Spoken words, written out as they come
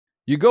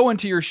You go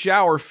into your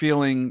shower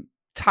feeling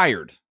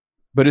tired,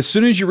 but as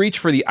soon as you reach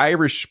for the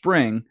Irish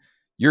Spring,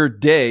 your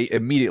day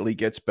immediately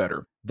gets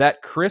better.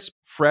 That crisp,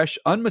 fresh,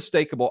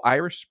 unmistakable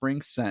Irish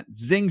Spring scent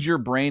zings your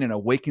brain and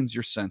awakens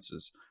your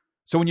senses.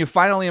 So when you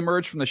finally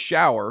emerge from the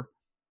shower,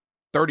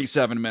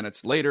 37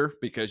 minutes later,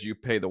 because you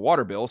pay the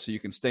water bill so you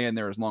can stay in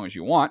there as long as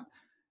you want,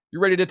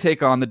 you're ready to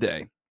take on the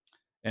day.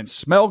 And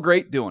smell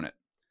great doing it.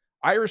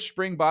 Irish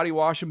Spring Body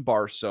Wash and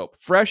Bar Soap.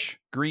 Fresh,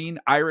 green,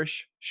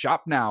 Irish.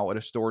 Shop now at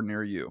a store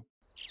near you.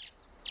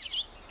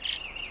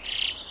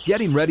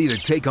 Getting ready to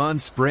take on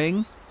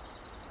spring?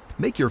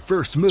 Make your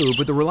first move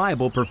with the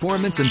reliable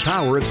performance and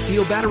power of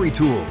Steel battery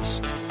tools.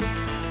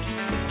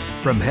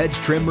 From hedge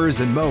trimmers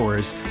and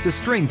mowers to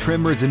string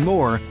trimmers and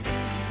more,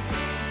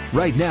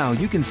 right now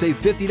you can save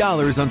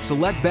 $50 on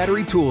select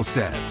battery tool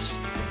sets.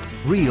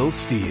 Real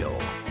Steel.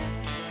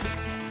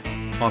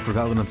 Offer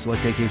valid on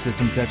select AK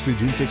system sets through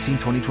June 16,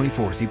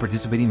 2024. See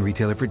participating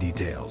retailer for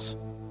details.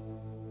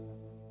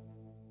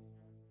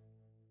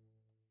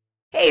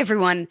 Hey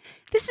everyone,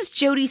 this is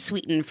Jodie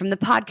Sweetin from the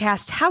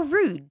podcast How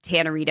Rude,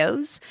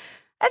 Tanneritos.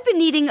 I've been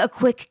needing a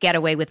quick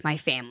getaway with my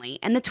family,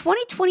 and the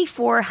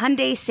 2024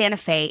 Hyundai Santa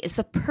Fe is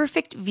the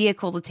perfect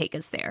vehicle to take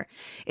us there.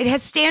 It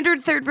has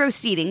standard third-row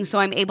seating, so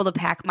I'm able to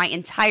pack my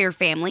entire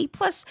family,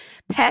 plus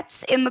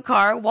pets, in the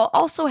car, while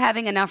also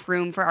having enough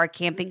room for our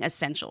camping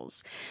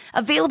essentials.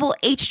 Available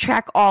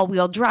H-Track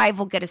all-wheel drive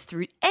will get us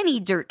through any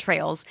dirt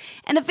trails,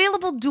 and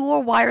available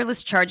dual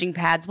wireless charging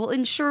pads will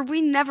ensure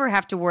we never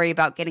have to worry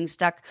about getting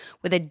stuck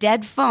with a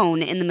dead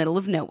phone in the middle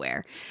of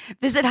nowhere.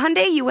 Visit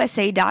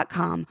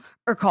HyundaiUSA.com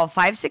or call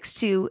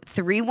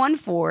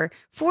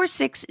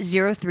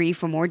 562-314-4603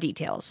 for more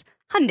details.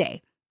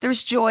 Hyundai,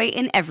 there's joy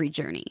in every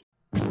journey.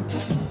 David.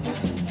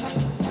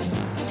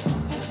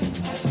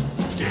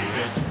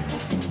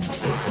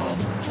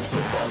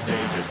 Football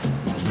David.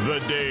 The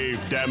Dave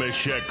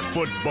Dameshek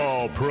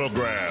Football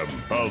Program.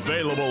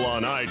 Available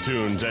on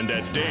iTunes and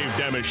at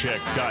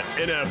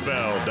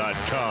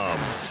davedameshek.nfl.com.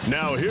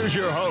 Now here's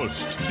your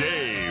host,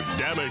 Dave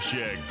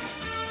Dameshek.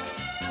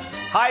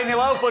 Hi and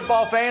hello,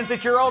 football fans.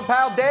 It's your old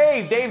pal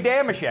Dave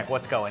Dameshek.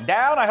 What's going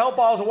down? I hope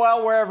all's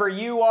well wherever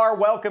you are.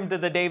 Welcome to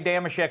the Dave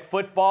Dameshek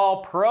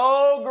Football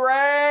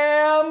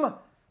Program.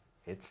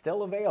 It's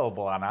still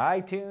available on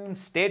iTunes,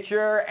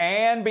 Stitcher,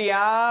 and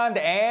beyond,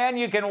 and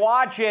you can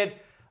watch it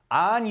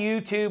on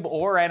YouTube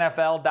or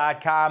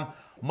NFL.com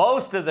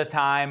most of the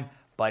time.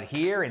 But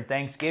here in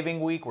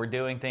Thanksgiving week, we're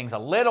doing things a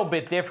little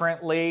bit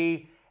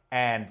differently.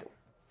 And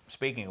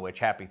speaking of which,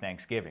 happy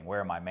Thanksgiving.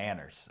 Where are my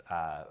manners?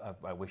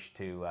 I wish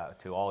to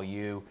all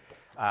you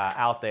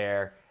out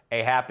there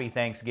a happy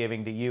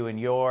Thanksgiving to you and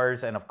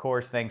yours. And of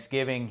course,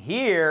 Thanksgiving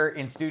here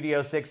in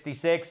Studio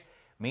 66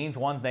 means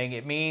one thing.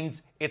 It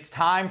means it's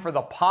time for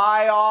the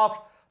pie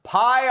off.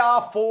 Pie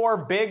off for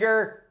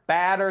bigger,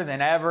 badder than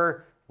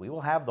ever. We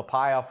will have the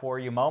pie off for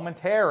you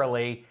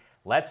momentarily.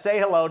 Let's say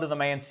hello to the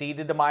man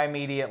seated to my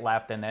immediate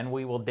left, and then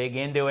we will dig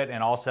into it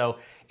and also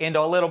into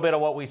a little bit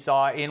of what we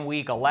saw in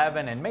Week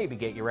 11 and maybe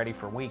get you ready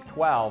for Week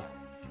 12.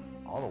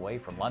 All the way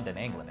from London,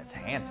 England, it's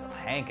Handsome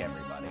Hank,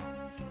 everybody.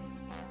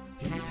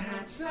 He's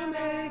Handsome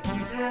Hank,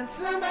 he's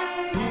Handsome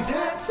Hank, he's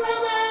Handsome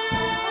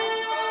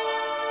Hank.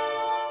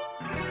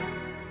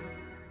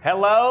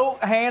 Hello,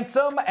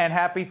 Handsome, and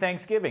happy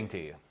Thanksgiving to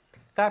you.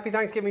 Happy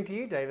Thanksgiving to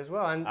you, Dave, as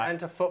well, and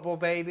to Football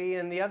Baby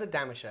and the other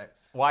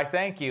Damesheks. Why,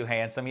 thank you,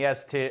 Handsome.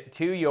 Yes, to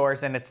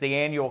yours, and it's the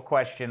annual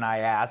question I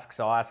ask,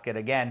 so I'll ask it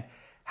again.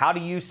 How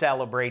do you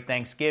celebrate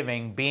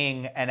Thanksgiving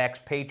being an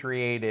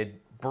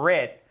expatriated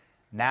Brit,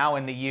 now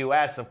in the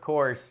U.S., of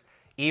course,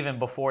 even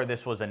before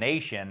this was a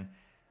nation,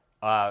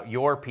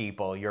 your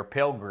people, your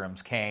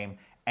pilgrims came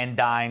and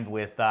dined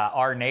with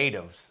our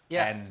natives,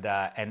 yes,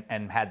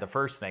 and had the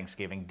first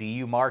Thanksgiving. Do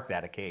you mark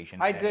that occasion?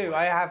 I do.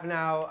 I have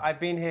now. I've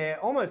been here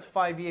almost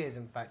 5 years,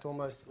 in fact,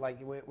 almost like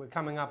we're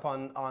coming up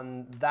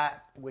on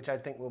that, which I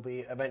think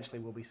eventually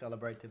will be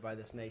celebrated by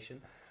this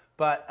nation.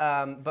 But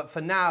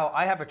for now,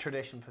 I have a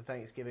tradition for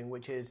Thanksgiving,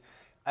 which is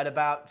at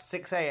about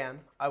 6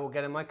 a.m., I will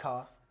get in my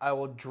car, I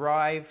will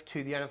drive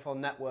to the NFL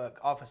Network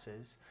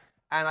offices,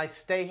 and I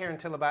stay here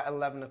until about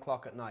 11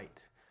 o'clock at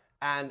night.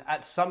 And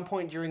at some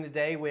point during the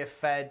day, we're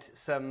fed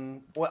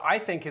what I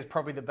think is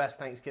probably the best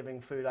Thanksgiving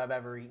food I've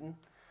ever eaten.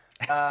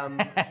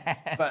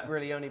 But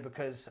really only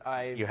because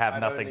you have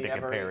nothing to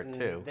compare it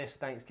to. This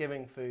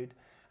Thanksgiving food.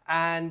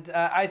 And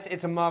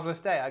it's a marvelous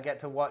day. I get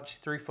to watch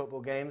 3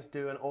 football games,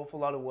 do an awful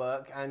lot of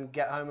work, and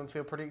get home and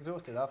feel pretty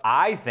exhausted after.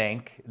 I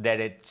think that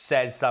it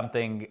says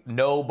something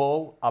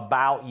noble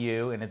about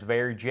you, and it's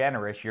very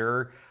generous.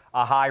 You're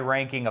a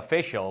high-ranking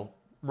official,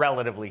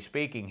 relatively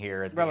speaking,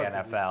 here at the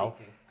NFL.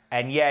 Speaking.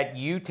 And yet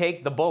you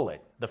take the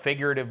bullet, the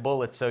figurative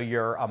bullet, so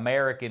your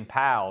American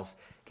pals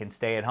can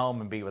stay at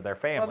home and be with their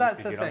families. Well,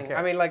 that's the thing.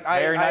 I mean, like,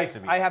 nice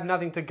of you. I have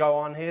nothing to go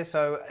on here,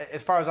 so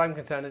as far as I'm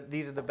concerned,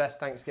 these are the best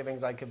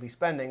Thanksgivings I could be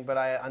spending, but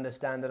I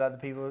understand that other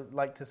people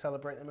like to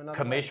celebrate them in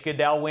other ways. Kamish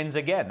Goodell wins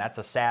again. That's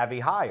a savvy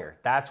hire.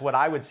 That's what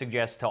I would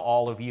suggest to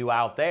all of you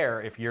out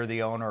there if you're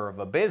the owner of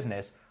a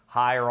business.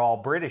 hire all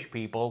British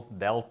people.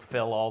 They'll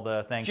fill all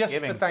the Just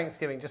Thanksgiving. for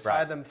Thanksgiving. Just Right.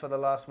 hire them for the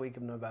last week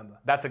of November.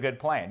 That's a good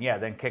plan. Yeah,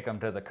 then kick them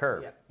to the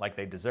curb Yeah. like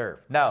they deserve.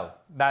 No,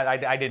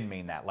 I didn't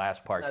mean that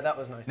last part. No, that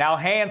was nice. Now,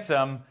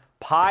 Handsome,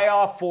 Pie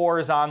Off 4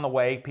 is on the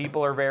way.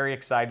 People are very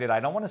excited. I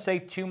don't want to say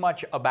too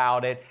much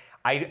about it.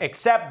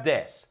 Except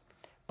this.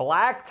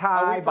 Black Are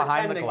tie we behind the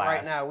pretending glass.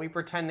 right now? Are we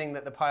pretending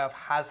that the pie-off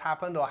has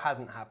happened or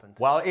hasn't happened?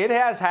 Well, it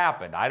has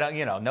happened. I don't,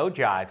 no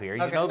jive here.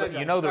 You Okay, know no the, jive.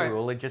 you know the All right.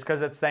 rule. Just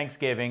because it's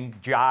Thanksgiving,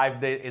 jive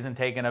that isn't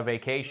taking a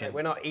vacation.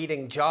 We're not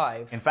eating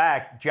jive. In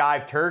fact,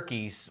 jive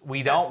turkeys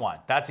we don't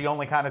want. That's the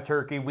only kind of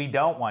turkey we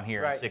don't want here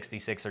in Right.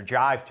 66 are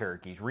jive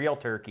turkeys, real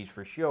turkeys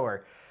for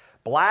sure.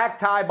 Black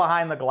tie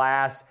behind the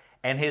glass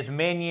and his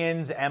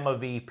minions, Emma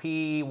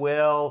VP,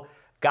 Will,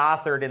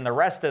 Gothard, and the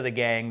rest of the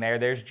gang there.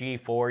 There's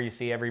G4. You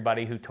see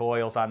everybody who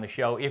toils on the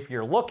show. If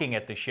you're looking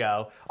at the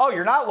show. Oh,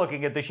 you're not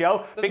looking at the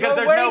show because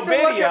there's way no to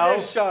video. Look at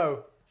this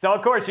show. So,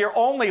 of course, you're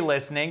only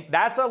listening.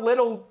 That's a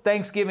little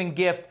Thanksgiving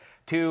gift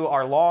to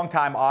our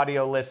longtime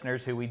audio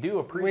listeners who we do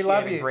appreciate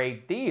love a you.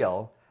 great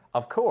deal,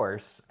 of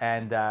course.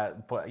 And,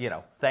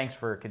 thanks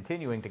for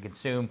continuing to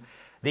consume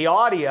the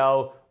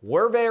audio.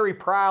 We're very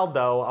proud,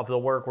 though, of the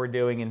work we're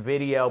doing in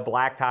video.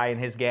 Black Tie and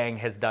his gang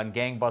has done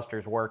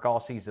gangbusters work all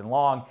season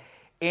long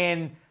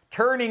in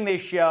turning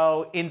this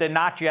show into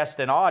not just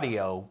an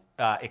audio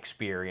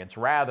experience,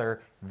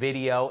 rather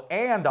video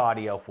and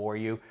audio for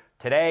you.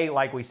 Today,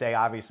 like we say,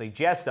 obviously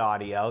just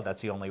audio.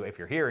 That's the only way. If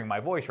you're hearing my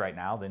voice right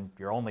now, then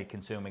you're only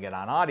consuming it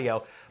on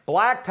audio.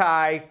 Black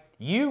Tie,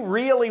 you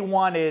really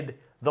wanted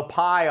the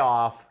Pie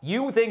Off.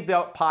 You think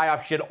the Pie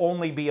Off should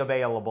only be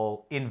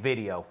available in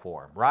video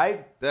form,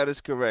 right? That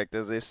is correct.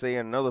 As they say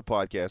in another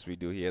podcast we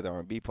do here, the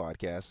R&B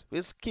podcast,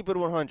 let's keep it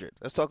 100.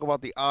 Let's talk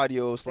about the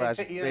audio slash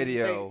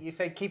video. You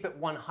say keep it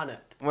 100.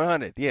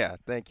 100. Yeah.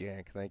 Thank you,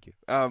 Hank. Thank you.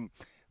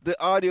 The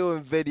audio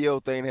and video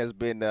thing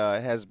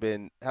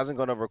hasn't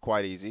gone over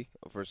quite easy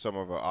for some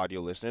of our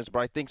audio listeners, but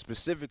I think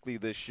specifically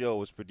this show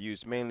was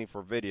produced mainly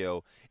for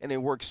video, and it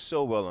works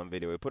so well on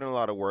video. We put in a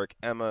lot of work.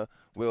 Emma,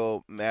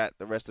 Will, Matt,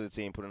 the rest of the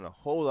team put in a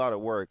whole lot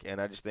of work,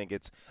 and I just think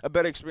it's a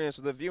better experience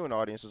for the viewing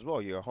audience as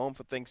well. You're home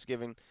for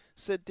Thanksgiving,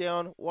 sit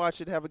down,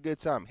 watch it, have a good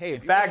time. Hey,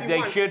 In fact,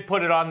 they should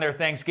put it on their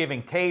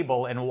Thanksgiving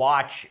table and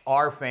watch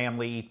our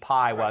family eat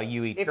pie while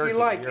you eat If turkey you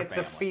like, with your it's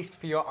family. a feast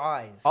for your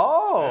eyes.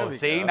 Oh, There we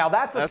see, go. now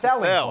that's a That's a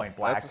selling sell. point,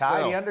 Black That's a Tie.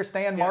 Do sell. you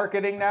understand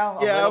marketing now?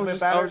 A Yeah, little bit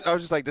better? I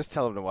was just like, just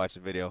tell them to watch the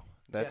video.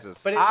 That's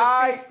just. But it's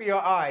a feast for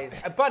your eyes.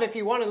 But if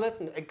you want to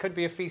listen, it could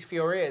be a feast for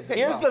your ears. as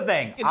Here's well. the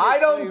thing. You can I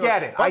hit don't play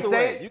get on- it. By I the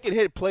say way, you can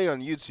hit play on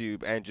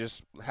YouTube and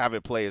just have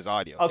it play as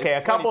audio. okay,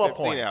 It's a couple of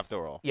 2015 points.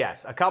 after all.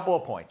 Yes, a couple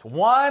of points.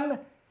 One,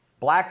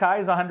 Black Tie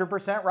is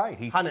 100% right.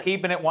 He's 100.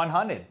 keeping it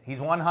 100. He's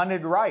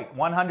 100 right.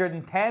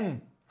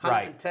 110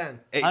 right. 110.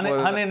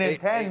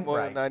 110 more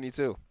right. than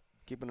 92.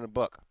 Keeping it a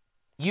buck.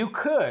 You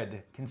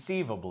could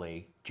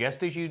conceivably,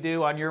 just as you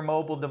do on your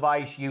mobile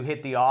device, you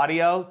hit the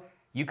audio.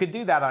 You could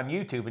do that on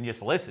YouTube and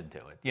just listen to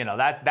it. You know,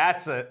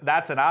 that's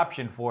an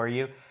option for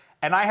you.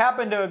 And I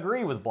happen to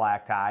agree with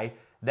Black Tie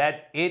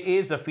that it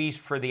is a feast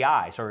for the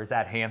eyes, or is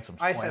that Handsome's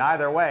I point? said-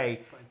 Either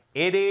way,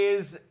 it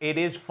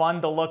is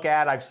fun to look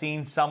at. I've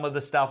seen some of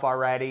the stuff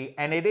already,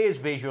 and it is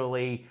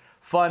visually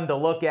fun to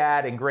look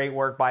at and great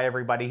work by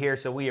everybody here.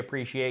 So we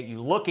appreciate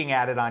you looking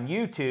at it on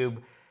YouTube.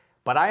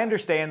 But I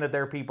understand that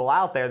there are people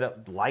out there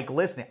that like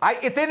listening.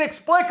 It's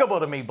inexplicable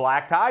to me,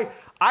 Black Tie.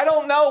 I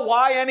don't know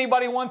why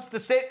anybody wants to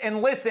sit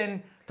and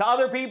listen to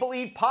other people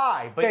eat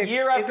pie. But Dave,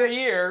 year is after it-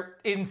 year,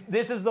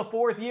 this is the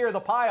fourth year of the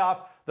Pie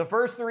Off. The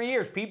first 3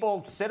 years,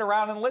 people sit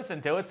around and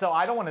listen to it. So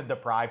I don't want to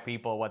deprive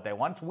people of what they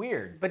want. It's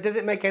weird. But does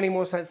it make any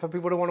more sense for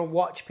people to want to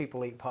watch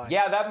people eat pie?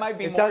 Yeah, that might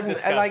be It more doesn't.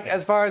 disgusting. And like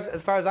as far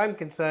as I'm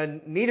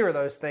concerned, neither of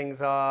those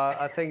things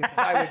are things that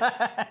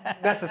I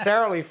would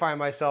necessarily find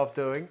myself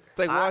doing. It's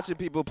like watching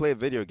people play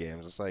video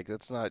games. It's like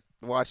that's not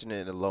watching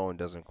it alone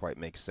doesn't quite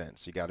make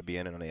sense. You got to be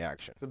in it on the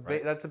action.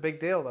 That's a big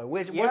deal, though.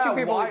 Yeah, Watching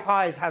people why- eat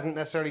pies hasn't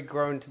necessarily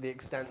grown to the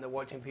extent that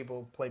watching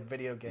people play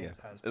video games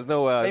has. There's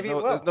no Maybe it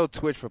will. there's no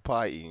Twitch for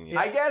pie eating. yet.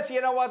 I guess,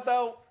 you know what,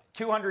 though?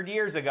 200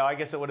 years ago, I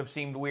guess it would have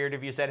seemed weird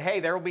if you said,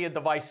 hey, there will be a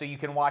device so you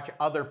can watch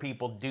other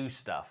people do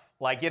stuff.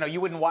 Like, you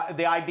wouldn't watch.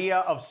 The idea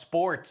of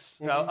sports,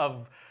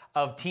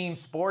 of team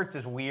sports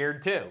is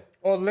weird, too.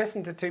 Or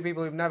listen to two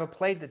people who've never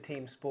played the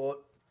team sport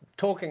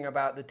talking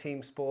about the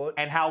team sport.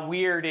 And how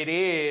weird it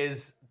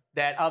is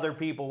that other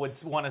people would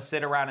want to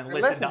sit around and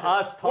listen to to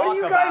us it. talk What are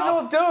you guys all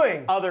about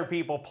doing? other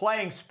people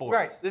playing sports.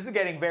 Right. This is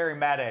getting very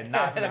meta and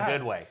not in it a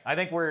good has. way. I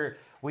think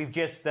we've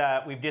just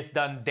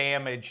done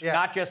damage, Yeah.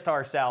 not just to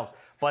ourselves,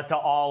 but to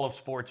all of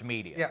sports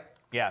media. Yeah.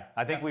 Yeah,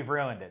 I think we've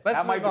ruined it. Let's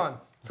That might move be- on.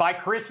 By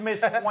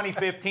Christmas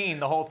 2015,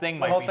 the whole thing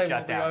might whole be thing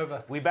shut will be down.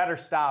 over. We better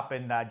stop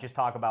and just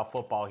talk about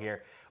football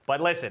here.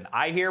 But listen,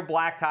 I hear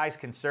Black Tie's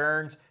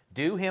concerns.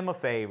 Do him a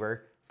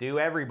favor. Do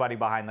everybody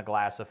behind the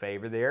glass a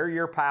favor. They're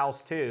your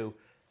pals too.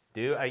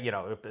 Do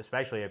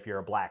especially if you're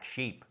a black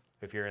sheep.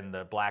 If you're in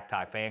the Black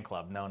Tie fan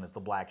club, known as the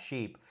Black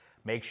Sheep,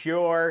 make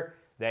sure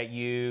that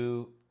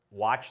you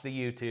watch the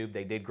YouTube.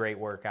 They did great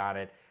work on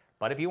it.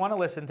 But if you want to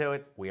listen to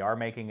it, we are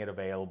making it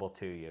available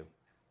to you.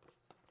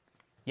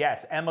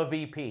 Yes, Emma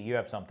VP, you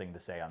have something to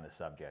say on this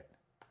subject.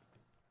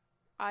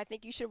 I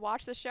think you should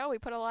watch the show. We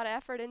put a lot of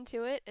effort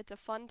into it. It's a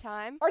fun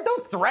time. All right,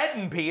 don't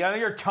threaten, P.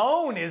 Your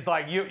tone is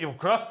like,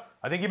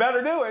 I think you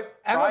better do it.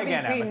 Try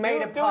again, MVP Emma.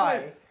 made a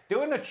pie.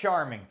 Do it in a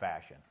charming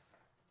fashion.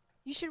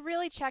 You should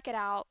really check it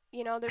out.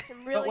 You know, there's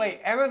some really. But wait,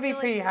 Emma VP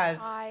really good has.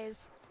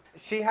 pies.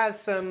 She has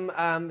some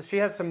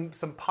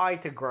pie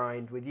to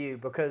grind with you,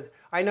 because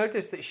I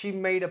noticed that she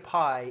made a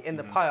pie in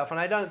the pie off, and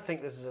I don't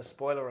think this is a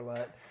spoiler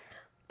alert.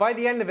 By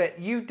the end of it,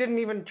 you didn't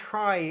even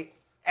try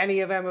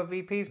any of Emma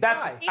VP's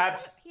pie. He had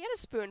a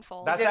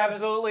spoonful. That's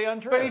absolutely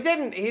untrue. But he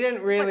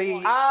didn't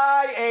really.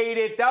 I ate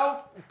it.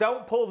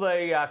 Don't pull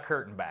the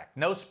curtain back.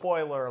 No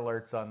spoiler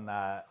alerts on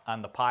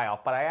the pie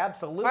off. But I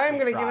absolutely. I am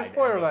going to give a tried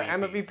spoiler alert. VP's.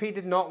 Emma VP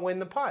did not win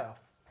the pie off.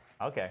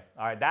 Okay.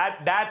 All right.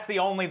 That's the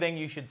only thing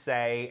you should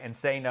say, and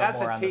say no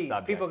That's more a on tease. the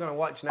subject. People are going to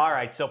watch now. All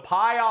right. So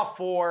Pie Off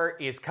 4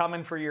 is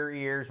coming for your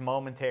ears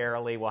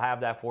momentarily. We'll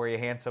have that for you.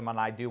 Handsome and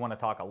I do want to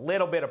talk a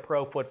little bit of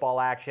pro football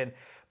action,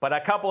 but a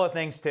couple of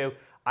things too.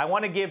 I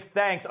want to give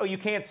thanks. Oh, you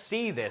can't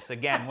see this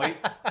again.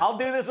 I'll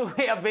do this with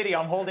a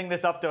video. I'm holding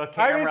this up to a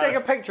camera. I'm going to take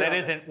a picture. That of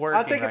isn't it. working.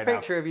 I'll take a right now.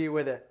 picture of you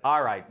with it.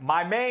 All right.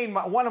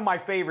 One of my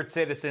favorite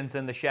citizens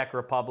in the Czech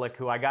Republic,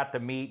 who I got to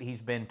meet,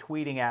 he's been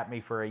tweeting at me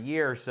for a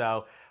year or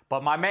so,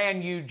 but my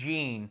man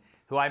Eugene,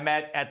 who I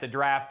met at the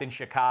draft in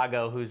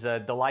Chicago, who's a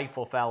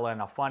delightful fella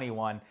and a funny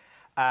one,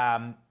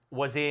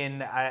 was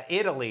in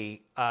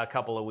Italy a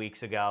couple of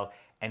weeks ago,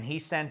 and he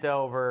sent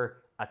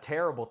over a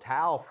terrible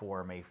towel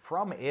for me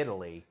from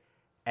Italy,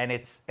 and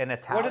it's an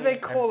Italian. What do they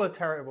call a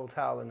terrible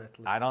towel in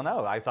Italy? I don't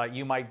know. I thought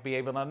you might be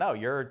able to know.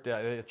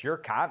 It's your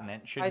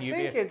continent. Shouldn't you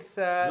think be? it's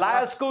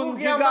La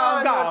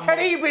Scugiamano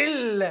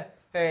Terribile.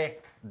 Hey.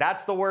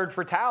 That's the word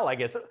for towel, I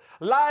guess.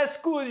 La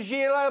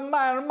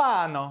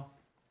Scugiamano.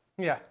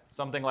 Yeah.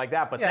 Something like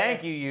that. But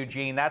thank you,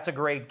 Eugene. That's a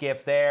great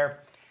gift there.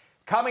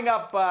 Coming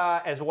up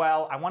as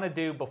well, I want to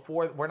do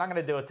we're not going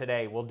to do it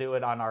today. We'll do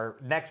it on our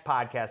next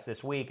podcast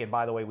this week. And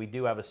by the way, we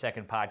do have a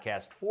second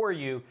podcast for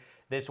you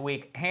this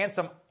week.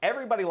 Handsome,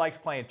 everybody likes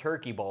playing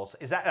turkey bowls.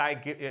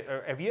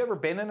 Have you ever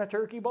been in a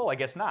turkey bowl? I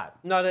guess not.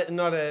 Not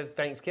a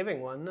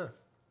Thanksgiving one, no.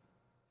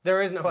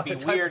 There is no other It'd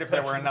be type weird of if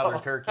there were turkey another bowl.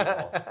 turkey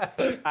bowl.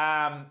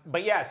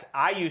 But yes,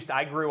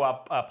 I grew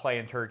up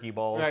playing turkey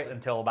bowls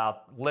until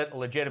about,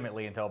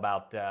 legitimately until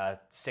about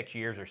 6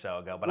 years or so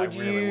ago. But I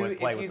really would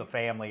play with the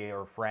family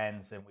or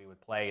friends, and we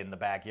would play in the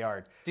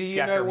backyard. Do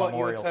you Schechter know what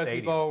Memorial your turkey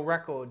Stadium. bowl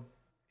record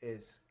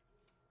is?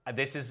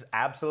 This is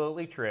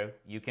absolutely true.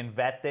 You can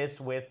vet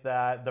this with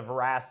the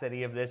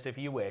veracity of this if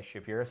you wish,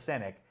 if you're a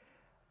cynic.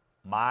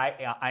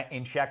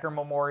 In Schechter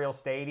Memorial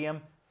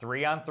Stadium,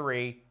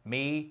 3-on-3,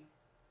 me,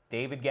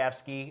 David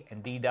Gefsky,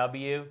 and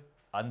DW,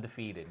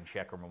 undefeated in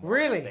Schechter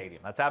Memorial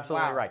Stadium. That's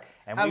absolutely right.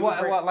 And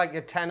what, like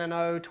you're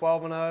 10-0,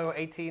 12-0,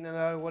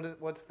 18-0?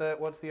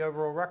 What's the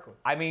overall record?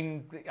 I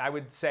mean, I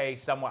would say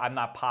somewhere, I'm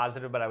not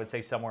positive, but I would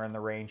say somewhere in the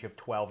range of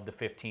 12 to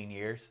 15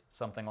 years,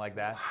 something like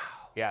that. Wow.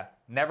 Yeah,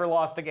 never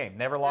lost a game,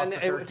 never lost a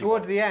turkey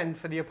towards bowl. the end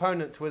for the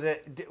opponents, was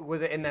it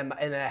in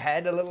their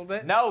head a little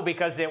bit? No,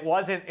 because it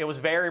wasn't. It was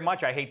very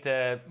much. I hate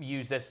to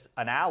use this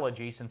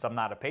analogy since I'm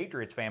not a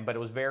Patriots fan, but it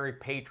was very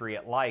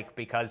Patriot-like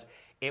because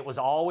it would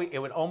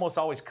almost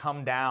always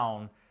come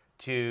down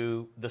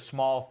to the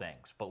small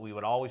things, but we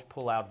would always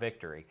pull out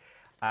victory.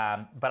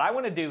 But I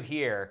want to do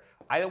here.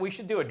 We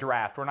should do a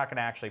draft. We're not going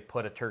to actually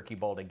put a turkey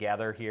bowl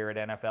together here at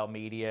NFL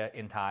Media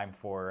in time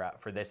for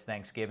this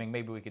Thanksgiving.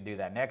 Maybe we could do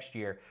that next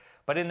year.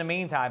 But in the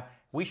meantime,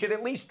 we should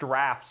at least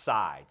draft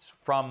sides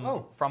from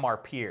our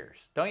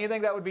peers. Don't you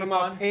think that would be fun? From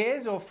our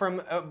peers or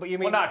from? But you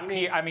mean? Well, not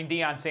peer. I mean,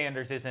 Deion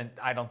Sanders isn't.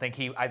 I think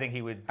he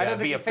would I don't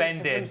think be he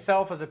offended. thinks of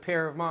himself as a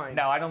peer of mine.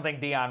 No, I don't think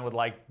Deion would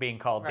like being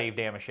called Dave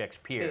Damashek's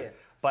peer. Peer.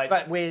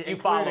 But we're you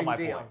follow my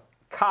including point.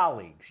 Deion.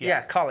 Colleagues.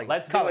 Yes. Yeah, colleagues.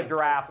 Let's do Colleagues. a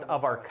draft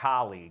of our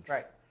colleagues.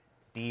 Right.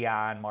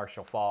 Deion,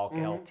 Marshall Falk,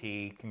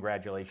 LT.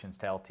 Congratulations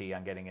to LT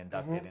on getting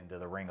inducted into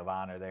the Ring of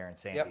Honor there in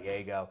San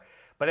Diego.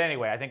 But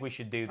anyway, I think we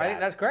should do that. I think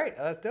that's great.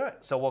 Let's do it.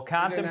 So we'll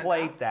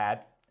contemplate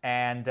that.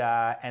 And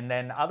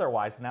then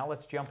otherwise, now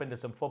let's jump into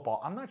some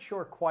football. I'm not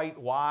sure quite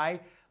why,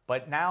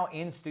 but now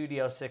in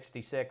Studio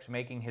 66,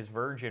 making his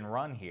virgin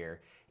run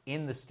here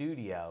in the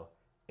studio,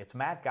 it's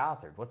Matt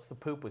Gothard. What's the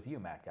poop with you,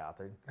 Matt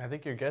Gothard? I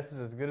think your guess is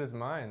as good as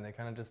mine. They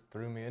kind of just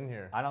threw me in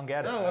here. I don't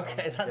get it. Oh,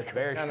 okay. That's It's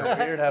very Kind of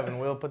weird having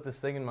Will put this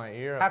thing in my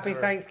ear. Happy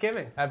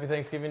Thanksgiving. Happy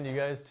Thanksgiving to you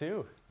guys,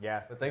 too.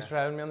 Yeah. But thanks for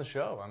having me on the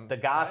show. I'm The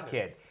Goth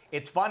Kid.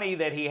 It's funny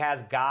that he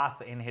has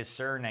Goth in his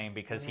surname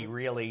because he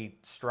really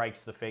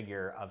strikes the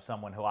figure of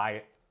someone who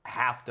I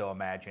have to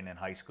imagine in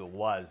high school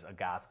was a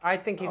Goth kid. I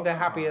think he's the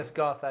happiest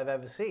goth I've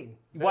ever seen.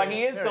 Well,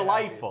 he is very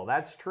delightful.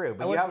 That's true. I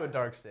But went through a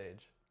dark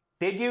stage.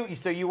 did you?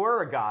 So you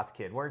were a Goth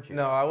kid, weren't you?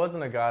 No, I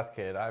wasn't a goth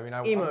kid. I mean,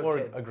 I Emo wore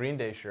kid. a Green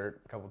Day shirt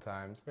a couple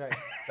times. Right.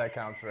 That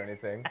counts for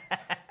anything.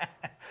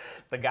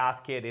 The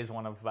Goth Kid is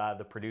one of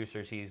the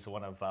producers. He's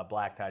one of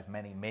Black Tie's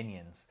many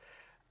minions.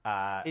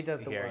 He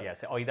does the here, work.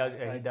 yes. Oh, he does.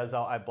 He does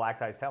all. Black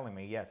Tie's telling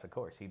me, yes, of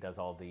course, he does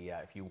all the.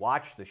 If you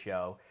watch the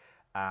show,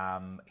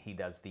 He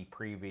does the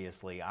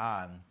previously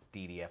on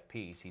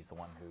DDFPs. He's the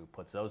one who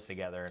puts those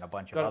together and a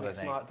bunch of Gotta other be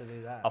things. smart to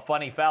do that. A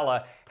funny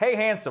fella. Hey,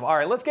 handsome. All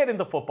right, let's get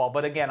into football.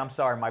 But again, I'm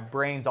sorry, my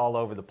brain's all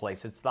over the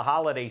place. It's the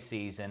holiday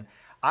season.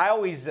 I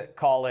always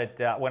call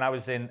it, when I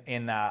was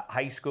in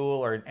high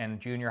school and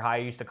junior high, I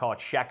used to call it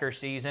Shecker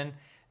season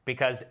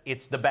because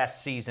it's the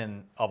best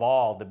season of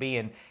all to be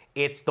in.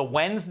 It's the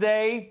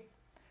Wednesday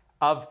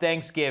of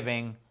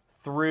Thanksgiving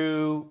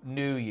through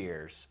New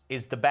Year's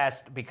is the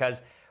best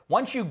because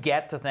once you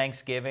get to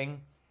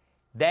Thanksgiving,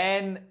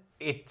 then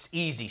it's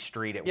easy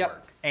street at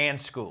work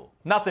and school.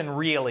 Nothing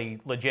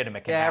really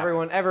legitimate can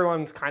happen.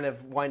 Everyone's kind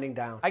of winding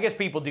down. I guess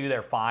people do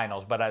their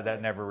finals, but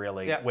that never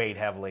really weighed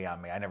heavily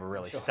on me. I never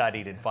really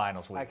studied in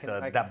finals week,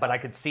 but I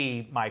could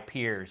see my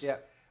peers,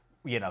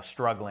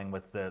 struggling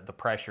with the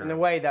pressure. In a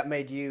way, that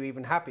made you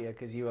even happier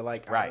because you were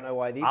like, I don't know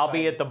why these. I'll guys...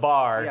 be at the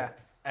bar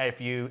if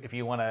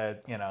you want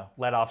to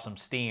let off some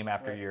steam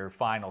after your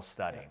final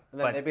studying. And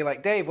then they'd be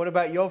like, Dave, what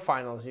about your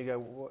finals? You go,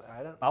 well,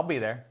 I don't. I'll be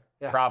there.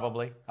 Yeah.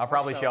 Probably. I'll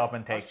probably show up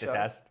and take the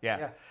test.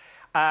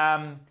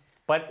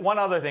 But one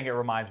other thing it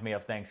reminds me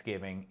of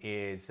Thanksgiving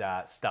is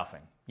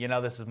stuffing.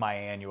 This is my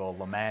annual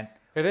lament.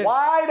 It is.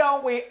 Why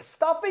don't we?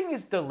 Stuffing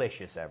is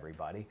delicious,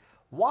 everybody.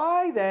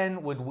 Why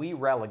then would we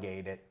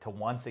relegate it to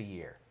once a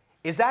year?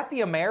 Is that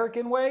the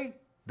American way?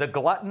 The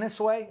gluttonous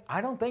way?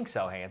 I don't think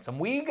so, handsome.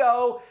 We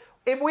go,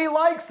 if we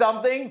like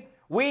something,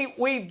 we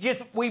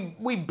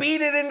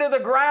beat it into the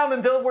ground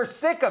until we're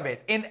sick of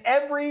it in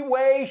every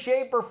way,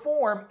 shape, or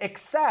form,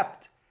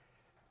 except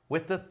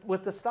with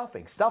the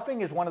stuffing.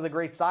 Stuffing is one of the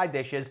great side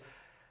dishes.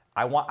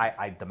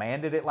 I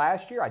demanded it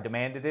last year. I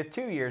demanded it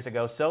 2 years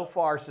ago. So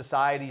far,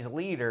 society's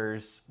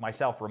leaders,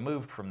 myself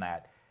removed from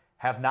that,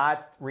 have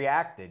not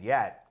reacted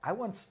yet. I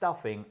want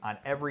stuffing on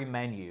every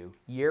menu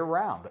year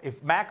round.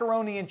 If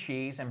macaroni and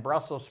cheese and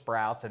Brussels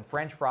sprouts and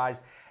French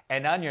fries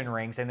and onion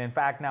rings, and in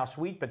fact now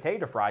sweet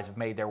potato fries have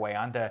made their way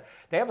onto,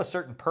 they have a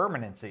certain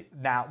permanency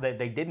now that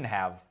they didn't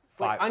have.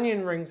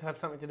 Onion rings have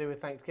something to do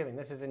with Thanksgiving.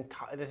 This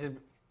is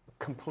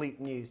complete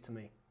news to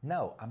me.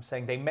 No, I'm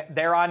saying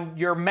they're on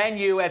your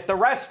menu at the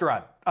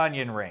restaurant,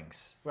 onion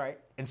rings. Right.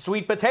 And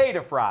sweet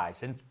potato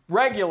fries and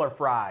regular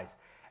fries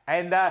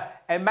and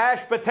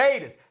mashed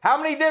potatoes.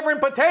 How many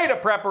different potato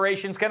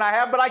preparations can I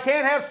have, but I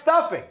can't have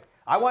stuffing?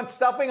 I want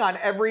stuffing on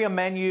every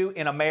menu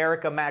in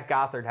America. Matt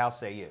Gothard, how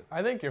say you?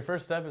 I think your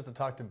first step is to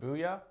talk to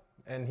Booyah,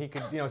 and he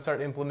could,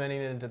 start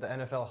implementing it into the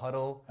NFL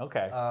huddle.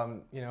 Okay.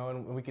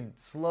 And we could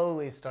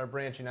slowly start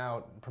branching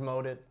out,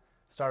 promote it,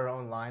 start our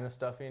own line of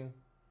stuffing.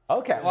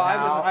 Okay.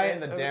 Well,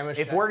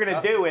 if we're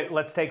going to do it,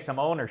 let's take some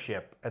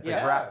ownership at the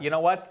draft. You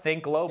know what?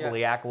 Think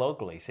globally, act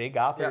locally. See,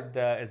 Gothard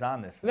is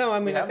on this. No, I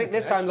mean, I think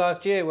this time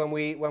last year when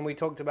we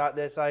talked about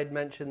this, I'd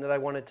mentioned that I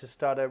wanted to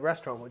start a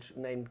restaurant which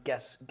named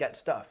Get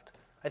Stuffed.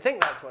 I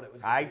think that's what it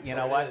was. You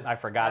know what? I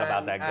forgot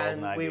about that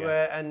golden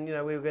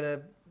idea. We were going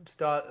to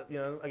start,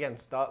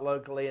 start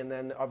locally, and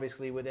then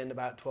obviously within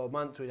about 12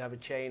 months, we'd have a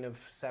chain of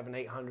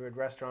 700-800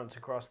 restaurants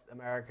across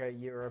America,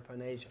 Europe,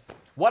 and Asia.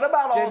 What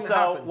about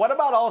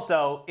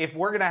also if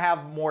we're gonna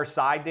have more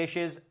side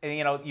dishes? And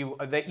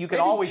you can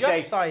always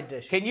say side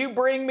dishes. Can you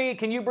bring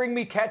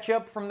me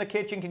ketchup from the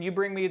kitchen? Can you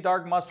bring me a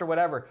dark mustard,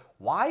 whatever?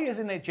 Why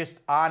isn't it just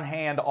on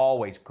hand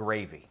always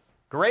gravy?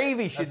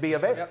 Gravy should be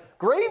available. Yep.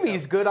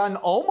 Gravy's good on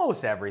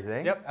almost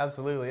everything. Yep,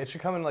 absolutely. It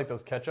should come in like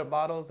those ketchup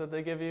bottles that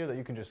they give you that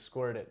you can just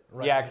squirt it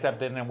right Yeah,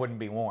 except then it wouldn't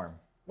be warm.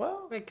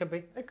 Well, it could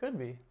be. It could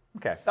be.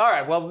 Okay. All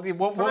right. Well,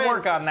 we'll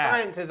work on that.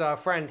 Science is our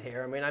friend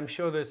here. I mean, I'm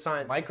sure that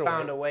science has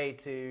found a way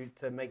to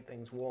make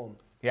things warm.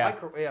 Yeah.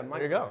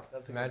 There you go.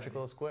 That's a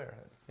magical square.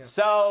 Yeah.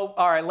 So,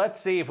 all right, let's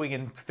see if we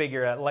can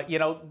figure out,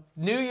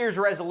 New Year's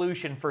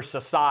resolution for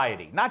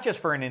society, not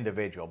just for an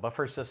individual, but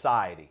for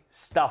society.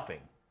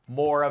 Stuffing.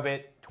 More of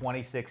it,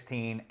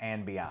 2016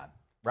 and beyond.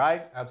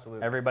 Right?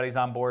 Absolutely. Everybody's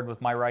on board with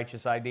my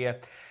righteous idea.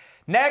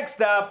 Next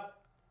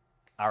up,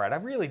 all right, I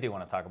really do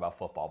want to talk about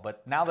football,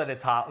 but now that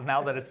it's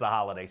the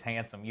holidays,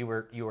 handsome, you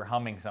were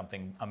humming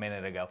something a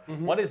minute ago.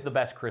 Mm-hmm. What is the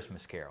best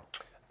Christmas carol?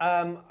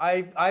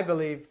 I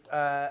believe.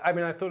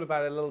 I thought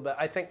about it a little bit.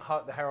 I think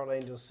 "Hark the Herald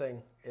Angels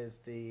Sing" is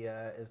the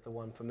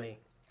one for me.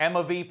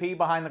 Emma VP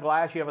behind the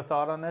glass. You have a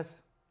thought on this?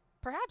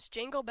 Perhaps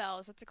 "Jingle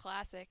Bells." It's a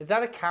classic. Is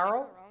that a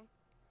carol?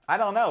 I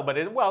don't know, but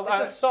it's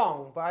a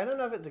song, but I don't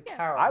know if it's a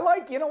carol. I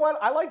like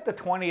the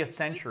 20th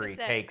century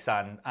takes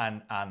on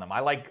them. I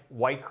like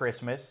 "White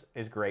Christmas"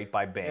 is great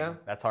by Bing. Yeah.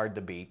 That's hard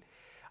to beat.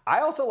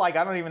 I also I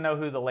don't even know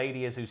who the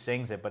lady is who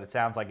sings it, but it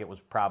sounds like it was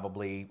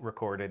probably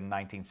recorded in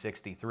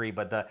 1963.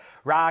 But the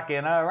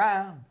 "Rockin'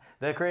 Around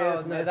the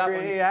Christmas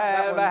Tree,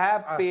 have a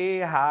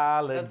happy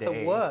holiday." That's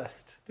the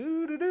worst.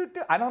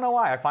 I don't know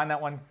why. I find that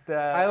one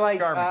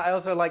charming. I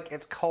also like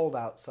 "It's Cold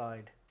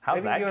Outside." How's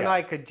Maybe that you go? and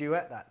I could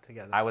duet that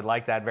together. I would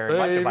like that very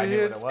much if I knew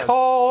what it was. It's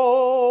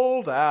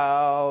cold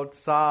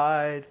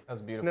outside.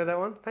 That's beautiful. You know that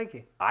one? Thank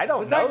you. I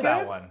don't know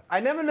that one. I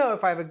never know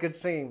if I have a good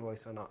singing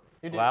voice or not.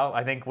 Well,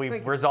 I think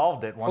we've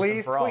resolved it once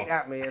and for all. Please tweet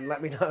at me and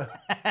let me know.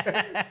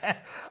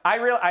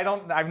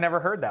 I've never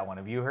heard that one.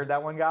 Have you heard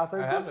that one,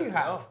 Gothard? Of course you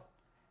have.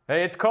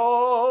 It's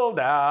cold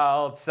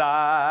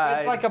outside.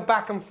 It's like a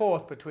back and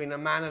forth between a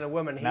man and a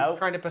woman. He's Nope.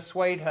 trying to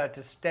persuade her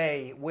to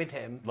stay with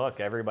him. Look,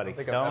 everybody's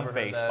think I've ever heard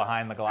stone-faced that.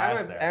 behind the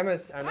glass there. I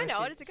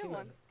know it. It's a good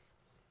one.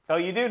 Oh,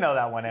 you do know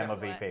that one, Emma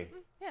What? VP.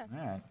 Yeah.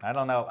 All right. I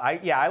don't know.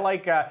 I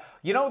like,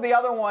 the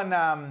other one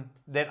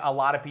that a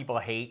lot of people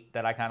hate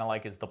that I kind of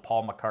like is the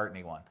Paul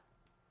McCartney one.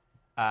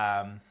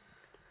 Well,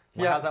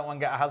 Yeah.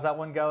 How's that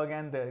one go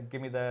again?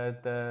 Give me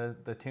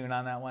the tune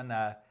on that one.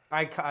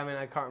 I can't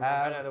remember.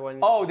 I know the one.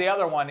 Oh, the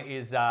other one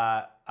is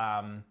Have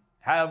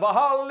a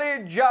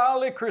Holly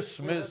Jolly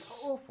Christmas.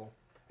 That's awful.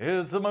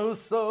 It's the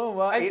most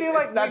so. I feel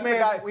like that's the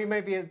guy. we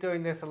may be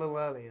doing this a little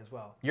early as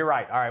well. You're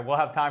right. All right, we'll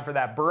have time for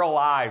that. Burl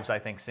Ives, I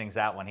think, sings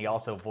that one. He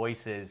also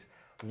voices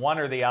one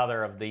or the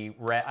other of the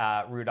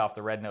Rudolph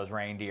the Red-Nosed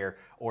Reindeer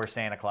or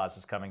Santa Claus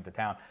is Coming to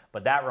Town.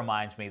 But that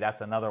reminds me,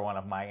 that's another one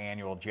of my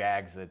annual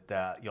jags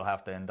that you'll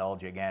have to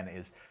indulge again,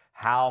 is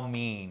how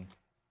mean,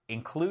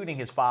 including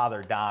his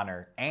father,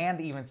 Donner,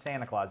 and even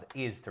Santa Claus,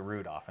 is to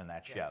Rudolph in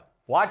that show.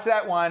 Watch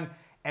that one.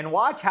 And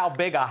watch how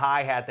big a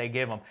hi-hat they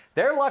give him.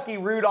 They're lucky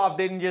Rudolph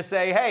didn't just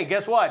say, hey,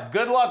 guess what?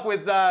 Good luck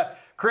with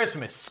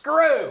Christmas.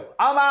 Screw!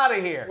 I'm out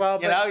of here. Well,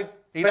 but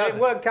it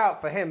worked out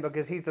for him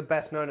because he's the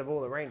best known of all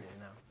the reindeer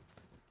now.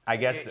 I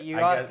guess. You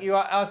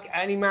ask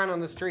any man on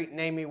the street,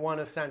 name me one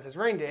of Santa's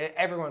reindeer,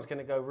 everyone's going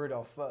to go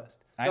Rudolph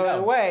first. I So know. in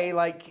a way,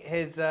 like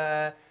his,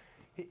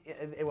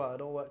 it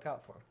all worked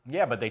out for him.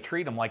 Yeah, but they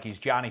treat him like he's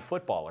Johnny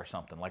Football or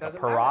something, like Doesn't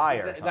a pariah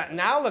matter, or 'cause something.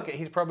 now look,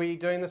 he's probably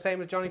doing the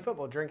same as Johnny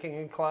Football, drinking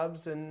in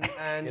clubs and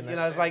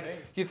it's like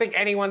you think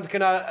anyone's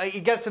gonna. He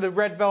gets to the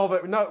red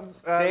velvet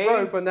See?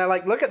 rope and they're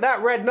like, look at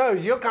that red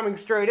nose, you're coming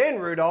straight in,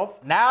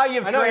 Rudolph. Now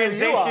you've I know who you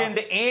transitioned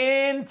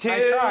are. into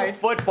I tried.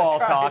 football I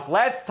tried. talk.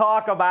 Let's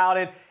talk about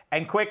it.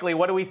 And quickly,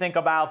 what do we think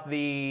about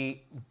the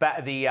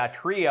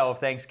trio of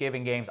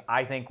Thanksgiving games?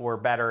 I think we're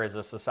better as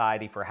a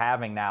society for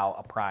having now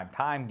a prime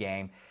time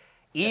game.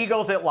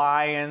 Eagles at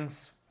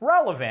Lions,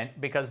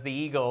 relevant because the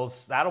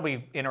Eagles, that'll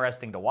be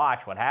interesting to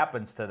watch what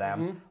happens to them.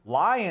 Mm-hmm.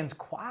 Lions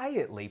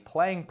quietly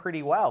playing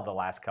pretty well the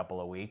last couple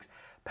of weeks.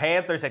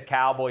 Panthers at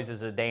Cowboys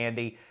is a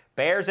dandy.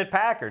 Bears at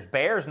Packers.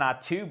 Bears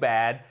not too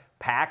bad.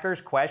 Packers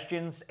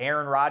questions.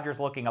 Aaron Rodgers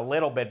looking a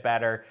little bit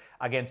better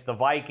against the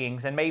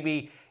Vikings. And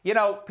maybe,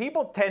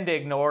 people tend to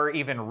ignore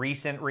even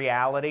recent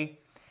reality.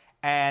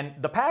 And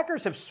the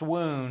Packers have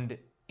swooned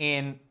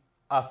in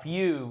a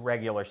few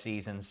regular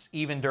seasons,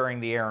 even during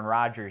the Aaron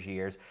Rodgers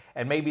years.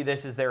 And maybe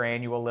this is their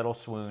annual little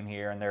swoon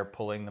here, and they're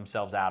pulling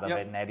themselves out of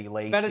it. And Eddie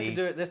Lacy. Better to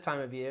do it this time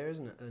of year,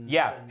 isn't it?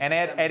 And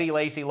Eddie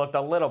Lacy looked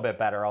a little bit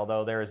better,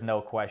 although there is no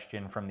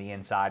question from the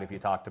inside, if you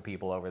talk to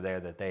people over there,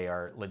 that they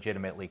are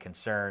legitimately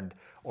concerned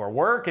or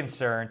were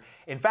concerned.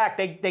 In fact,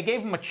 they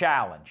gave him a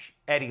challenge,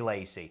 Eddie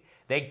Lacy.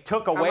 They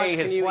took away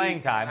his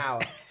playing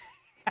time.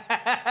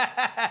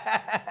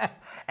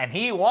 And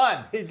he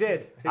won. He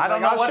did. I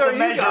don't know what the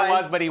measure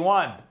was, but he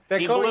won.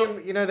 They're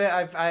calling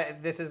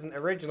him, this isn't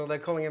original, they're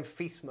calling him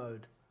Feast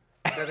Mode,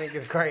 which I think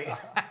is great. Feast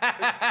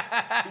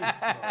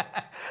Mode.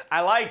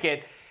 I like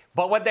it.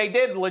 But what they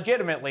did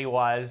legitimately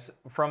was,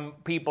 from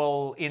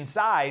people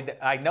inside,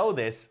 I know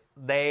this,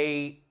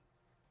 they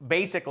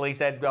basically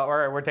said, all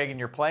right, we're taking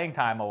your playing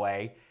time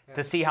away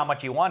to see how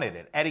much you wanted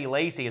it. Eddie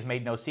Lacy has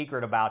made no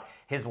secret about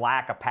his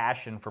lack of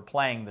passion for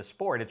playing the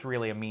sport. It's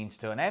really a means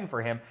to an end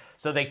for him.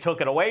 So they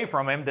took it away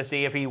from him to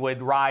see if he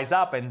would rise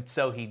up, and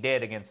so he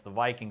did against the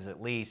Vikings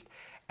at least,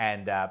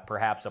 and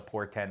perhaps a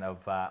portent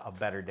of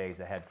better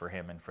days ahead for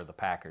him and for the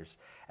Packers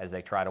as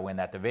they try to win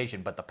that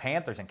division. But the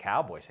Panthers and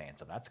Cowboys,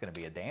 handsome, that's going to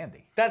be a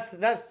dandy. That's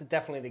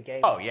definitely the game.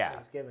 Oh, for yeah.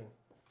 Thanksgiving.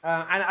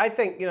 And I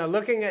think,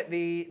 looking at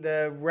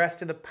the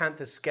rest of the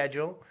Panthers'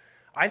 schedule,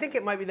 I think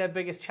it might be their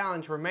biggest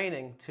challenge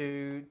remaining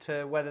to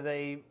whether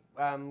they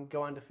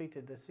go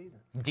undefeated this season.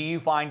 Do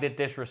you find it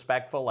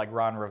disrespectful like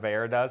Ron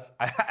Rivera does?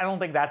 I don't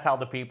think that's how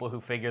the people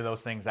who figure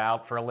those things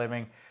out for a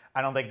living,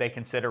 I don't think they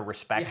consider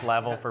respect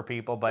level for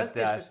people. But let's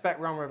disrespect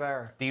Ron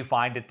Rivera. Do you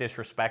find it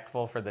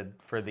disrespectful for the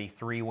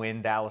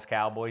 3-win Dallas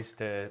Cowboys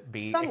to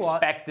be Somewhat.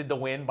 expected to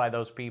win by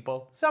those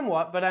people?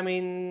 Somewhat, but I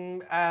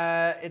mean,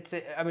 as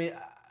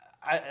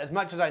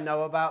much as I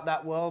know about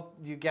that world,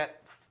 you get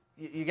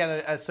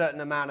a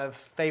certain amount of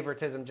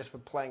favoritism just for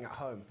playing at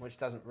home, which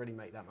doesn't really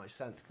make that much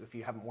sense if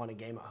you haven't won a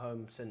game at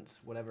home since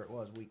whatever it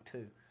was, week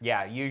 2.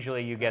 Yeah,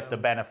 usually you get the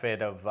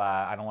benefit of,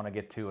 I don't want to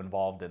get too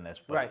involved in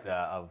this, but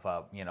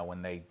Right.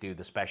 when they do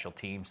the special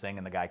teams thing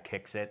and the guy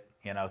kicks it,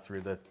 through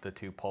the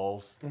 2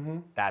 poles,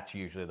 that's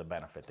usually the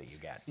benefit that you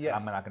get. Yes.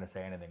 I'm not going to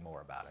say anything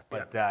more about it.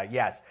 But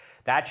yes,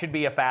 that should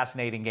be a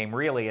fascinating game,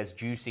 really as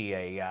juicy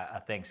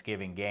a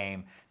Thanksgiving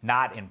game,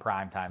 not in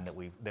prime time that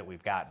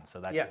we've gotten.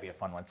 So that should be a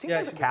fun one. It seems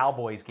like the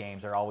Cowboys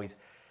games are always,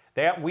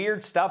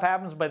 weird stuff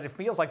happens, but it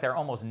feels like they're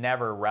almost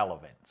never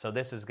relevant. So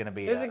this is going to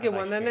be This is a good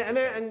nice one. change.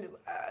 And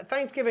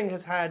Thanksgiving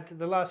has had,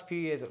 the last few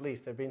years at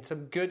least, there have been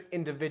some good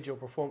individual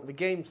performances. The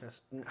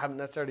games haven't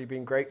necessarily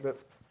been great, but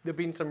there have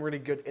been some really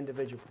good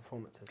individual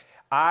performances.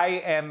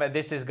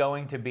 This is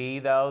going to be,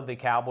 though, the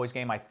Cowboys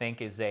game, I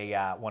think, is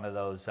one of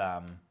those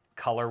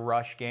color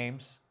rush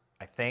games,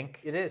 I think.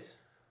 It is.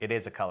 It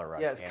is a color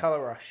rush. Yeah, it's game.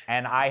 color rush.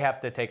 And I have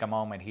to take a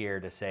moment here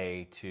to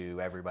say to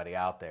everybody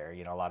out there,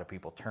 a lot of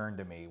people turn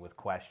to me with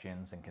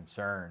questions and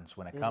concerns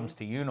when it comes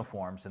to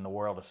uniforms in the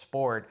world of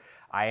sport.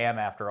 I am,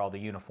 after all, the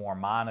uniform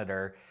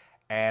monitor,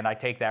 and I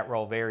take that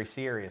role very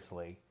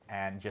seriously.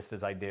 And just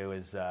as I do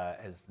as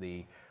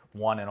the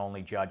one and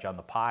only judge on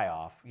the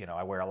pie-off,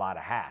 I wear a lot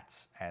of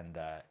hats, and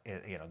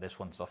this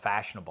one's a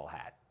fashionable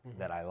hat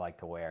that I like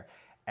to wear.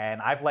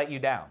 And I've let you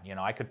down.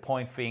 I could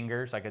point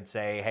fingers. I could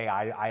say, hey,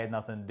 I had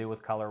nothing to do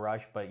with Color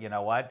Rush. But you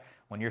know what?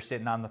 When you're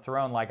sitting on the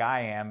throne like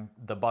I am,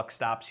 the buck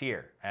stops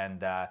here.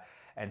 And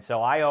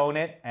so I own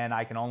it, and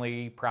I can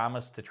only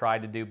promise to try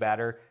to do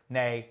better.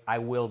 Nay, I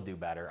will do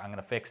better. I'm going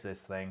to fix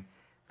this thing.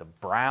 The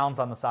Browns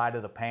on the side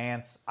of the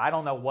pants. I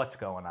don't know what's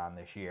going on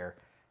this year.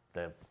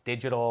 The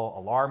digital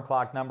alarm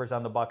clock numbers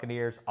on the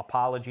Buccaneers.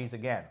 Apologies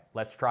again.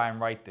 Let's try and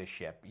right this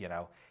ship.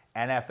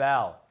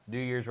 NFL, New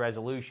Year's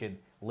resolution.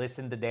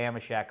 Listen to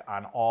Damashek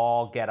on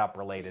all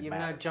get-up-related You've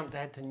matters. now jumped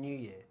ahead to New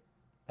Year.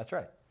 That's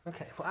right.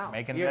 Okay, wow.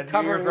 You're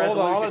covering all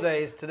the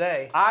holidays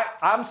today.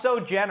 I'm so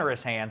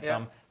generous,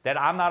 Handsome, that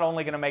I'm not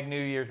only going to make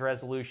New Year's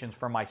resolutions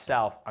for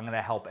myself, I'm going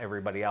to help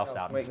everybody else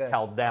out and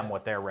tell them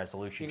what their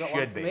resolution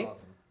should be.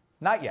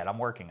 Not yet. I'm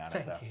working on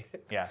it, though.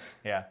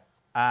 Yeah.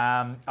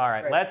 All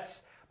right,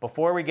 let's...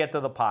 Before we get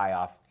to the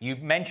pie-off, you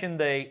mentioned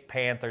the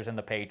Panthers and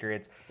the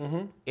Patriots.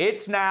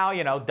 It's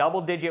now,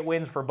 double-digit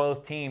wins for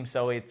both teams,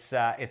 so it's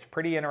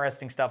pretty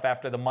interesting stuff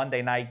after the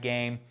Monday night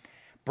game.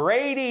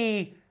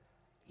 Brady,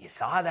 you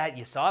saw that.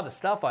 You saw the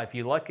stuff. If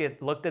you looked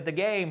at the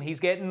game, he's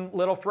getting a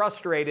little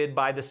frustrated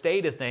by the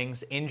state of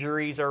things.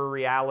 Injuries are a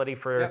reality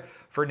for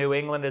New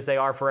England as they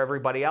are for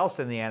everybody else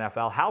in the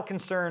NFL. How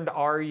concerned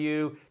are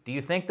you? Do you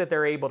think that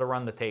they're able to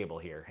run the table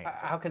here?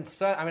 How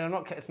concerned? I mean, I'm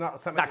not. It's not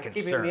something that's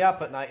keeping me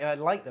up at night. I'd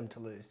like them to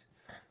lose,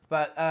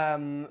 but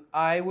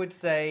I would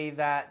say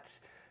that.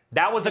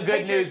 That was a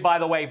good news, by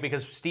the way,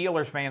 because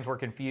Steelers fans were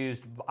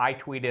confused. I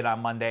tweeted on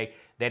Monday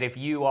that if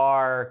you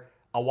are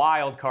a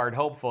wild card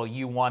hopeful,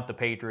 you want the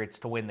Patriots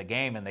to win the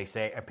game, and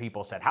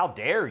people said, how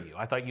dare you?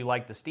 I thought you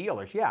liked the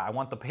Steelers. Yeah, I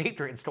want the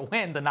Patriots to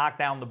win to knock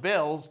down the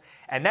Bills,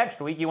 and next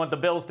week you want the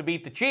Bills to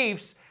beat the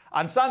Chiefs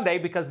on Sunday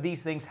because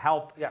these things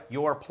help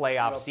your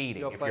playoff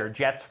seeding. If you're a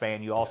Jets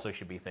fan, you also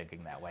should be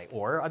thinking that way,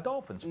 or a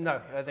Dolphins fan.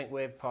 No, I think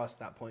we're past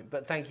that point,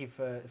 but thank you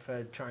for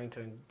trying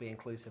to be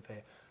inclusive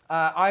here.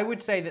 I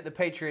would say that the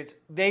Patriots,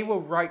 they were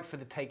right for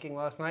the taking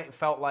last night. It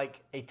felt like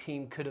a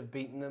team could have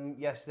beaten them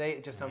yesterday.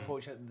 It's just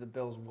unfortunate that the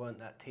Bills weren't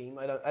that team.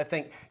 I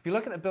think if you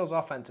look at the Bills'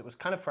 offense, it was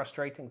kind of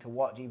frustrating to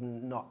watch,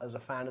 even not as a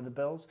fan of the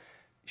Bills.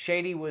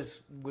 Shady was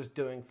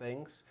doing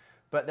things,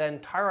 but then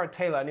Tyrod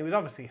Taylor, and he was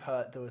obviously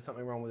hurt. There was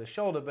something wrong with his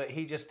shoulder, but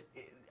he just,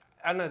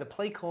 I don't know, the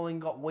play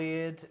calling got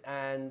weird,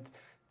 and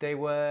they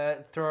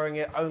were throwing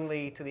it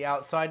only to the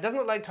outside. Doesn't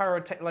look like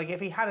Tyrod, like if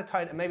he had a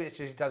tight end, maybe it's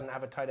just he doesn't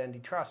have a tight end he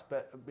trusts,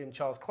 but in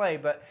Charles Clay,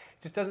 but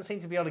just doesn't seem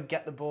to be able to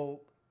get the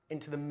ball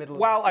into the middle of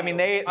the field. Well, I mean,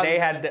 they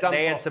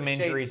had some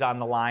injuries on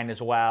the line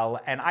as well,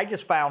 and I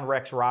just found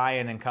Rex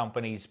Ryan and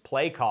company's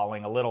play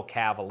calling a little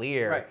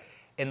cavalier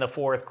in the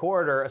fourth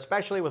quarter,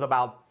 especially with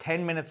about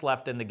 10 minutes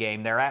left in the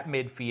game. They're at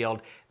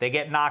midfield. They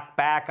get knocked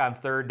back on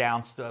third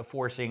down,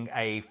 forcing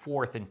a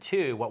 4th and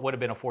 2, what would have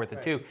been a 4th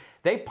and 2.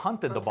 They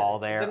punted the ball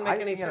there. It didn't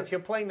make any sense.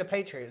 You're playing the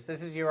Patriots.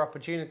 This is your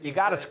opportunity. You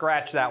got to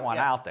scratch that one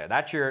out there.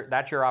 That's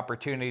your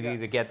opportunity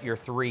to get your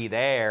 3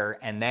 there,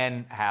 and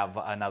then have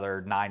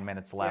another 9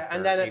 minutes left.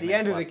 And then at the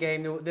end of the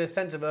game, the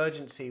sense of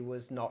urgency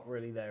was not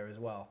really there as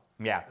well.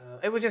 Yeah,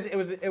 it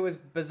was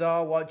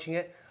bizarre watching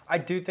it. I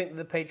do think that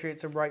the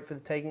Patriots are right for the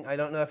taking. I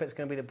don't know if it's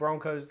going to be the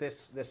Broncos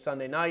this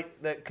Sunday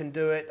night that can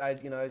do it.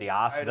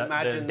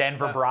 The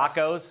Denver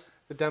Broncos.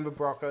 The Denver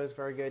Broncos,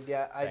 very good.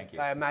 Yeah,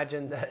 I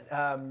imagine that.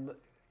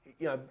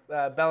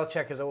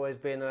 Belichick has always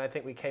been, and I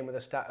think we came with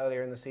a stat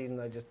earlier in the season.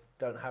 I just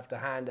don't have to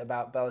hand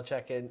about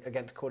Belichick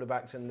against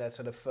quarterbacks in their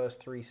sort of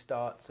first 3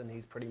 starts, and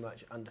he's pretty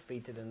much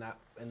undefeated in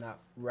that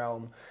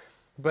realm.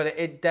 But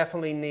it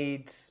definitely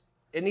needs.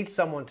 It needs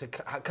someone to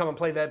come and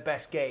play their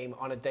best game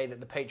on a day that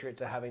the Patriots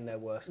are having their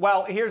worst.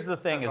 Well, here's the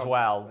thing as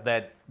well,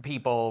 that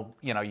people,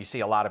 you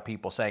see a lot of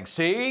people saying,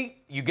 see,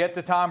 you get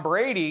to Tom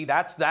Brady,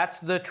 that's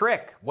the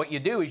trick. What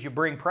you do is you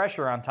bring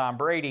pressure on Tom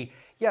Brady.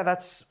 Yeah,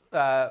 that's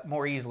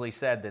more easily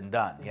said than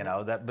done,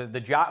 that the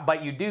job,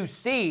 but you do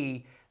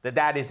see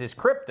that is his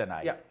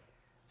kryptonite. Yeah.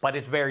 But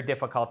it's very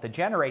difficult to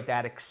generate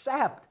that,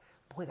 except,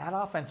 boy, that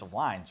offensive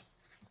line's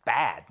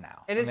bad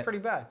now. It is pretty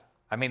bad.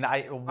 I mean,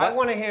 I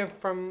want to hear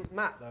from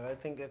Matt though. I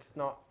think it's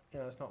not,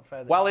 it's not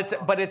fair. Well,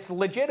 it's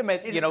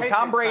legitimate.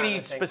 Tom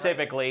Brady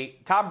specifically.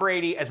 Right? Tom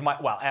Brady,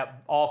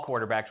 all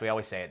quarterbacks, we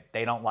always say it.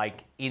 They don't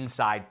like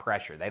inside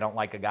pressure. They don't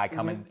like a guy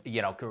coming,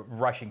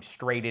 rushing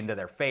straight into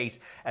their face,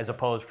 as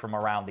opposed from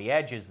around the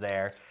edges.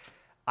 There,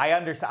 I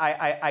understand.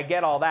 I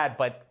get all that,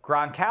 but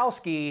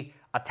Gronkowski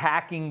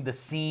attacking the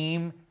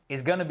seam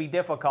is going to be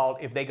difficult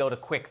if they go to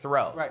quick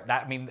throws. Right.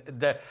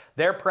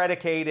 They're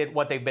predicated,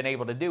 what they've been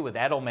able to do with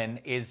Edelman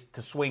is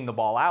to swing the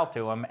ball out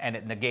to him, and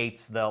it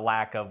negates the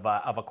lack of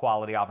a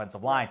quality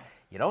offensive line.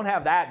 You don't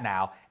have that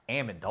now,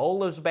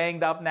 Amendola's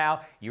banged up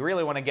now. You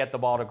really want to get the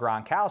ball to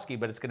Gronkowski,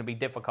 but it's going to be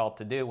difficult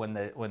to do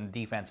when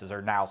defenses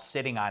are now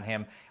sitting on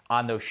him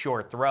on those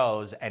short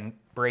throws, and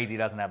Brady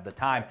doesn't have the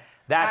time.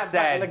 That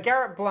said,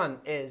 LeGarrette Blount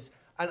is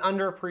an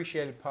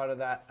underappreciated part of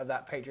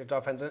that Patriots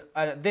offense. And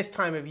at this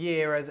time of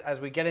year,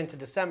 as we get into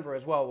December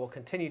as well, will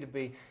continue to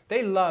be.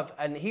 They love,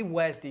 and he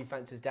wears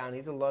defenses down.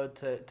 He's a load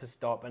to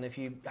stop. And if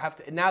you have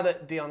to, now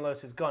that Dion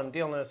Lewis is gone,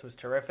 Dion Lewis was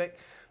terrific,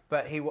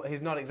 but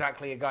he's not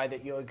exactly a guy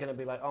that you're going to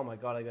be like, oh my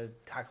God, I got to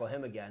tackle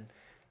him again.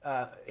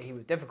 He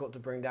was difficult to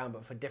bring down,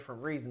 but for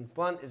different reasons.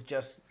 Blount is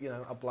just,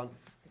 a blunt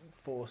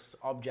force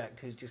object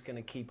who's just going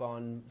to keep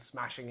on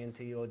smashing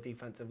into your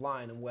defensive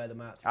line and wear them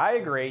out. I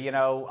agree.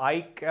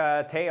 Ike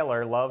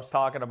Taylor loves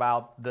talking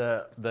about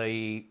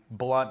the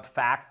blunt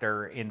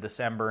factor in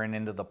December and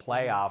into the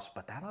playoffs,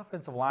 but that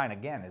offensive line,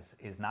 again,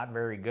 is not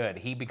very good.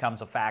 He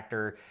becomes a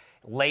factor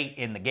late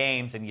in the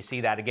games, and you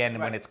see that again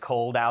when it's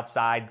cold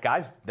outside.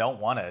 Guys don't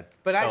want to.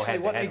 But actually,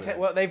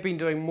 what they've been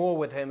doing more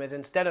with him is,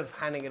 instead of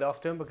handing it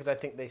off to him, because I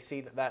think they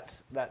see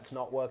that's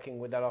not working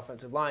with that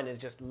offensive line, is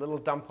just little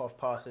dump-off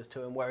passes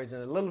to him where he's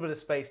in a little bit of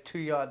space 2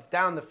 yards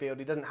down the field.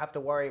 He doesn't have to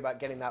worry about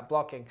getting that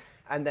blocking,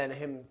 and then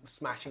him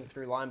smashing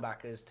through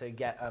linebackers to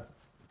get a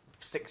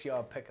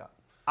 6-yard pickup.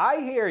 I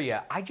hear you.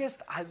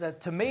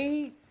 To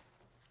me,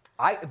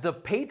 the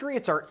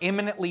Patriots are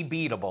imminently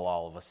beatable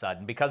all of a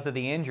sudden because of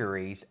the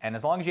injuries, and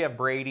as long as you have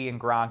Brady and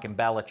Gronk and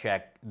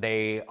Belichick,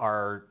 they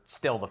are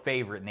still the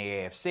favorite in the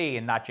AFC,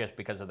 and not just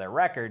because of their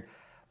record,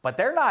 but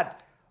they're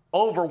not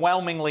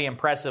overwhelmingly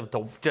impressive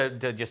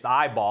to just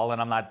eyeball,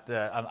 and I'm not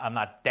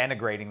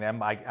denigrating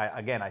them.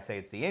 I say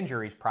it's the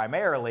injuries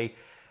primarily,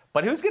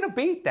 but who's going to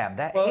beat them?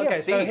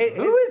 AFC.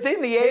 Who is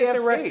in the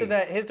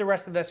AFC? Here's the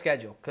rest of their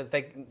schedule, because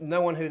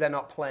no one who they're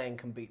not playing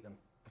can beat them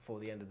before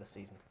the end of the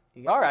season.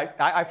 All right,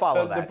 I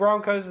follow that. So the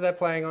Broncos, they're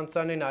playing on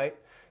Sunday night.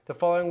 The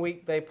following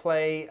week, they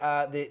play.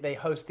 They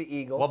host the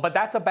Eagles. Well, but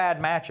that's a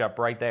bad matchup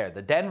right there.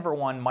 The Denver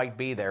one might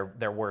be their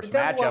worst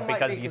matchup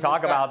because you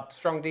talk about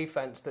strong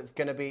defense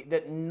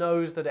that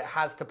knows that it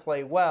has to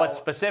play well. But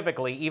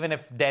specifically, even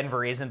if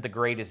Denver isn't the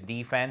greatest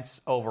defense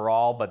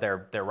overall, but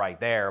they're right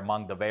there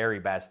among the very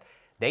best,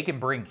 they can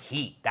bring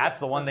heat. That's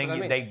the one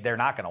thing they're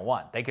not going to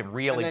want. They can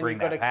really bring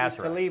that pass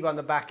rush. And then you've got a Talib on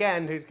the back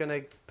end who's going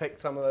to pick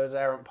some of those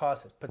errant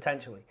passes,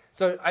 potentially.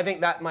 So I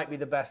think that might be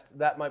the best.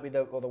 That might be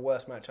the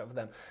worst matchup for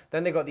them.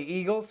 Then they've got the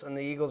Eagles, and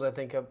the Eagles, I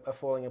think, are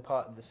falling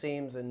apart at the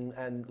seams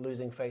and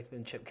losing faith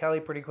in Chip Kelly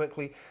pretty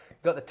quickly.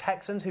 You've got the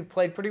Texans, who've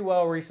played pretty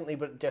well recently,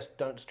 but just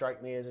don't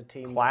strike me as a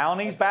team.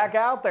 Clowney's back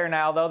out there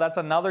now, though. That's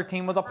another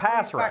team with a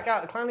pass rush. Back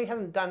out. Clowney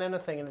hasn't done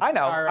anything in his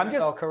entire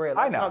NFL career.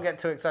 Let's not get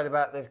too excited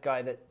about this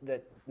guy that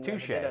never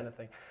did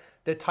anything.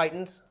 The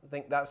Titans, I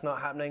think that's not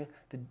happening.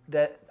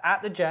 They're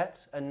at the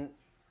Jets, and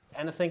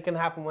anything can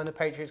happen when the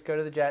Patriots go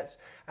to the Jets.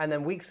 And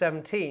then Week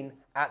 17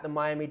 at the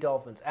Miami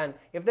Dolphins. And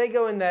if they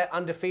go in there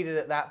undefeated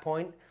at that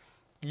point,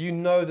 you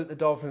know that the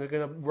Dolphins are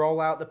going to roll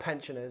out the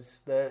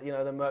pensioners, the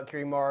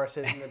Mercury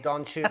Morrises and the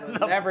Don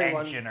Shula and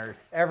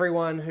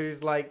everyone who's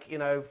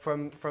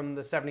from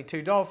the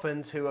 72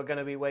 Dolphins who are going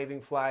to be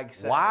waving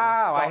flags.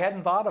 Wow, I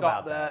hadn't thought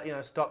about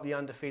that. Stop the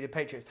undefeated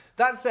Patriots.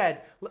 That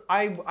said,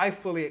 I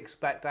fully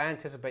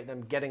anticipate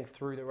them getting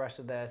through the rest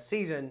of their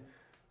season.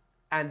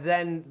 And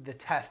then the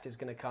test is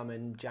going to come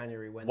in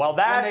January when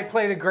they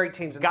play the great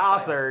teams in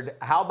Gothard, the playoffs.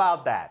 how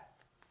about that?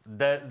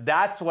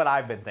 That's what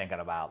I've been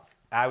thinking about.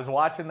 I was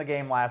watching the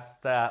game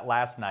last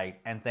night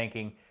and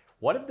thinking,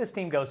 what if this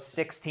team goes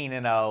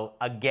 16-0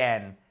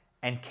 again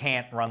and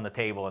can't run the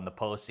table in the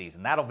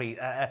postseason? That'll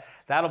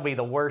be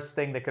the worst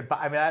thing that could.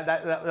 I mean,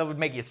 that would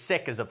make you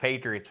sick as a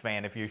Patriots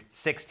fan if you're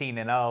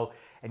 16-0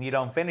 and you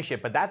don't finish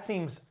it. But that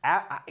seems.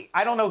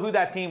 I don't know who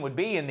that team would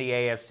be in the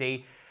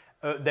AFC.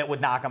 That would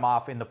knock them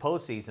off in the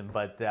postseason,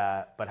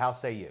 but how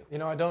say you?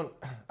 I don't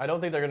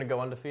think they're going to go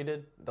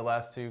undefeated the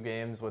last two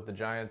games with the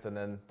Giants, and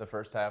then the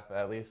first half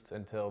at least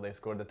until they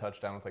scored the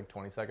touchdown with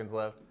 20 seconds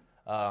left.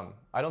 I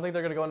don't think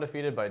they're going to go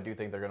undefeated, but I do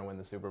think they're going to win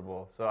the Super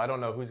Bowl. So I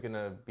don't know who's going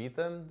to beat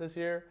them this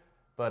year,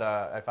 but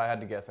if I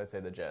had to guess, I'd say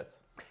the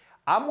Jets.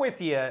 I'm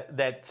with you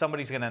that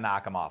somebody's going to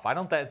knock them off. I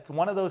don't think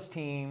one of those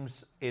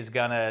teams is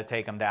going to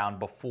take them down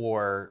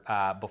before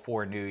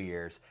New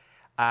Year's.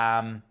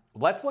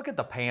 Let's look at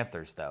the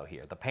Panthers, though,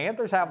 here. The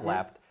Panthers have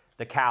left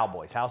the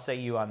Cowboys. How say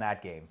you on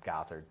that game,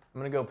 Gothard?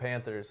 I'm going to go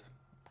Panthers.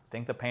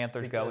 Think the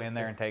Panthers go in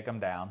there and take them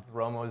down?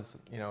 Romo's,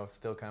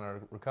 still kind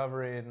of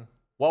recovering.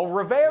 Well,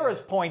 Rivera's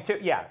point, too.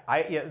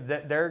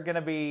 They're going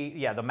to be,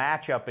 the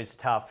matchup is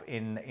tough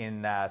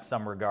in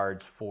some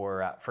regards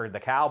for the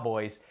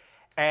Cowboys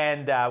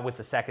and with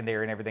the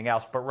secondary and everything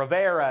else. But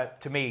Rivera,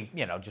 to me,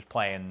 just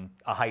playing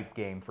a hype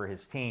game for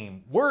his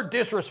team. We're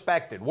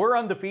disrespected. We're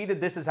undefeated.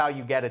 This is how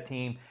you get a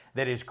team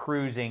that is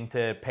cruising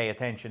to pay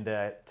attention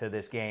to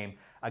this game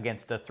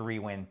against a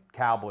 3-win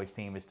Cowboys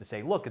team, is to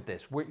say, look at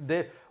this.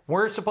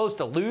 We're supposed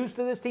to lose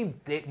to this team.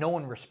 No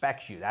one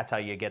respects you. That's how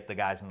you get the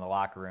guys in the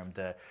locker room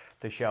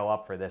to show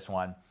up for this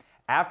one.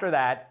 After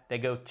that, they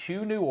go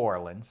to New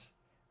Orleans.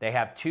 They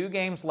have 2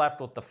 games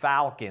left with the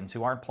Falcons,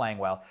 who aren't playing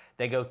well.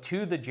 They go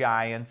to the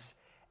Giants,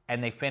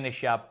 and they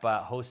finish up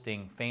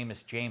hosting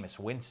famous Jameis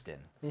Winston.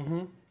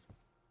 Mm-hmm.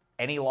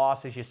 Any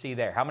losses you see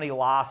there? How many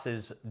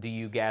losses do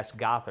you guess,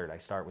 Gothard? I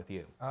start with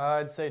you.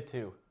 I'd say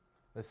 2.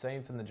 The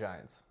Saints and the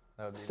Giants.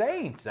 That would be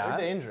Saints, They're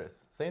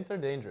dangerous. Saints are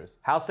dangerous.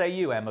 How say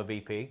you, Emma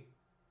VP?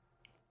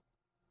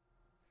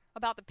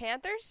 About the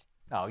Panthers?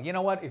 Oh, you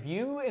know what? If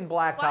you and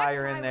Black Tie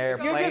are in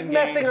there You're playing just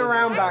messing games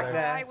around with back each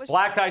other. there.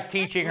 Black Tie's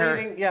teaching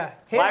her. Yeah.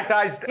 Black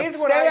Tie's. Here's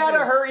what Stay I out do.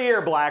 of her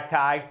ear, Black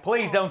Tie.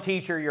 Please don't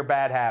teach her your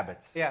bad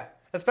habits. Yeah,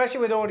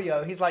 especially with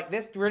audio. He's like,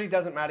 this really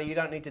doesn't matter. You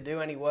don't need to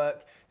do any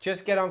work.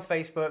 Just get on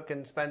Facebook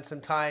and spend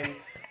some time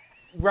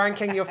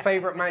ranking your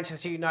favorite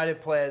Manchester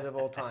United players of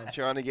all time.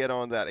 Trying to get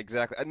on that,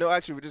 exactly. No,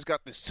 actually, we just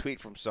got this tweet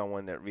from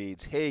someone that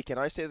reads, "Hey, can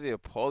I say the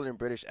appalling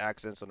British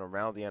accents on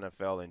Around the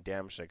NFL and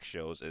Damashek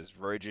shows is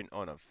virgin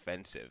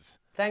unoffensive?"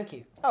 Thank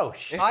you. Oh,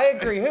 shit. I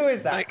agree. Who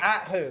is that?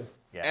 At who?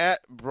 Yeah. At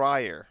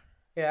Breyer.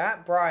 Yeah,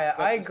 at Breyer.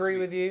 I agree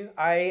with you.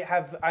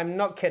 I'm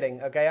not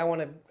kidding. Okay, I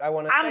want to.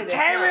 I'm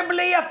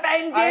terribly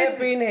offended. I have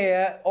been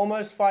here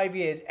almost 5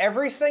 years.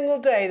 Every single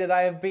day that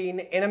I have been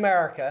in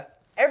America,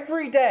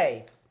 every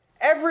day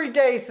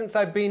since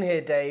I've been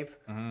here, Dave,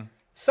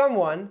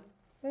 someone,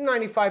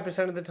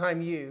 95% of the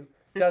time you,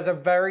 does a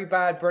very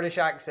bad British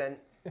accent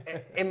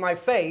in my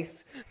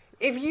face.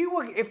 If you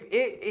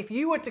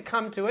were to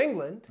come to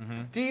England,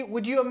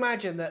 would you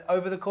imagine that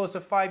over the course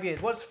of 5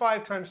 years, what's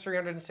 5 times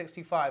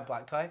 365,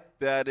 Black Tie?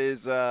 That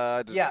is,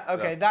 Yeah,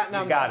 okay, that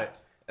number. You got it.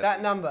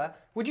 That number.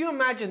 Would you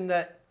imagine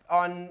that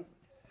on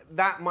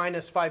that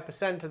minus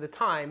 5% of the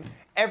time,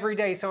 every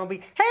day someone would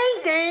be,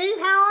 "Hey Dave,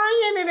 how are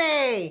you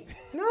today?"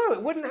 No,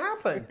 it wouldn't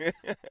happen.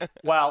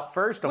 Well,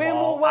 first of We're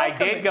all, more I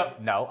welcoming. did go.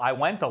 No, I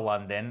went to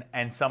London,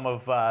 and some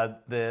of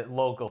the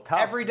local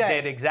toughs Every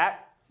day. did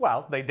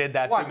Well, they did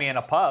that to me in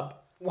a pub.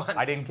 Once.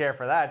 I didn't care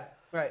for that.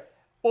 Right.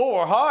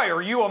 Oh, hi,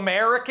 are you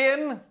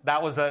American?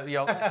 That was a,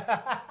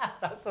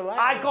 That's hilarious.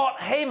 I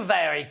got him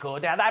very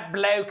good. Now that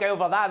bloke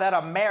over there, that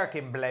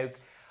American bloke.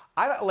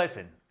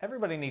 Listen,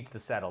 everybody needs to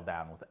settle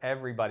down with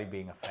everybody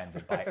being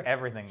offended by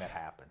everything that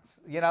happens.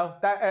 You know,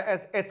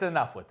 it's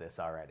enough with this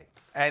already.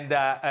 And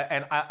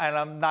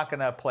I'm not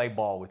going to play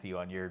ball with you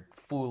on your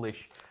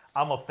foolish,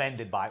 I'm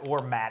offended by, or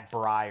Matt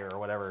Breyer or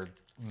whatever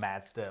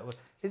Matt,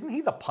 isn't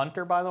he the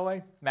punter, by the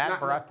way? Matt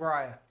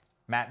Breyer.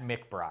 Matt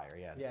McBrier,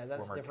 yeah. Yeah,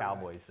 that's former different.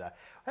 Cowboys.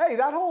 Hey,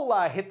 that whole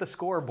hit the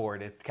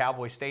scoreboard at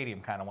Cowboy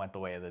Stadium kind of went the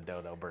way of the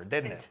dodo bird,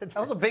 didn't it? That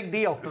was a big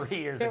deal 3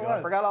 years ago. I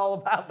was. forgot all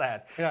about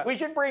that. Yeah. We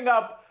should bring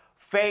up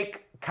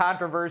fake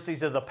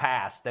controversies of the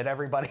past that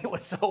everybody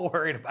was so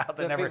worried about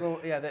that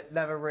That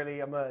never really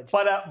emerged.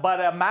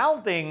 But a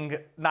mounting,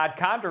 not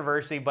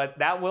controversy, but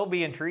that will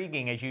be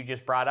intriguing as you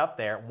just brought up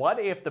there. What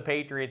if the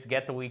Patriots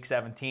get to Week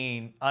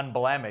 17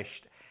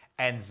 unblemished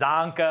and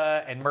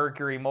Zonka and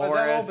Mercury Morris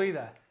They'll all be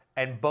there.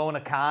 and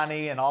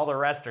Bonacani and all the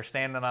rest are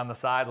standing on the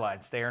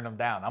sideline staring them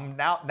down?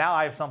 Now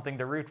I have something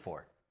to root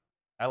for.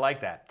 I like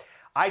that.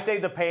 I say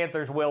the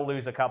Panthers will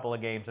lose a couple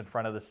of games in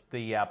front of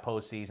the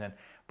postseason.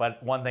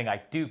 But one thing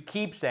I do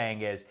keep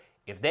saying is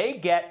if they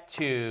get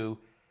to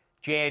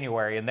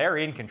January, and they're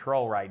in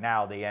control right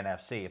now, the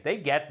NFC, if they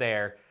get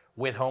there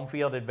with home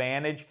field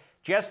advantage,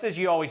 just as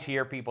you always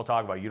hear people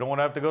talk about, you don't want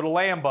to have to go to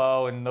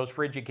Lambeau in those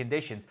frigid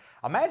conditions.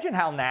 Imagine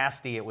how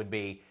nasty it would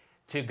be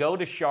to go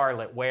to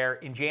Charlotte, where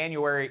in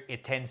January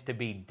it tends to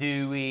be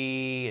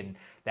dewy and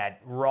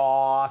that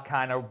raw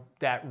kind of,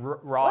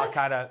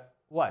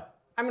 what?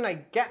 I mean, I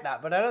get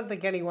that, but I don't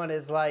think anyone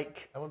is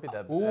like, That wouldn't be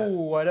that bad.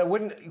 ooh, I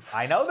wouldn't.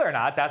 I know they're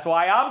not. That's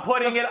why I'm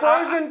putting The it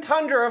frozen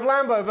tundra of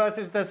Lambeau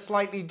versus the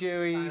slightly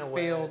dewy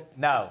field.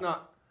 No. It's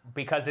not.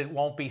 Because it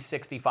won't be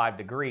 65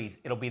 degrees.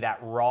 It'll be that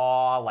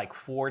raw, like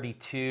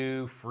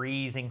 42,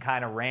 freezing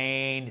kind of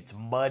rain. It's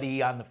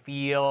muddy on the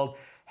field.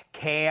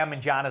 Cam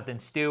and Jonathan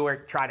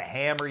Stewart try to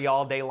hammer you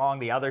all day long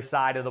the other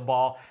side of the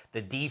ball.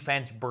 The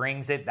defense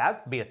brings it.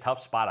 That would be a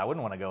tough spot. I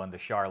wouldn't want to go into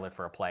Charlotte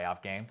for a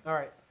playoff game. All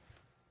right.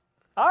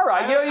 All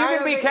right, you I can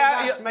don't be think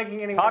that's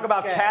making anyone talk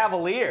about scared.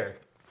 cavalier.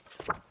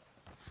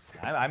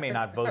 I may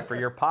not vote for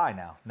your pie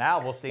now.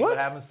 Now we'll see what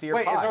happens to your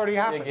Wait, pie. it's already Be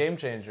a happened. game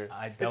changer.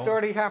 I don't. It's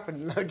already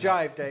happened. No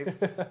jive, Dave.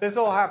 This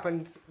all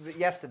happened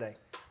yesterday.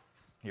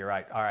 You're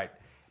right. All right.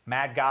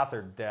 Matt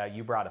Gothard,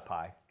 you brought a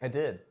pie. I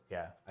did.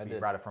 Yeah, I you did.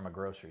 brought it from a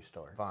grocery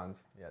store.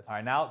 Vons, yes. All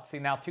right,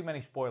 now too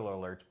many spoiler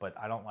alerts, but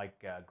I don't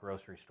like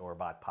grocery store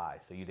bought pie,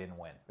 so you didn't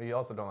win. But you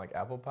also don't like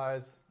apple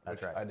pies?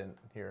 That's which right. I didn't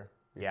hear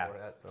before Yeah,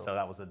 that. so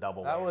that was a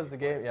double. That whammy was the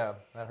for you. game. Yeah,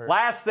 that hurt.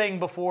 Last thing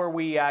before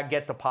we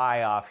get the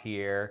pie off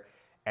here,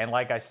 and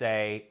like I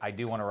say, I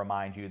do want to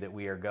remind you that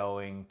we are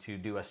going to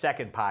do a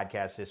second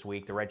podcast this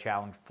week, the Red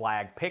Challenge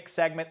Flag Pick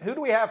segment. Who do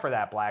we have for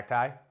that, Black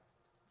Tie?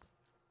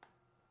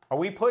 Are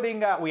we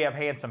putting? We have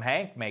Handsome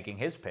Hank making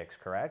his picks,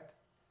 correct?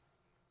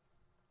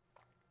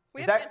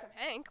 We Is have that- Handsome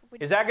Hank.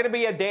 Is that going to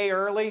be a day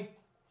early?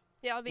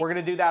 Yeah, it'll be. We're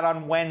going to do that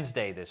on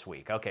Wednesday this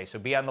week. Okay, so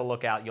be on the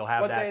lookout. You'll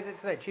have What that. day is it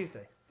today?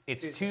 Tuesday.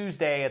 It's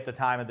Tuesday at the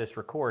time of this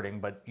recording,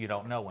 but you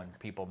don't know when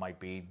people might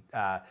be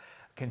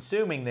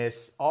consuming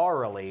this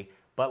orally.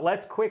 But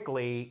let's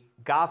quickly,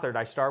 Gothard,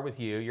 I start with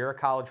you. You're a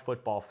college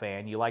football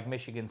fan. You like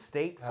Michigan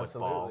State football.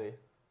 Absolutely.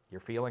 You're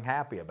feeling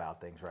happy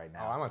about things right Oh,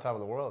 now. I'm on top of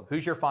the world.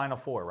 Who's your Final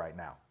Four right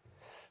now?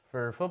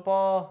 For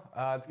football,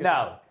 it's gonna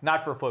No,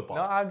 not for football.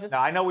 No, I'm just- No,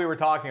 I know we were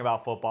talking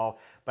about football,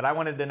 but I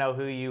wanted to know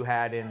who you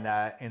had in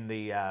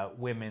the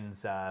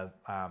women's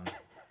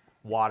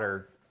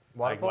water.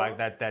 Water polo?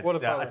 That Water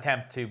polo.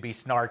 attempt to be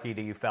snarky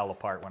to you fell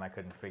apart when I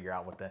couldn't figure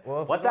out what the.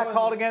 Well, if what's we're that going-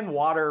 called again?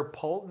 Water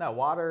polo? No,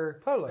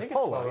 water Polo. I think it's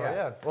Polo,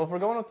 yeah. Well, if we're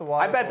going with the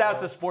water I bet polo,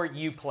 that's a sport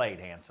you played,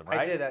 Handsome,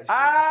 right? did, actually.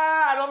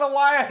 I don't know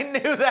why I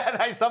knew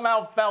that. I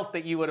somehow felt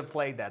that you would have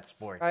played that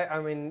sport. I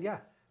mean, yeah.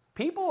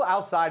 People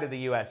outside of the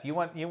U.S., you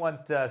want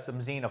some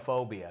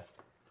xenophobia.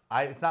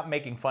 It's not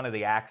making fun of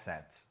the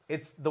accents.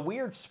 It's the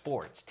weird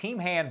sports. Team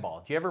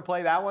handball. Did you ever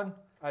play that one?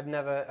 I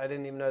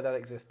didn't even know that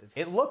existed.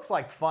 It looks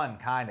like fun,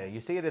 kind of. You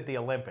see it at the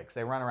Olympics.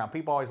 They run around.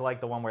 People always like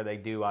the one where they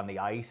do on the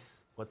ice.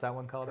 What's that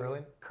one called?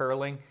 Curling?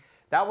 Curling.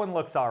 That one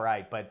looks all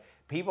right, but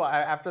people,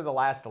 after the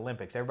last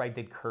Olympics, everybody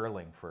did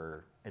curling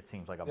for, it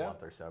seems like a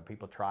month or so.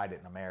 People tried it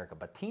in America,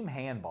 but team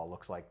handball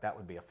looks like that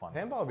would be a fun one.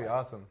 handball would be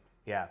awesome.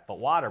 Yeah, but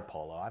water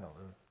polo, I have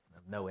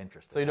no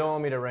interest So in you don't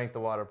want me to rank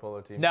the water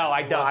polo team? No, I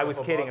You don't. want I the was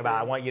football kidding about it. I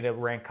teams? want you to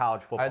rank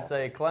college football. I'd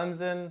say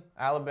Clemson,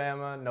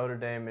 Alabama, Notre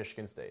Dame,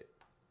 Michigan State.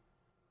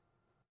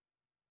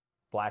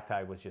 Black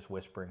Tie was just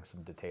whispering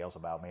some details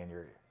about, man,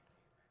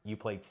 you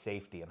played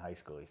safety in high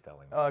school, he's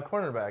telling me.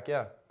 Cornerback,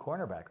 yeah.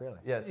 Cornerback, really?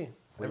 Yes.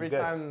 Were you Every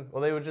good? time,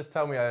 well, they would just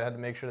tell me I had to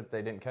make sure that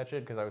they didn't catch it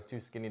because I was too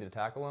skinny to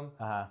tackle them.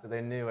 Uh-huh. So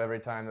they knew every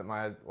time that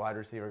my wide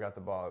receiver got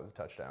the ball, it was a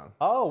touchdown.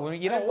 Oh, well,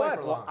 you I know didn't play what?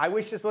 for Well, long. I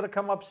wish this would have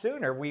come up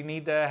sooner. We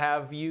need to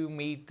have you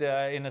meet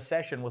in a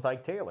session with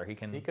Ike Taylor. He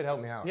can. He could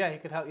help me out. Yeah, he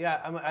could help. Yeah,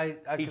 Teach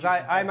because you some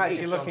I'm techniques. actually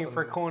Show him looking some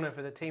for a moves. corner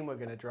for the team we're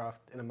going to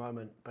draft in a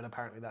moment, but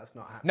apparently that's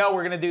not happening. No,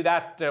 we're going to do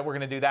that. We're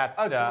going to do that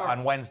tomorrow.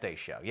 on Wednesday's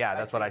show. Yeah,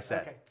 that's what I see.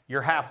 said. Okay.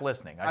 You're half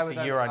listening. I was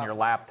see at you're the on your office.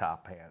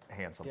 laptop,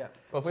 Handsome. Yeah.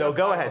 Well, if we So have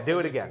go time, ahead, I'll do send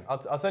it you again.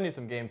 I'll send you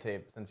some game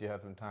tape since you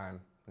have some time.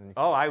 And you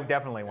can- Oh, I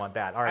definitely want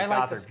that. All right, I like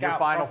to Gothard, your scout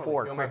Final properly.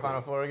 Four. You want my quickly.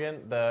 Final Four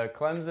again? The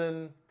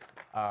Clemson,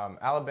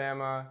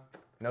 Alabama,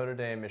 Notre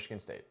Dame, Michigan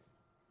State.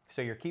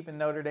 So you're keeping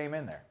Notre Dame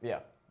in there. Yeah,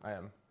 I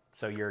am.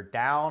 So you're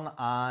down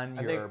on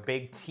I your think-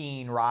 Big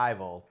Ten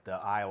rival, the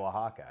Iowa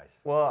Hawkeyes.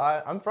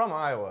 Well, I'm from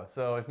Iowa,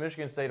 so if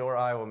Michigan State or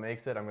Iowa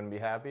makes it, I'm going to be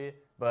happy.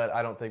 But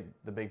I don't think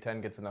the Big Ten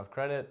gets enough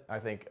credit. I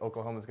think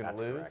Oklahoma's going to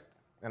That's lose. correct.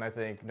 And I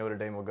think Notre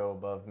Dame will go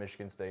above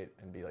Michigan State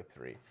and be like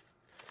 3.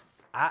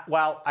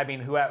 Well, I mean,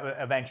 whoever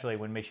eventually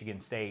when Michigan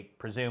State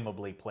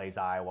presumably plays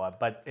Iowa,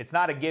 but it's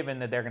not a given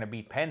that they're going to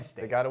beat Penn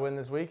State. They got to win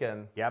this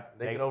weekend. Yep,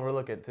 They they- could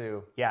overlook it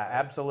too. Yeah,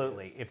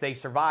 absolutely. If they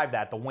survive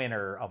that, the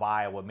winner of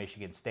Iowa,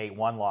 Michigan State,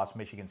 one loss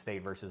Michigan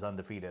State versus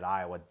undefeated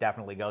Iowa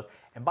definitely goes.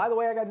 And by the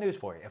way, I got news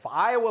for you. If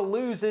Iowa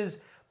loses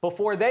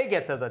before they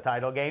get to the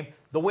title game,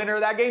 the winner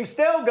of that game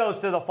still goes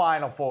to the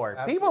Final Four.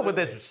 People with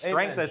this Absolutely.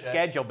 strength Amen, of Chet.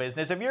 schedule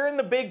business, if you're in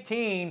the Big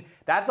Ten,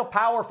 that's a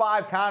Power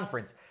 5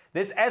 conference.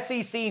 This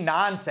SEC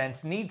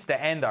nonsense needs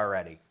to end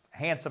already.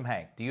 Handsome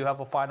Hank, do you have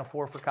a Final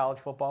Four for college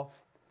football?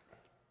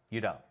 You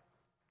don't.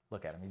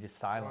 Look at him. He just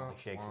silently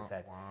shakes his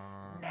head.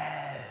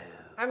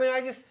 I mean,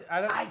 I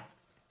don't.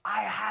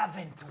 I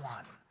haven't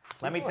won.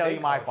 Let me tell you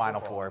my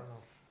Final Four.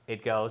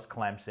 It goes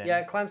Clemson,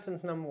 Yeah,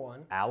 Clemson's number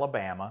 1.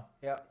 Alabama.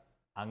 Yeah.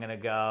 I'm going to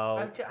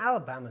go.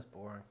 Alabama's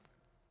boring.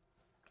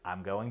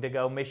 I'm going to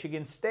go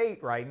Michigan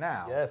State right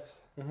now.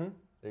 Yes. Mm-hmm.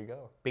 There you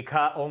go.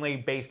 Because only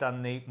based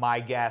on my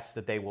guess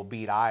that they will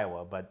beat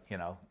Iowa, but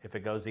if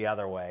it goes the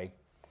other way,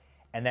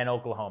 and then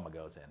Oklahoma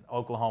goes in.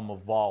 Oklahoma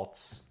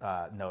vaults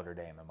Notre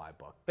Dame in my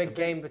book. Big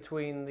game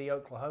between the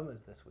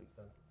Oklahomas this week,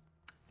 though.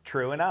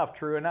 True enough.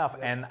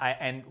 Yeah.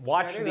 And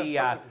watch I think that's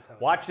something to tell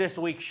you. watch this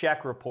week's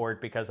Sheck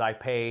Report because I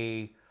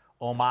pay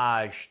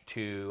homage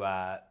to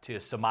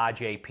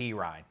Samaj P.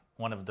 Ryan,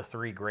 one of the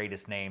 3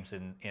 greatest names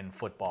in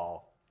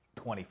football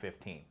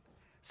 2015.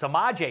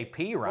 Samaj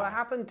P. Ryan. What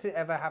happened to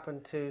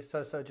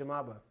Soso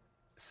Jamabo?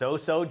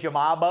 Soso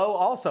Jamabo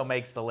also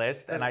makes the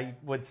list, and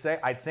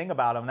I'd sing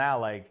about him now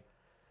like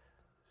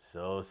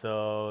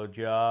Soso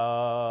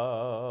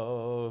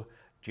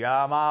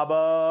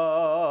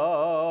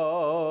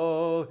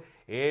Jamabo.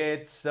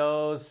 It's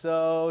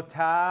so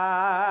time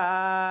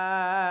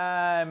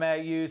at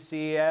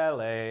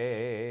UCLA.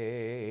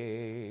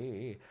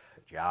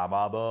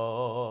 Jamabo.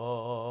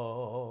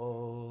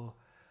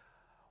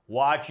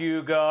 Watch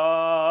you go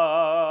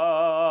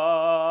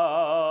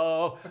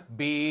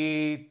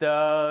beat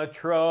the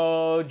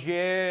Trojans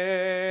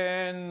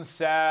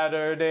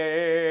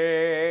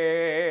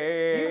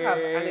Saturday. You have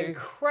an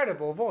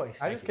incredible voice.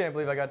 I just can't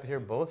believe I got to hear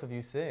both of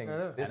you sing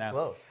this I know.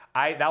 close.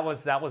 That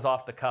was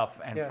off the cuff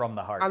and Yeah. from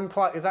the heart.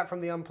 Unplugged. Is that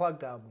from the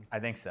Unplugged album? I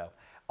think so.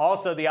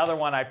 Also, the other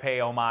one I pay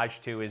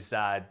homage to is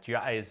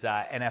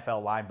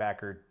NFL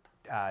linebacker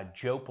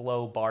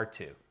Joplo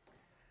Bartu,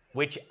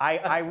 which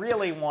I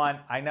really want.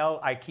 I know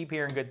I keep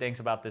hearing good things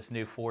about this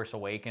new Force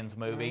Awakens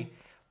movie,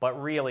 but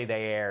really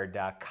they aired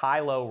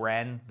Kylo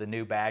Ren, the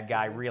new bad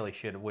guy, really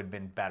would have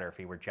been better if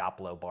he were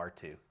Joplo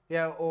Bartu.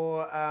 Yeah,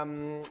 or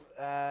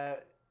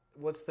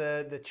what's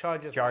the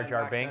Chargers Jar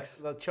Jar linebacker? Binks?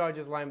 The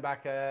Chargers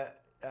linebacker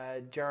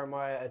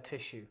Jeremiah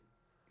Atishu.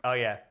 Oh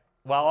yeah,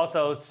 Well,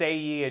 also,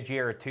 Seyi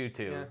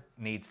Ajira-Tutu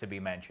needs to be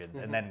mentioned.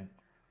 And then,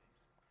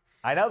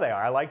 I know they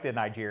are. I like the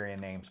Nigerian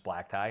names,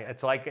 Black Tie.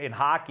 It's like in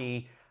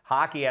hockey.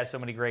 Hockey has so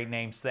many great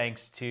names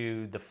thanks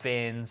to the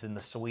Finns and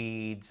the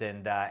Swedes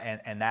and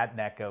that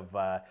neck of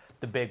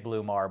the Big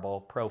Blue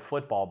Marble. Pro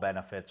football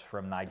benefits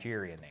from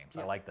Nigerian names.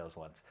 I like those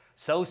ones.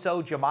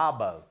 Soso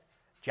Jamabo,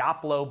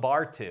 Joplo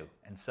Bartu,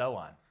 and so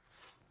on.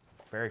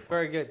 Very fun.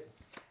 Very good.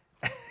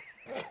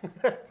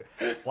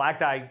 Black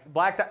Tie.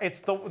 It's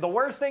the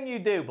worst thing you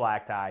do,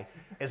 Black Tie,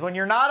 is when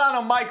you're not on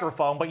a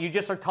microphone, but you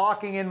just are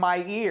talking in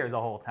my ear the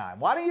whole time.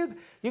 Why don't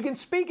you can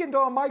speak into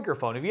a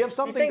microphone. If you have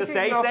something to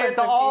say it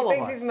to all of us. He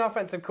thinks he's an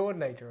offensive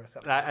coordinator or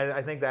something.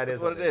 I think that's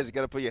what it is. You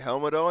got to put your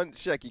helmet on.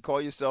 Check. You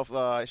call yourself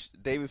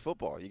Davey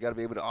Football. You got to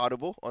be able to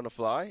audible on the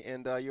fly,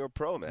 and you're a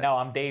pro, man. No,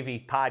 I'm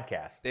Davey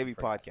Podcast. Davey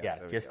Podcast. Yeah,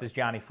 just as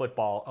Johnny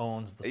Football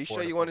owns the Are you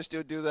sport sure you want to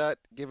still do that,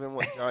 given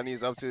what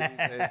Johnny's up to these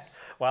days?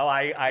 Well,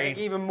 I make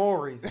even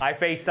more reason. I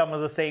face some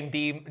of the same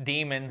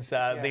demons,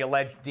 the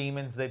alleged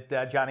demons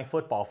that Johnny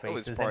Football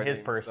faces in his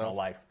personal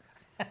life.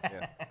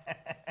 Yeah.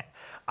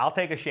 I'll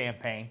take a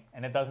champagne,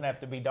 and it doesn't have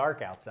to be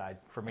dark outside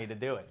for me to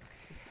do it.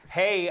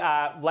 Hey,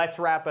 let's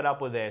wrap it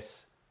up with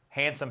this.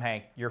 Handsome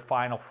Hank, your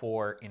Final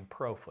Four in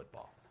pro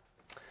football.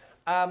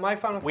 My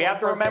Final Four. We have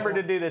to remember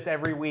to do this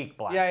every week,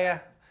 Black. Yeah.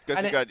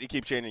 Because you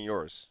keep changing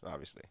yours,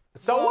 obviously.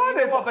 So what?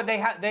 You know what? But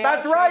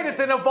that's right. It's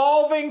an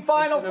evolving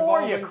Final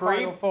Four, you creep.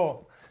 Final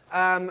Four.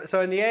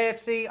 So in the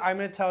AFC, I'm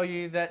going to tell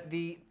you that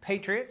the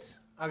Patriots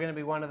are going to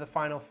be one of the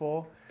Final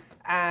Four.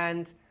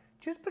 And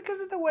just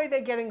because of the way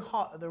they're getting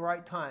hot at the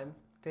right time,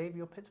 Dave,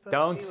 your Pittsburgh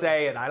Don't Steelers.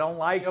 say it. I don't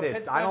like Your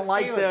this. I don't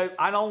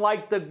Pittsburgh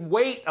like the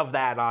weight of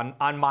that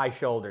on my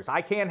shoulders.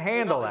 I can't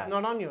handle that. It's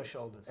not on your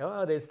shoulders.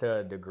 Well, it is to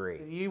a degree.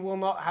 You will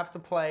not have to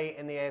play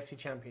in the AFC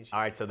Championship.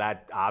 All right, so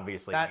that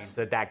obviously means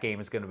that game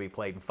is going to be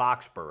played in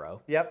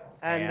Foxborough. Yep.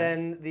 And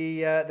then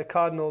the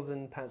Cardinals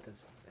and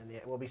Panthers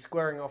will be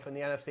squaring off in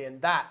the NFC,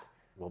 and that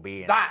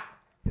is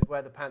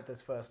where the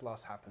Panthers' first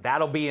loss happened.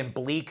 That'll be in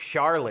bleak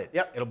Charlotte.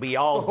 Yep. It'll be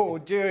all. Oh,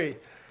 gee.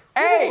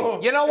 Hey,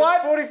 you know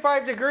what? It's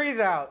 45 degrees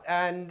out,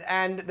 and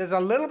there's a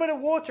little bit of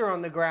water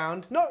on the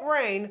ground. Not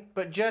rain,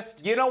 but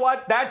just... You know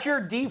what? That's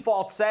your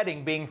default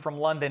setting being from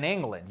London,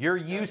 England. You're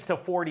used to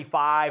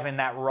 45 and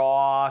that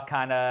raw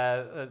kind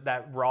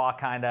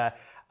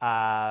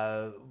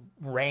of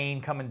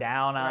rain coming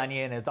down on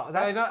you, and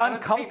that's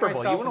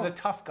uncomfortable. I was a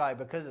tough guy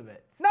because of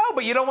it. No,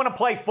 but you don't want to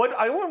play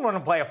I wouldn't want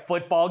to play a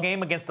football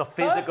game against a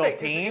physical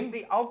team. It's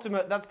the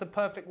ultimate. That's the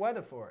perfect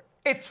weather for it.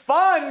 It's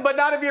fun, but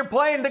not if you're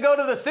playing to go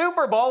to the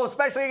Super Bowl,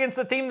 especially against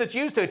a team that's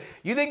used to it.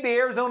 You think the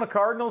Arizona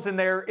Cardinals in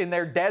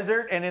their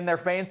desert and in their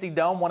fancy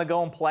dome want to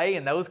go and play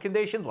in those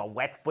conditions, well,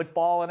 wet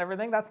football and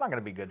everything? That's not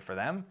going to be good for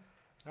them.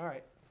 All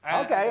right.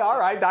 Okay, all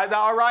right.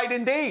 All right,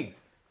 indeed.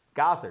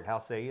 Gothard, how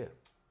say you?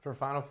 For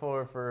Final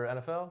Four for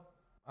NFL?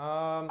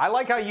 I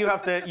like how you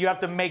have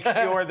to make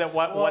sure that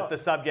what the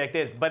subject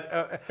is,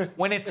 but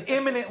when it's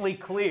imminently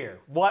clear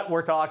what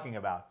we're talking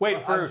about. We're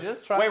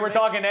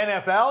talking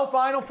NFL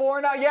Final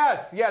Four now.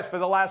 Yes, for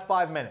the last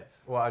 5 minutes.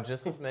 Well, I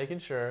just was making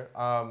sure.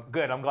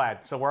 Good, I'm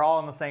glad. So we're all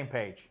on the same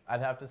page.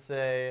 I'd have to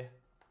say,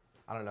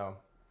 I don't know.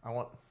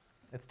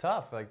 It's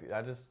tough.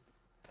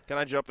 Can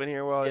I jump in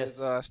here while he's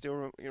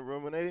still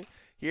ruminating?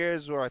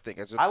 Here's where I think.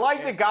 I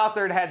like that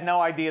Gothard had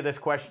no idea this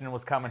question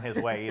was coming his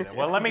way either.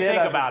 Well, let me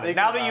think about it.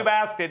 Now that you've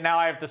asked it, now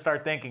I have to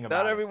start thinking about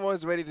it. Not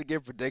everyone's ready to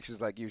give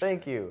predictions like you.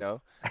 Thank you.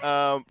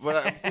 But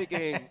I'm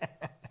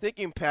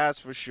thinking Pats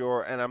for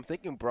sure, and I'm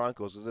thinking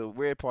Broncos. There's a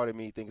weird part of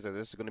me thinks that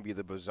this is going to be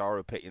the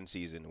Bizarro Peyton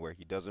season where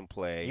he doesn't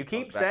play. You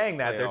keep saying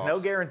that. There's no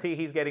guarantee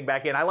he's getting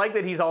back in. I like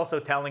that he's also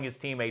telling his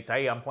teammates,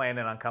 hey, I'm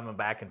planning on coming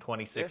back in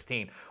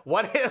 2016. Yeah.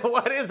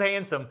 What is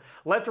handsome?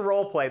 Let's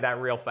role play that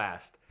real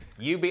fast.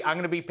 I'm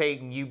going to be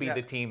Peyton. You be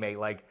the teammate.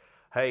 Like,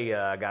 hey,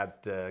 I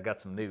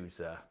got some news.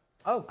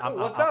 Cool.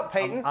 What's up,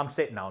 Peyton? I'm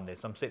sitting on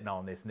this. I'm sitting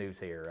on this news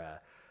here.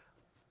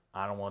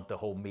 I don't want the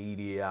whole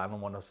media. I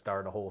don't want to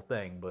start a whole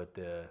thing. But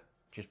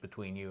just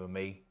between you and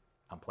me,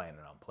 I'm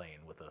planning on playing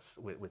with us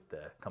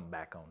coming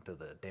back on to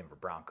the Denver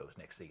Broncos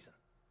next season.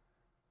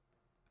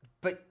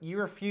 But you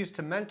refused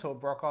to mentor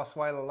Brock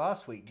Osweiler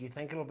last week. Do you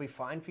think it'll be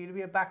fine for you to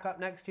be a backup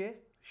next year?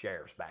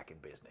 Sheriff's back in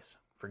business.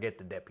 Forget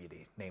the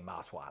deputy named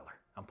Osweiler.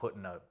 I'm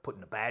putting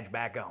the badge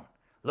back on.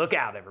 Look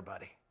out,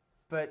 everybody.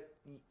 But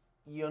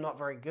you're not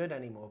very good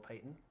anymore,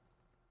 Peyton.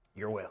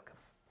 You're welcome.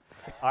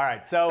 All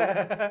right, so,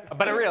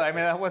 but really, I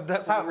mean,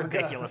 that's how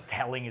ridiculous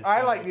telling is.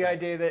 I like the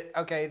idea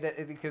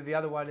that because the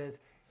other one is,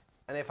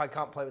 and if I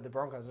can't play with the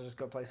Broncos, I'll just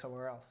go play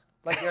somewhere else.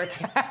 Like you're a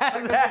team,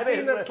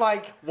 that's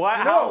like,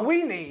 what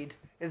we need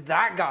is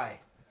that guy.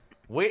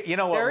 You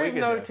know what? There is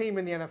no team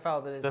in the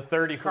NFL that is the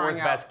 34th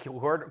best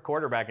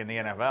quarterback in the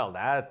NFL.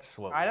 That's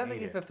what I don't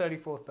think he's the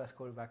 34th best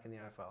quarterback in the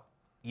NFL.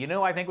 You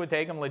know, I think would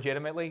take him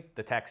legitimately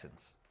the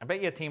Texans. I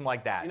bet you a team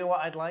like that. Do you know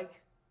what I'd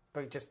like?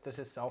 But just this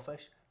is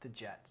selfish. The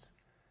Jets.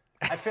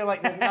 I feel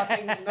like there's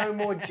no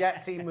more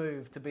Jetsy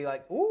move to be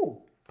like,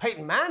 ooh,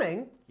 Peyton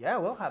Manning. Yeah,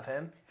 we'll have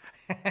him.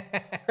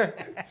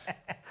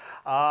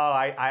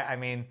 I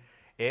mean,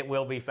 It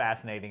will be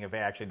fascinating if it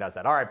actually does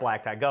that. All right,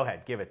 Black Tie, go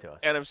ahead. Give it to us.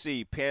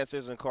 NFC,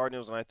 Panthers and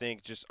Cardinals, and I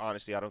think just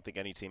honestly, I don't think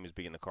any team is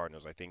beating the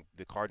Cardinals. I think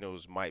the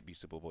Cardinals might be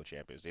Super Bowl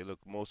champions. They look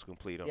most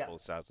complete on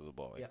both sides of the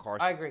ball. Yeah.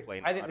 And I agree.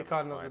 I think the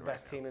Cardinals are the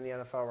best team in the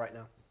NFL right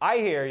now. I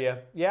hear you.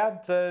 Yeah,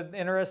 it's an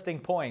interesting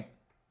point.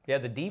 Yeah,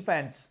 the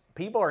defense,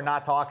 people are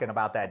not talking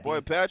about that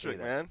defense. Boy, Patrick,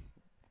 either. man,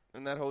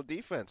 and that whole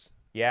defense.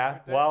 Yeah,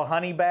 well,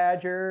 Honey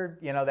Badger,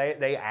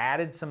 they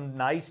added some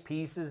nice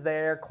pieces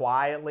there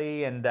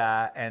quietly, and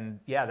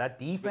yeah, that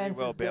defense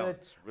really well is good.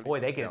 balanced. Really Boy,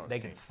 they well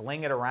can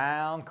sling it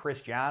around.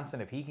 Chris Johnson,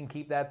 if he can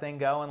keep that thing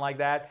going like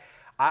that.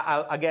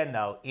 Again,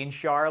 though, in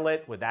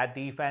Charlotte with that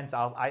defense,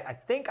 I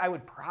think I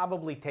would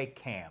probably take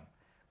Cam,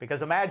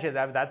 because imagine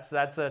that's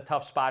a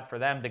tough spot for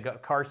them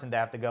Carson to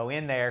have to go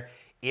in there.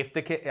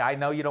 I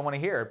know you don't want to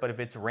hear it, but if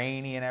it's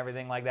rainy and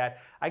everything like that,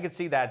 I could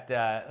see that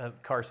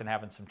Carson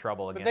having some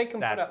trouble against they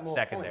can that put up more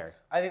secondary. Points.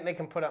 I think they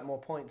can put up more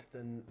points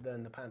than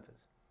the Panthers.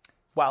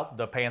 Well,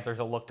 the Panthers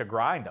will look to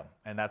grind them,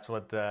 and that's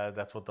what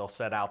they'll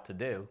set out to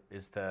do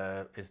is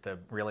to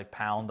really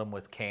pound them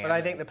with Cam. But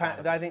I think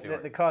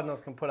that the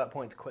Cardinals can put up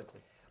points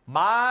quickly.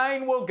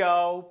 Mine will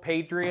go.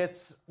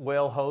 Patriots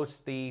will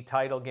host the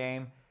title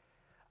game.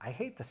 I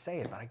hate to say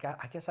it, but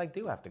I guess I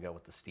do have to go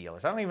with the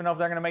Steelers. I don't even know if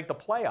they're going to make the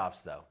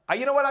playoffs, though.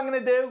 You know what I'm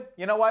going to do?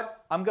 You know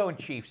what? I'm going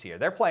Chiefs here.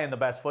 They're playing the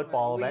best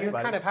football of anybody.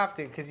 You kind of have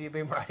to, because you've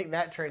been riding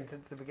that train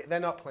since the beginning. They're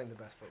not playing the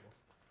best football.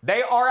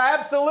 They are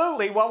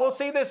absolutely. Well, we'll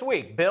see this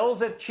week.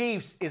 Bills at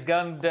Chiefs is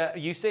going to.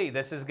 You see,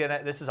 this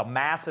is a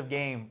massive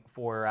game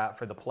for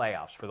the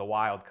playoffs, for the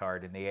wild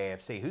card in the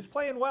AFC. Who's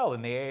playing well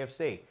in the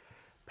AFC?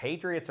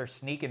 Patriots are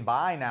sneaking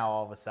by now.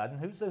 All of a sudden,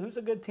 who's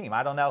a good team?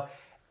 I don't know.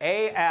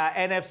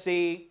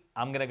 NFC.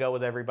 I'm going to go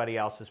with everybody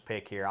else's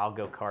pick here. I'll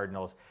go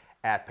Cardinals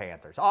at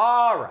Panthers.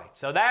 All right,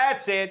 so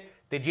that's it.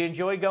 Did you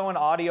enjoy going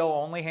audio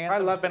only,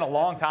 Hanson? It's been a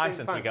long time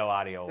since we go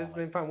audio only. This has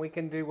been fun. We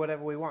can do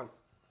whatever we want.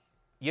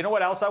 You know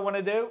what else I want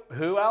to do?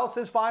 Who else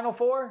is Final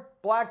Four?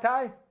 Black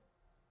Tie?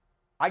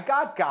 I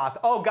got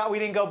Gothard. Oh, God, we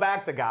didn't go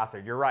back to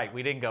Gothard. You're right.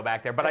 We didn't go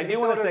back there. But I do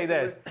want to say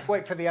this.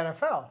 Wait for the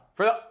NFL.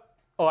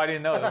 Oh, I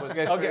didn't know that.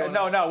 Okay,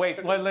 no,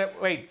 wait.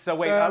 Wait. So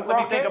wait, let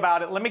me think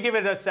about it. Let me give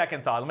it a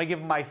second thought. Let me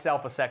give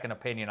myself a second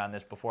opinion on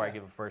this before I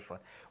give the first one.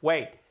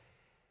 Wait.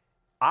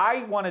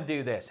 I want to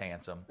do this,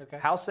 Handsome. Okay.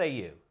 How say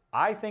you?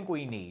 I think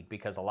we need,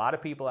 because a lot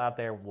of people out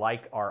there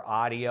like our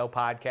audio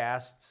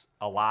podcasts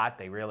a lot.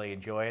 They really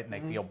enjoy it, and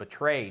they feel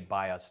betrayed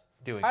by us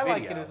doing video. I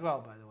like it as well,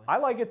 by the way. I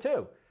like it,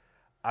 too.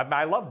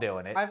 I love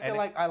doing it. I feel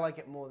like I like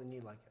it more than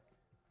you like it.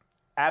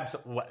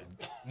 Absolutely.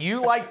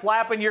 You like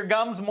flapping your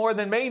gums more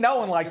than me? No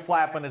one likes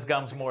flapping his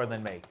gums more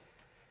than me.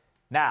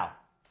 Now,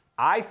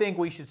 I think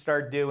we should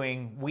start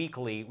doing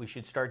weekly. We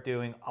should start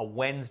doing a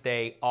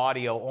Wednesday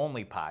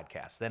audio-only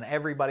podcast. Then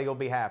everybody will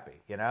be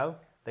happy, you know?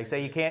 They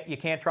say you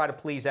can't try to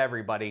please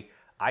everybody.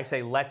 I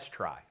say let's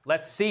try.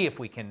 Let's see if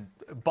we can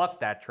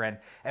buck that trend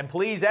and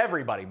please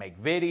everybody. Make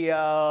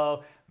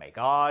video, make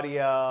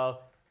audio,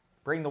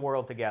 bring the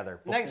world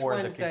together before Next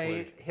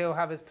Wednesday, he'll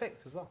have his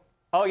picks as well.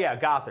 Oh, yeah,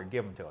 Gothard,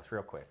 give them to us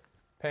real quick.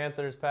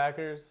 Panthers,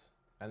 Packers,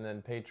 and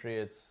then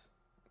Patriots,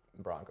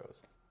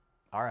 Broncos.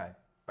 All right.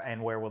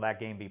 And where will that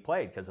game be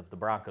played? Because if the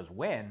Broncos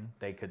win,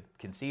 they could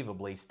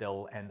conceivably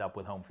still end up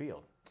with home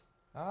field.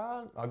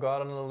 I'll go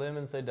out on a limb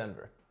and say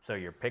Denver. So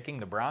you're picking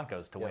the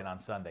Broncos to win on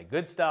Sunday.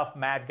 Good stuff,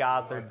 Matt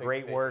Gothard.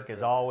 Great work,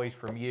 as always,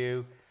 from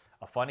you.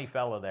 A funny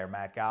fellow there,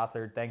 Matt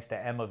Gothard. Thanks to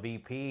Emma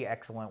VP.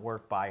 Excellent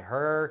work by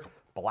her.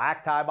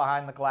 Black Tie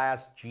behind the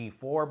glass.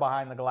 G4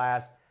 behind the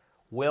glass.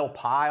 Will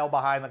Pyle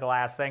behind the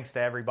glass. Thanks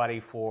to everybody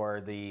for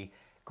the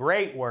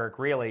great work,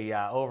 really,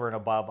 over and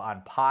above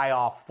on Pie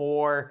Off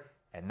 4.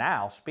 And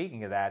now,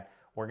 speaking of that,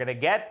 we're going to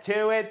get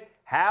to it.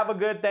 Have a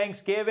good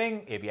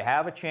Thanksgiving. If you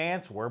have a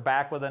chance, we're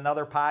back with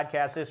another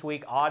podcast this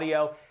week,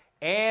 audio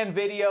and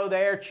video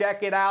there.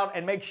 Check it out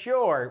and make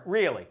sure,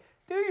 really,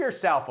 do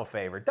yourself a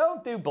favor.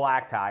 Don't do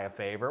Black Tie a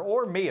favor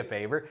or me a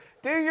favor.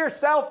 Do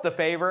yourself the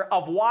favor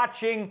of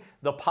watching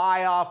the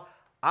Pie Off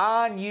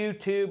on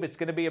YouTube. It's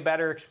going to be a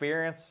better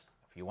experience.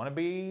 If you want to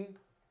be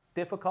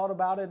difficult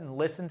about it and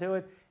listen to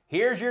it,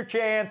 here's your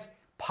chance.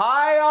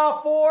 Pie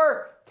Off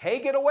 4.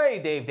 Take it away,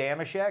 Dave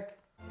Dameshek.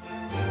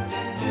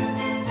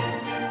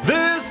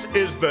 This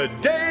is the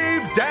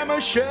Dave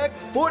Dameshek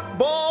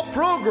football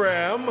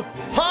program,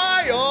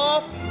 Pie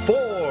Off 4.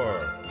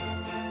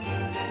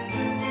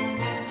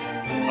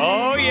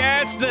 Oh,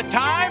 yes, the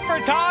time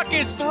for talk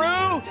is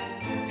through.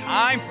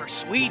 Time for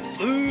sweet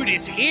food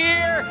is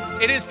here.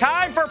 It is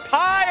time for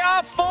Pie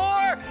Off 4.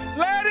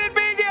 Let it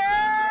begin.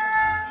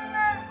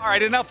 All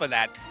right, enough of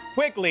that.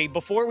 Quickly,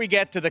 before we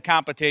get to the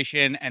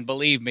competition, and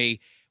believe me,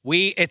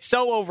 it's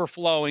so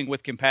overflowing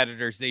with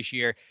competitors this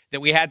year that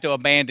we had to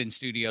abandon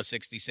Studio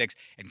 66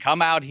 and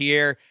come out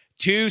here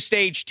to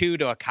Stage 2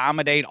 to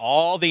accommodate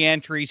all the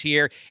entries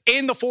here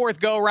in the fourth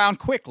go-round.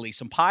 Quickly,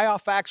 some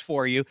Pie-Off facts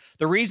for you.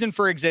 The reason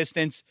for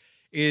existence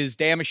is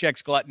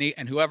Dameshek's Gluttony,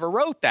 and whoever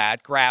wrote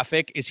that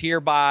graphic is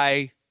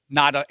hereby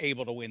not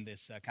able to win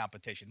this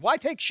competition. Why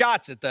take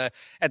shots at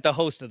the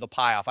host of the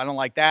pie off? I don't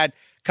like that.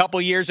 A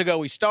couple years ago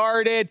we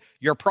started.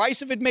 Your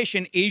price of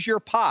admission is your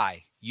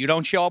pie. You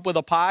don't show up with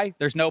a pie,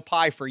 there's no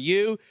pie for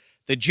you.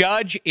 The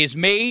judge is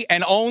me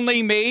and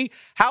only me.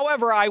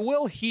 However, I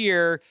will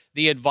hear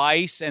the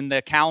advice and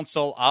the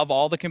counsel of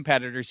all the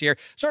competitors here,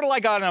 sort of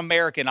like on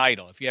American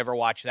Idol, if you ever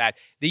watch that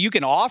you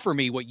can offer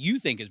me what you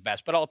think is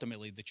best, but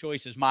ultimately the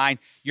choice is mine.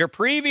 Your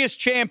previous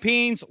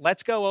champions,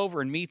 let's go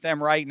over and meet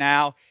them right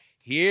now.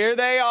 Here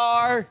they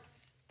are,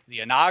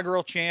 the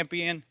inaugural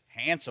champion,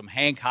 handsome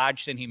Hank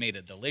Hodgson. He made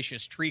a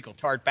delicious treacle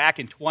tart back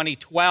in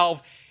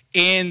 2012.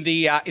 In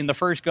the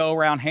first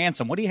go-around.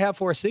 Handsome, what do you have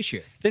for us this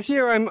year? This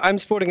year I'm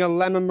sporting a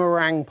lemon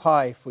meringue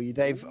pie for you,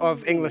 Dave,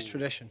 of English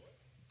tradition.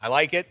 I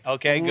like it.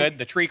 Okay, good.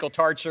 The treacle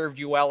tart served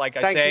you well, like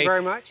I say. Thank you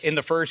very much. In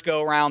the first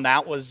go-around,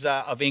 that was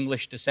of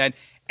English descent.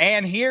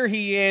 And here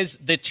he is,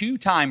 the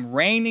two-time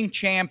reigning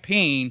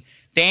champion,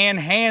 Dan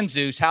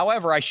Hanzus.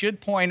 However, I should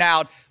point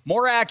out,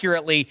 more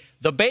accurately,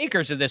 the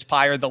bakers of this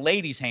pie are the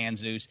ladies'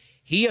 Hanzus.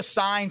 He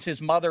assigns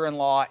his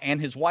mother-in-law and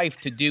his wife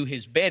to do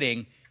his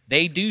bidding.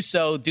 They do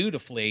so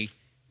dutifully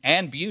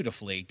and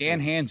beautifully.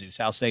 Dan Hanzus,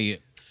 how say you?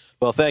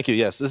 Well, thank you.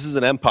 Yes, this is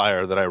an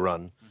empire that I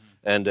run.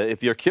 And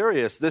if you're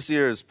curious, this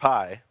year's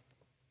pie,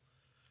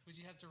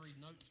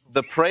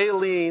 the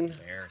praline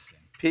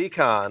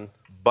pecan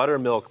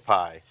buttermilk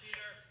pie.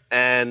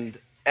 And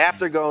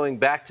after going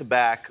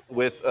back-to-back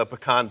with a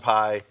pecan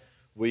pie,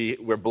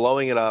 we're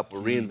blowing it up,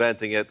 we're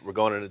reinventing it, we're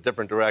going in a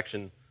different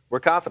direction. We're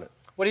confident.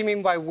 What do you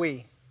mean by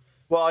we?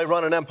 Well, I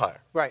run an empire.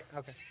 Right,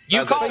 okay.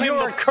 You call him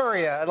a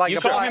courier. You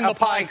call him the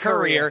pie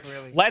courier.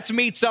 Really. Let's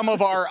meet some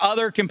of our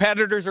other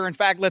competitors, or in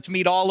fact, let's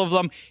meet all of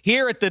them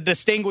here at the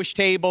distinguished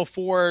table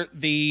for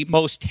the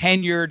most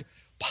tenured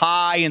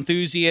pie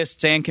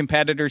enthusiasts and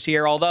competitors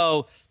here.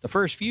 Although the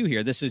first few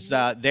here, this is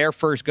their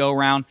first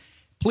go-around.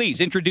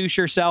 Please introduce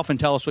yourself and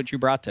tell us what you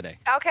brought today.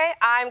 Okay,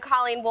 I'm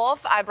Colleen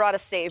Wolf. I brought a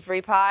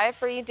savory pie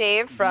for you,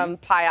 Dave, from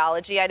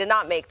Pieology. I did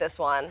not make this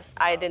one.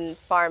 I didn't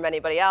farm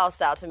anybody else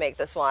out to make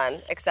this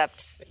one,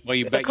 except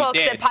the cooks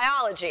at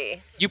Pieology.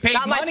 You paid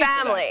not money my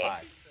family. For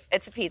that pie.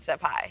 It's a pizza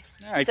pie.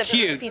 All right, it's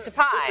cute. A pizza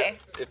pie.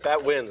 If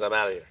that wins, I'm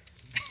out of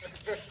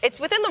here.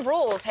 It's within the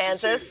rules,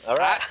 Hanzus. All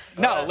right.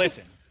 No,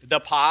 listen. The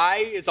pie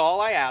is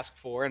all I ask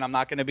for, and I'm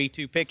not going to be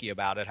too picky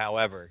about it.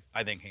 However,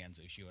 I think,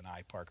 Hanzus, you and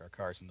I park our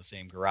cars in the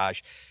same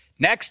garage.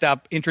 Next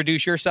up,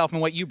 introduce yourself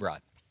and what you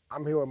brought.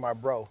 I'm here with my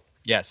bro.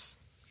 Yes.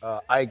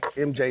 Ike,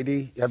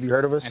 MJD. Have you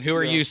heard of us? And who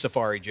are you,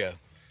 Safari Joe?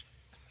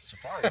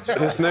 Safari Joe.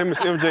 His name is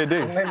MJD.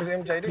 His name is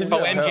MJD.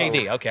 Oh,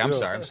 MJD. Okay, I'm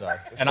sorry.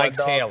 And Ike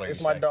Taylor.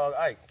 It's my dog,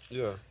 Ike.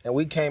 Yeah. And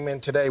we came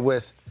in today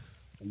with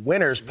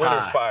Winner's Pie.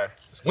 Winner's Pie.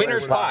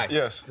 Winner's Pie.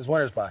 Yes. It's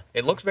Winner's Pie.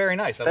 It looks very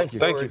nice. I Thank you.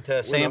 look forward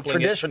to sampling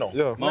traditional. it.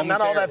 Yeah.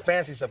 Not all that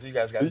fancy stuff that you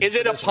guys got. Is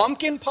it a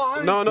pumpkin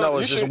pie? No,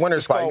 it's just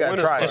Winner's Pie. You got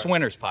to try it. Just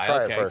Winner's Pie.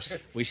 Try okay. it first.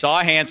 We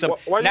saw Handsome.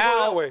 Why you go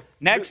that way?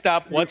 Next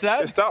up, what's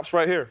that? It stops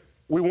right here.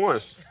 We won.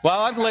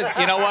 Well,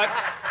 you know what?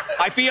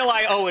 I feel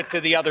I owe it to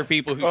the other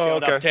people who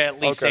showed up to at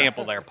least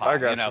sample their pie. I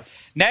got you.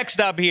 Next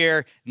up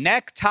here,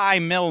 Necktie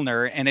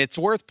Milner, and it's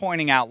worth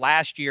pointing out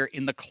last year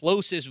in the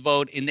closest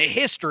vote in the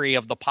history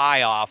of the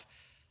pie off,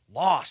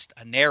 lost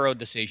a narrow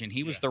decision.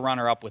 He was the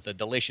runner-up with a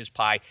delicious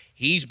pie.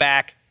 He's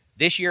back.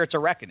 This year it's a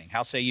reckoning.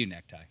 How say you,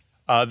 Necktie?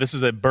 This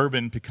is a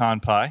bourbon pecan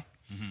pie.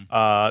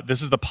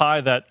 This is the pie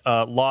that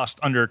lost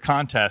under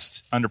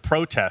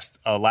protest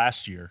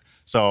last year.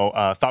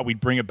 So thought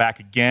we'd bring it back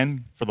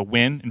again for the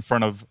win in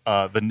front of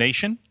the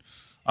nation.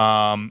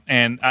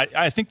 And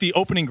I think the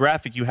opening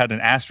graphic, you had an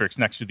asterisk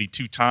next to the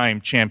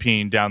two-time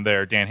champion down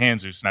there, Dan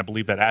Hanzus, and I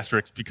believe that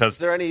asterisk because... Is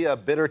there any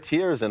bitter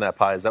tears in that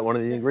pie? Is that one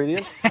of the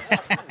ingredients?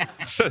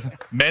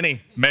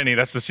 Many.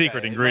 That's the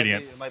secret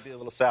ingredient. It might be a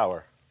little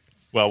sour.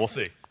 Well, we'll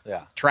see.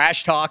 Yeah.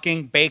 Trash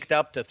talking, baked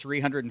up to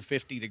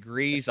 350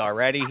 degrees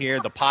already here.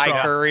 The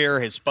pie courier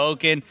has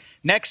spoken.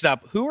 Next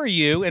up, who are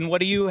you and what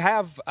do you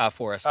have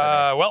for us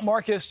today? Well,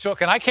 Marcus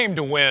took, and I came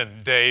to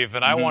win, Dave,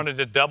 and I wanted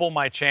to double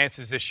my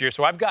chances this year.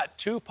 So I've got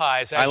two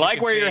pies. I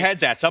like where your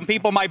head's at. Some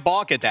people might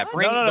balk at that.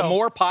 Bring the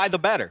more pie, the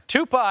better.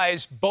 Two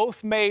pies,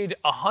 both made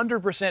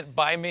 100%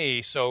 by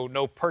me. So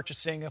no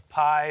purchasing of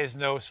pies,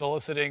 no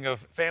soliciting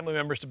of family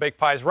members to bake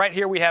pies. Right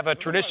here we have a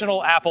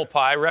traditional apple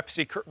pie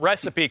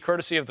recipe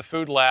courtesy of the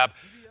Food Lab.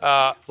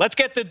 Let's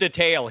get the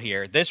detail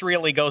here. This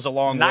really goes a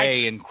long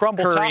way in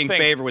currying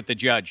favor with the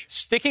judge.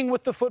 Sticking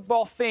with the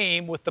football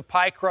theme with the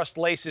pie crust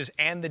laces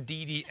and the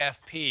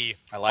DDFP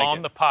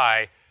on the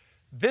pie.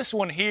 This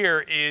one here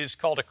is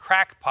called a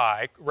crack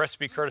pie,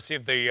 recipe courtesy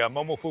of the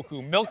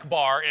Momofuku Milk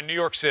Bar in New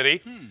York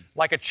City.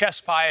 Like a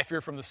chess pie if you're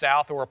from the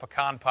South, or a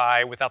pecan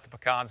pie without the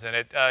pecans in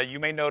it. You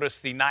may notice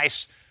the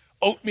nice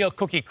oatmeal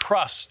cookie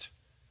crust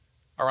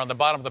around the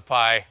bottom of the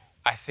pie.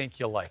 I think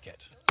you'll like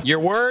it. Your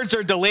words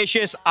are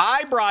delicious.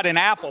 I brought an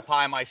apple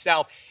pie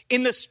myself.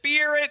 In the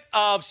spirit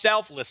of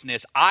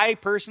selflessness, I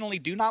personally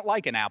do not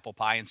like an apple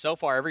pie, and so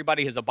far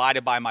everybody has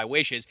abided by my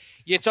wishes.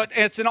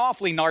 It's an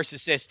awfully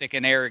narcissistic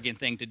and arrogant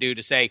thing to do,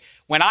 to say,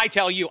 when I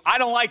tell you I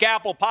don't like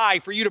apple pie,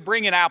 for you to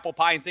bring an apple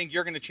pie and think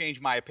you're going to change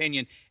my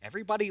opinion.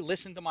 Everybody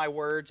listened to my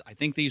words. I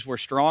think these were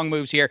strong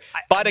moves here.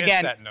 But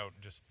again, that note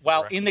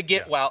in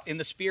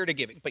the spirit of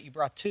giving. But you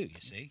brought two, you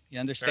see? You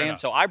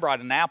understand? So I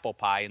brought an apple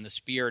pie in the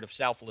spirit of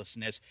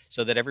selflessness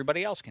so that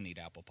everybody else can eat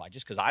apple pie.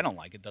 Just because I don't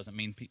like it doesn't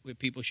mean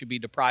people should be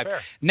deprived. Fair.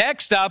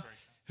 Next up,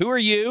 who are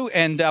you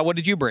and what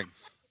did you bring?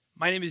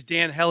 My name is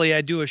Dan Helly.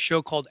 I do a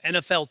show called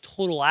NFL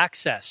Total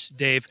Access,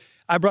 Dave.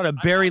 I brought a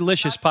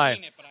Berry-licious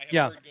pie.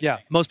 Yeah.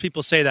 Most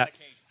people say that.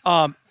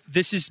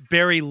 This is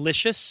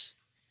Berry-licious.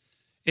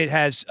 It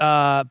has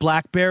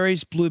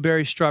blackberries,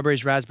 blueberries,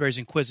 strawberries, raspberries,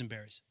 and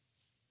quisenberries.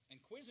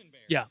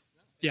 Yeah.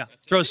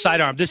 Throw a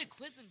sidearm. This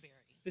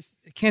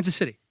Kansas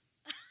City.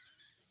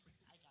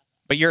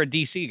 But you're a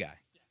DC guy.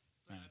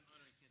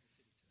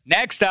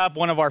 Next up,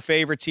 one of our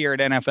favorites here at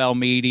NFL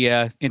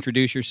Media.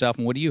 Introduce yourself,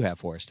 and what do you have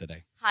for us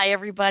today? Hi,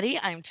 everybody.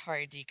 I'm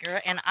Tara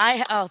Deeker, and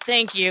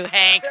thank you,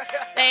 Hank.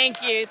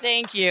 Thank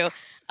you.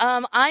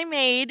 I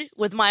made,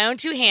 with my own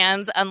two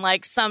hands,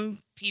 unlike some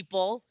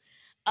people,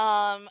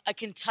 a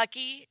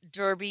Kentucky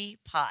Derby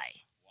pie.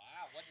 Wow,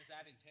 what does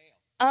that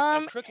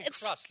entail? Crooked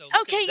crust, though.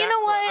 Okay, you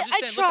know what?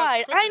 I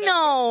tried. I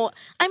know.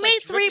 I made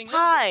three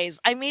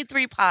pies.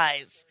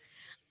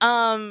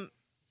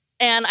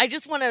 And I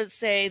just want to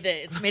say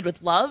that it's made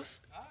with love,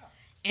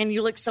 and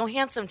you look so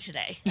handsome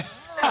today.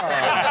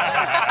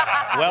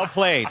 Well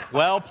played,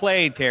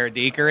 Tara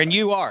Deeker. And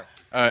you are?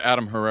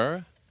 Adam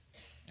Herrera,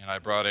 and I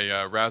brought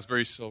a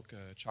raspberry silk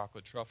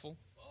chocolate truffle.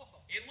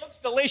 It looks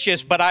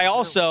delicious, but I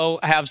also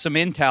have some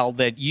intel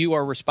that you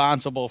are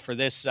responsible for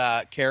this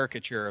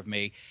caricature of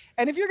me.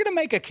 And if you're going to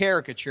make a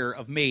caricature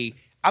of me,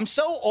 I'm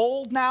so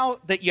old now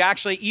that you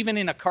actually, even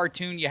in a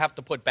cartoon, you have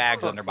to put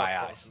bags under my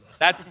eyes.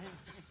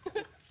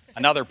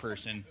 Another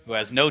person who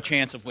has no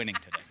chance of winning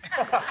today.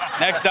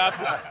 Next up,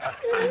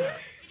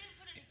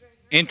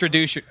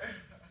 introduce your...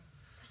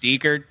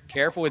 Deeker,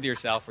 careful with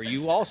yourself, or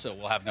you also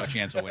will have no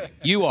chance of winning.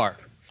 You are?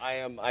 I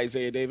am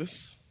Isaiah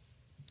Davis,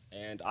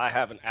 and I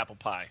have an apple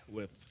pie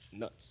with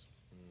nuts.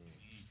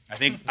 I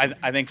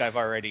think I've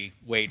already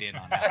weighed in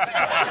on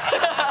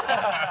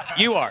that.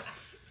 You are?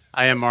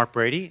 I am Mark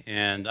Brady,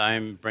 and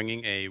I'm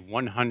bringing a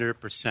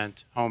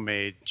 100%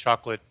 homemade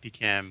chocolate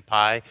pecan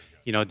pie.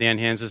 You know, Dan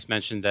Hansis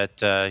mentioned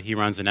that he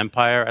runs an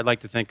empire. I'd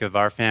like to think of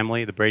our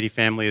family. The Brady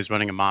family is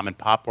running a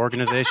mom-and-pop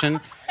organization.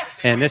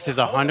 And this is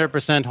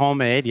 100%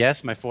 homemade.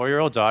 Yes, my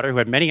 4-year-old daughter, who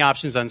had many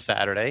options on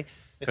Saturday,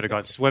 could have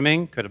gone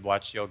swimming, could have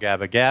watched Yo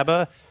Gabba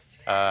Gabba.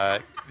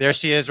 There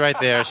she is right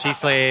there. She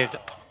slaved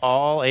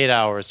all 8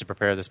 hours to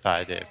prepare this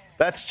pie, Dave.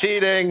 That's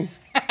cheating.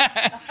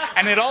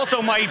 And it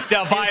also might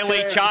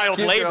violate child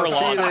labor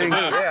laws.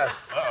 Yeah.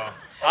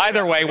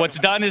 Either way, what's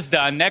done is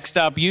done. Next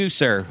up, you,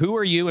 sir. Who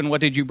are you and what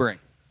did you bring?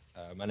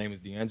 My name is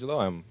D'Angelo.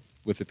 I'm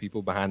with the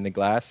people behind the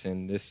glass,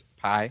 and this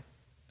pie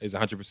is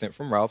 100%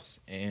 from Ralph's,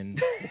 and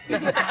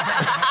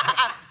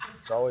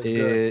it's always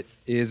good.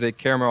 It is a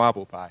caramel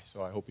apple pie,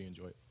 so I hope you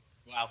enjoy it.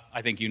 Well,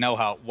 I think you know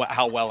how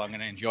well I'm going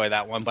to enjoy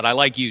that one, but I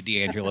like you,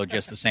 D'Angelo,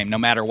 just the same, no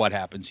matter what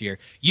happens here.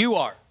 You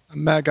are?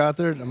 I'm Matt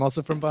Gothard. I'm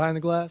also from behind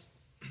the glass.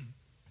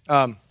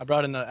 I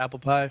brought in an apple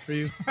pie for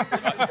you.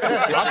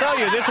 I'll tell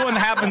you, this one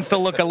happens to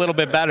look a little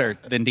bit better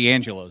than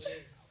D'Angelo's.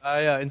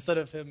 Yeah, instead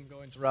of him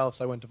going to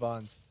Ralph's, I went to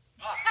Vaughn's.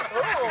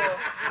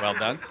 Well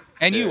done.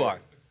 And you are?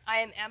 I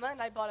am Emma,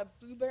 and I bought a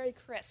blueberry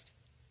crisp.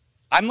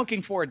 I'm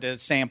looking forward to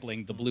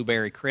sampling the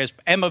blueberry crisp.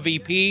 Emma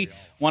VP,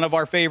 one of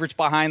our favorites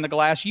behind the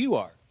glass. You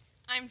are?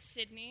 I'm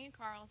Sydney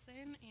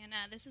Carlson, and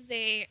this is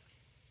a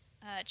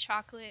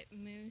chocolate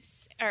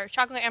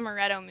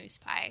amaretto mousse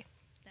pie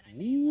that I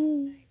made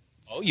last night.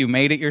 Oh, you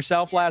made it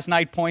yourself last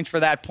night. Points for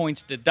that.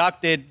 Points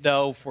deducted,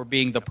 though, for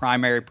being the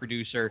primary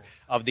producer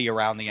of the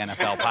Around the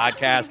NFL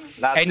podcast.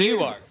 And you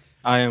are?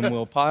 I am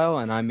Will Pyle,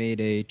 and I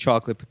made a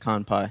chocolate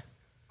pecan pie.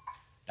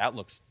 That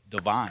looks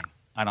divine.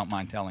 I don't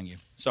mind telling you.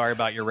 Sorry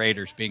about your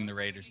Raiders being the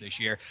Raiders this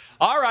year.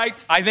 All right.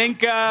 I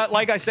think,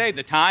 like I say,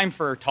 the time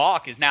for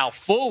talk is now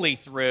fully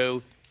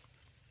through.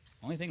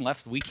 Only thing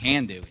left we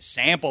can do is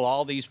sample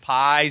all these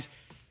pies.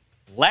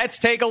 Let's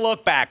take a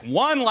look back.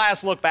 One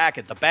last look back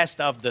at the best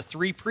of the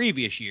 3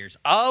 previous years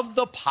of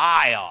the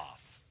Pie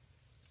Off.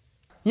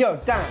 Yo,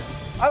 Dan,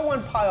 I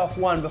won Pie Off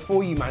 1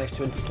 before you managed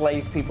to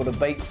enslave people to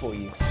bake for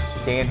you.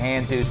 Dan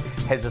Hanzus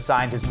has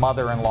assigned his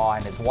mother-in-law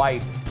and his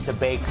wife to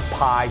bake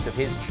pies of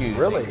his choosing.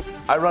 Really?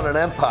 I run an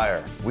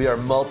empire. We are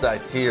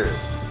multi-tiered.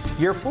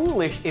 You're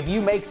foolish if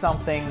you make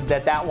something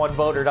that one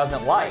voter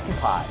doesn't like.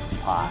 Pie,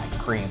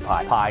 cream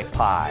pie,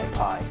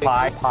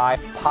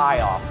 pie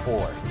off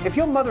 4. If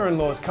your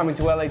mother-in-law is coming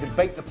to LA to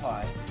bake the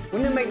pie,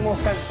 wouldn't it make more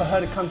sense for her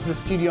to come to the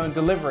studio and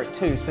deliver it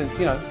too, since,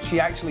 she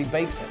actually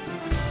baked it?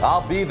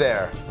 I'll be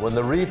there when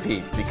the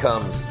repeat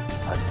becomes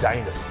a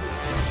dynasty.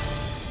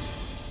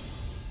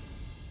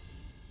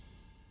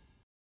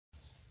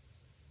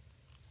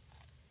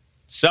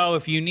 So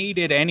if you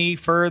needed any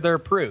further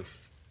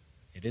proof,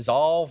 it is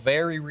all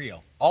very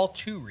real. All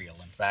too real,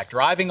 in fact.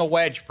 Driving a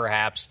wedge,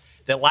 perhaps,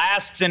 that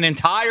lasts an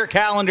entire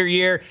calendar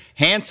year.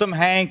 Handsome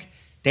Hank,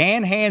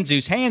 Dan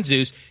Hanzus.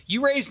 Hanzus,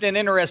 you raised an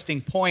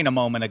interesting point a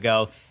moment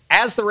ago.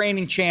 As the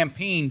reigning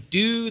champion,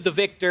 does the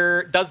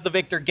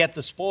victor get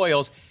the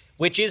spoils?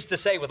 Which is to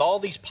say, with all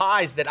these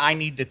pies that I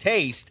need to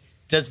taste,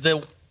 does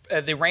the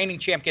reigning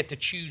champ get to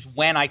choose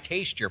when I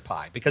taste your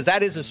pie? Because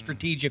that is a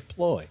strategic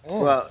ploy.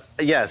 Well,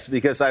 yes,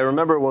 because I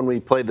remember when we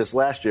played this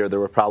last year, there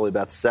were probably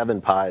about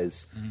 7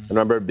 pies. I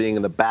remember being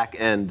in the back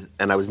end,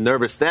 and I was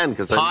nervous then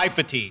because pie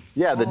fatigue.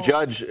 Yeah, the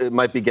judge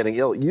might be getting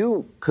ill.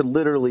 You could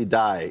literally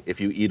die if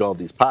you eat all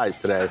these pies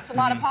today. That's a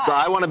lot of pie. So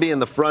I want to be in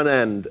the front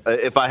end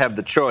if I have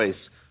the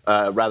choice.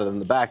 Rather than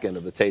the back end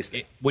of the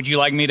tasting. Would you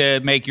like me to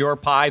make your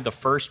pie the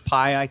first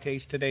pie I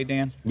taste today,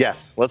 Dan?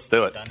 Yes, let's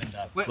do it.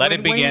 Let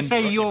it begin. When you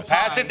say your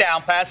pass it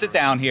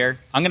down here.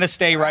 I'm going to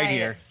stay right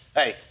here.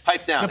 Hey,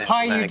 pipe down. The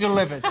pie you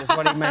delivered is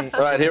what he meant.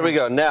 All right, here we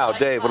go. Now,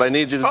 Dave, what I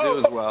need you to do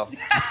as well.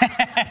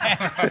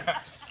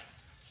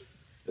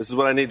 This is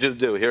what I need you to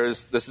do.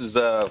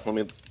 Let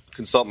me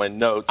consult my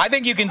notes. I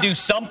think you can do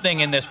something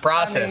in this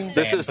process.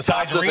 This is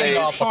besides reading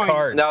off a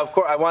card. Now, of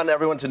course, I want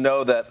everyone to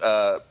know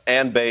that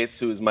Ann Bates,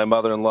 who is my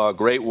mother-in-law,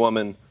 great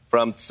woman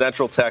from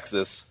Central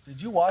Texas.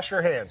 Did you wash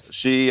your hands?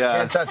 She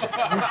can't touch it.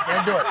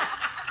 Can't do it.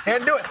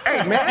 Can't do it.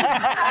 Hey, man.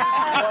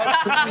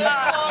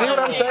 See what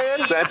I'm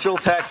saying? Central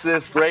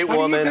Texas, great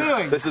woman. What are you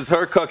doing? This is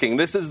her cooking.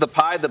 This is the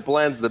pie that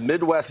blends the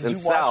Midwest and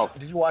South.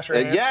 Did you wash your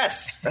hands?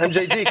 Yes.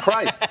 MJD,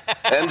 Christ.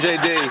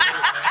 MJD.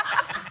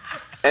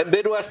 And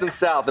Midwest and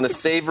South in a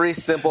savory,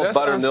 simple That's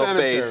buttermilk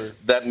unsanitary. base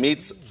that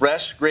meets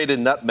fresh grated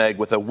nutmeg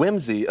with a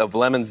whimsy of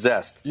lemon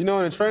zest. You know,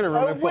 in the training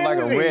room, they put like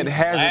a red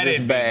hazardous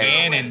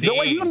bag. No,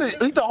 wait, you gonna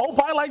eat the whole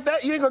pie like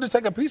that? You ain't gonna just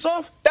take a piece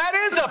off? That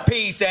is a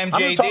piece, MJD.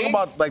 I'm just talking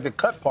about like the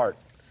cut part.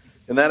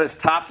 And that is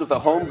topped with a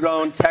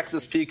homegrown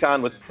Texas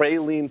pecan with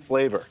praline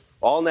flavor.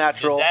 All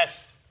natural,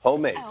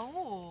 homemade.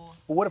 Well,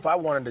 what if I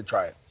wanted to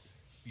try it?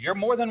 You're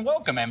more than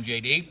welcome,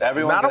 MJD.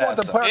 Everyone I don't can want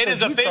have the some. part It is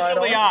that you tried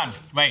officially on.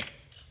 Wait.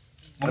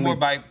 One more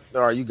bite.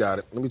 All right, you got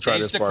it. Let me try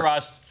Taste this the part.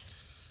 crust.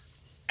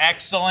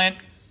 Excellent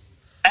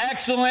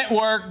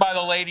work by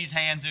the ladies'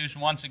 Hanzus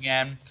once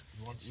again.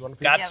 You want a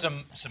piece? Got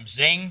some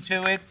zing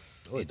to it.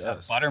 Oh, it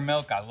does.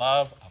 Buttermilk, I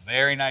love. A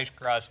very nice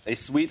crust. A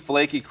sweet,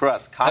 flaky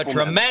crust. A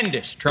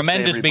tremendous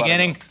savory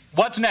beginning.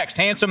 What's next?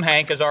 Handsome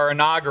Hank is our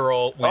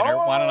inaugural winner.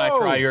 Why don't I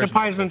try yours? The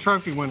Piesman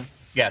Trophy winner.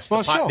 Yes,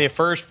 Well, sure. the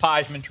first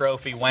Piesman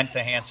Trophy went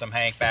to Handsome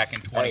Hank back in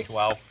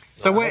 2012.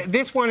 So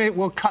this one, it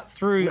will cut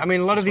through. I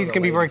mean, a lot of these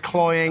can be very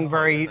cloying,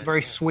 very,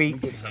 very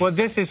sweet. What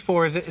this is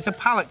for is it's a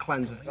palate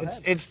cleanser.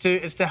 It's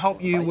to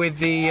help you with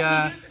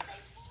the.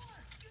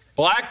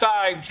 Black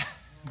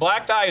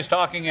Dye is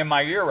talking in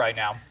my ear right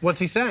now. What's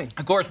he saying?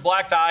 Of course,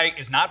 Black Dye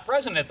is not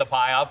present at the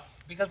pie-off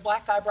because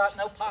Black Dye brought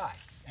no pie.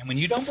 And when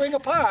you don't bring a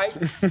pie,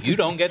 you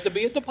don't get to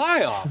be at the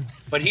pie-off.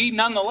 But he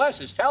nonetheless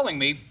is telling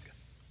me,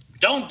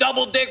 don't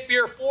double dip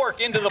your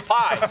fork into the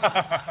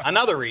pie.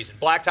 Another reason.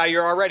 Black Tie,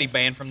 you're already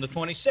banned from the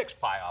 26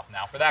 pie off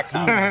now for that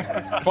comment.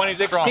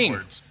 2016.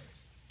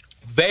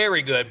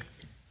 Very good.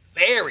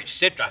 Very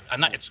citrus.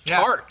 It's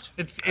tart.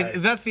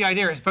 That's the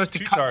idea. It's supposed to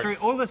cut tart. through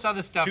all this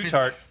other stuff. Too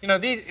tart. You know,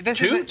 this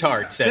Too is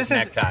tart, says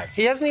Necktie.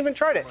 He hasn't even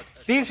tried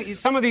it.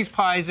 Some of these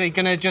pies are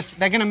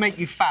they're gonna make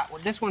you fat.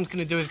 What this one's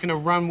gonna do is gonna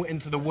run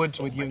into the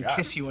woods with you and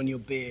kiss you on your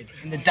beard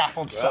in the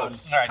dappled sun.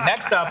 All right,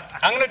 next up,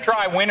 I'm going to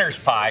try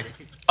Winner's Pie.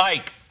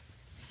 Ike,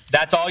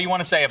 that's all you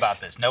want to say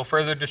about this. No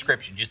further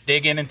description. Just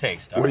dig in and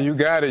taste. When you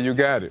got it, you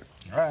got it.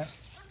 All right.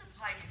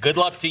 Good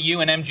luck to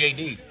you and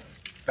MJD.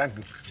 Thank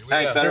you.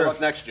 Hey, better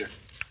luck next year.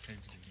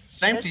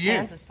 Same to you.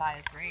 Kansas pie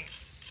is great.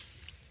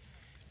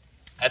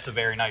 That's a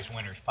very nice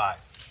Winner's Pie.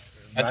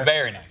 That's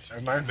very nice.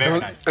 Very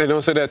nice. Hey,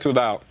 don't say that too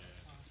loud.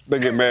 They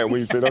get mad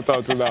when you say don't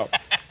talk too loud.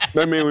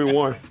 That means we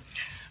won.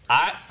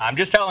 I'm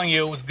just telling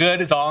you, it was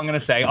good is all I'm going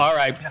to say. All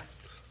right.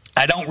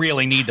 I don't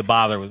really need to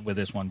bother with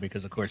this one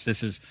because, of course,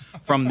 this is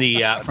from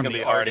the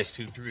artist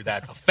who drew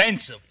that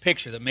offensive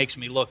picture that makes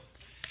me look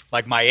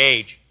like my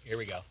age. Here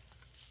we go.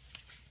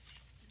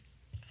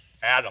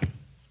 Adam.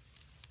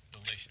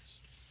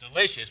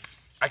 Delicious.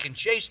 I can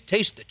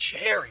taste the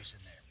cherries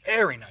in there.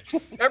 Very nice.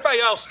 Everybody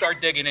else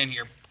start digging in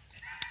here.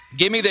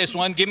 Give me this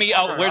one.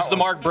 Where's the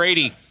Mark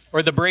Brady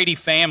or the Brady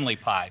family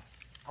pie?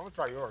 I'm gonna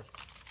try yours.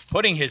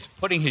 Putting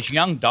his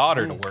young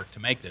daughter to work to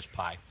make this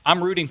pie.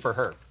 I'm rooting for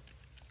her.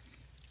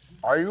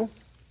 Are you?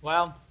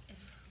 Well,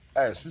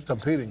 hey, she's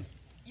competing.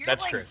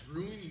 That's true.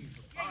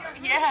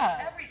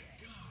 Yeah.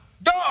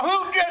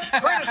 Who just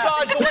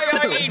criticized the way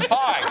I eat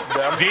pie?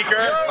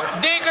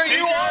 Deeker,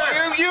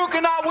 you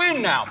cannot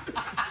win now.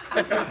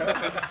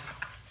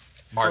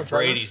 Mark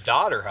Brady's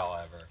daughter,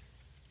 however,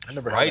 I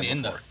never right had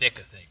in the before. thick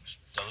of things.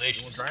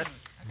 Delicious.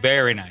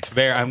 Very nice.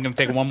 I'm going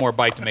to take one more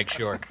bite to make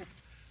sure.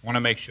 I want to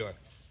make sure.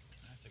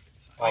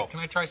 Oh. Can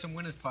I try some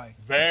Winner's Pie?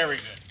 Very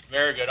good.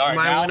 Very good. All right, Am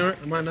I now. a winner?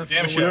 Am I enough?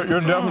 You're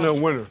definitely a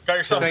winner. Got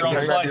yourself your own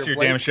slice here,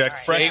 Damashek.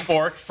 Fresh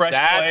fork, fresh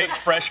plate,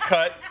 fresh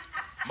cut.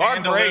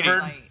 Mark Brady.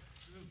 Delivered.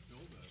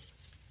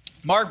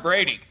 Mark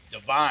Brady,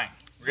 divine.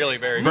 Really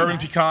very Bourbon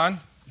good. pecan.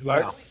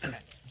 Wow.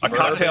 A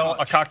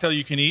cocktail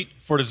you can eat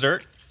for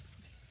dessert.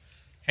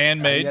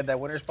 Handmade. You had that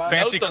winner's pie?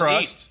 Fancy Note the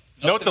crust. leaves.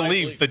 Note the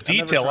leaves. The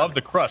detail of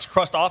the crust.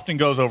 Crust often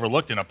goes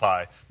overlooked in a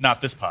pie.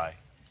 Not this pie.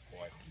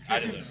 Boy,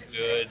 that is a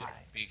good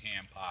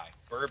pecan pie.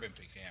 Bourbon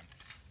pecan.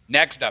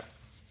 Next up,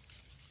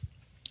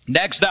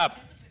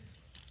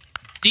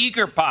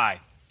 Deeker pie.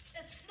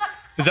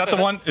 Is that the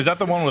one? Is that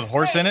the one with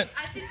horse in it?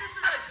 I think this is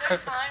a good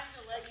time to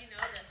let you know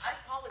that I'm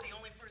probably the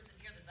only person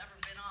here that's ever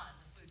been on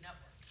the Food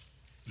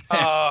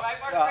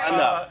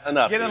Network.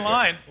 Enough. Get in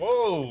line.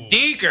 Whoa.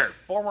 Deeker.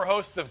 Former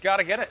host of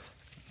Gotta Get It.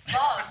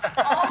 All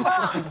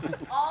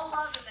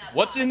love in that.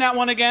 What's in that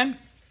one again?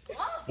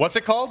 What's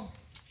it called?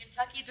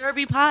 Kentucky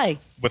Derby pie.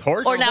 With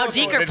horses? Or now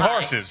Deeker With pie.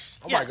 horses.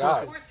 Oh my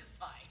God.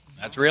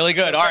 That's really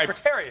good. All right.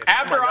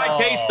 After I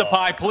taste the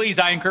pie, please,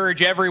 I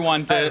encourage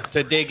everyone to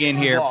dig in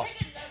here.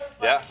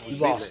 Yeah. You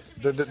lost.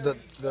 The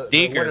winner's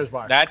Deeker,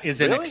 pie. that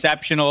is an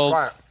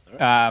exceptional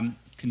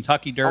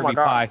Kentucky Derby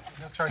God. pie.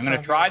 I'm going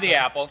to try the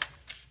apple.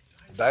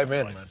 Dive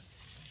in, man.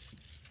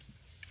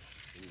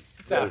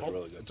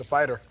 It's a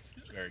fighter.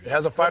 It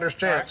has a fighter's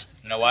chance.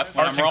 You know what?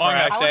 When Arts I'm and wrong,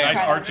 I crafts. say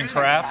Nice arts and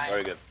crafts.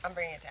 Very good. I'm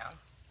bringing it down.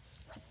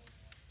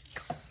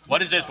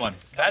 What is this one?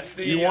 That's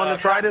the. You want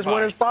to try this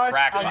winner's pie?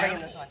 Crack I'm pie.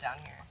 bringing this one down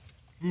here.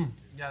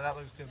 Yeah, that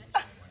looks good.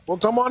 Well,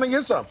 come on and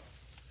get some.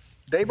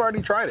 Dave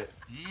already tried it.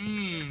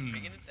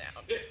 Bringing it down.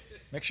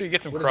 Make sure you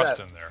get some What is crust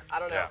that? in there. I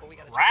don't know, but we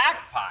got to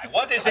Crack pie.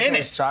 What is I in think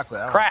it? it's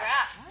chocolate. I don't Crack.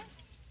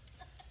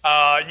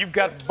 You've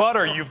got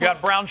butter, you've got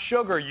brown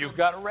sugar, you've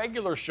got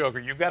regular sugar,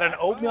 you've got an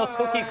oatmeal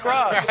cookie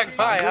crust. Crack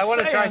pie. I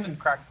want to try some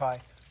crack pie.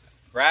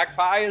 Crack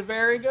pie is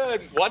very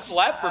good. What's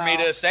left for me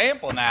to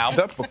sample now?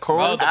 That pecan?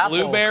 Well, the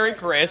Apples. blueberry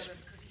crisp.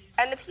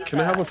 And the pizza. Can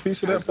I have a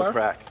piece of that pie?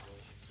 Crack.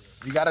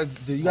 You gotta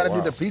do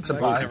the pizza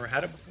pie.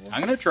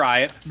 I'm going to try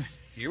it.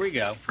 Here we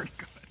go.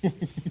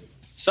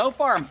 So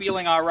far, I'm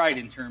feeling all right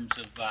in terms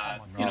of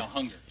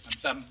hunger.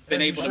 I've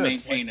been able to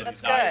maintain a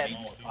That's diet. good.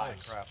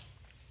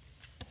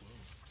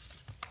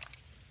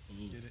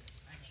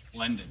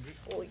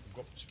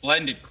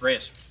 Splendid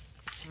crisp.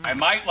 I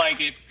might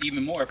like it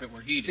even more if it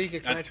were heated.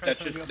 Deacon, can I try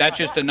some of your That's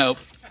just a note.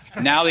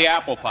 Now the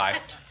apple pie.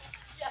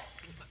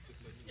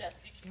 Yes,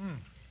 you can.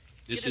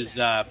 This is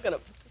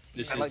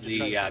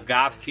the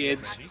Goth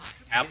Kids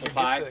apple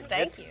pie.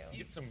 Thank you.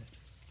 Get some of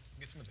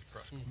the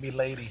crust. Me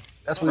lady.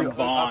 That's From what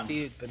Vaughn.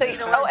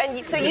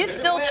 So you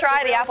still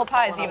try the apple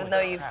pies even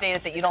though you've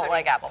stated that you don't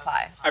like apple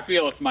pie. I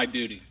feel it's my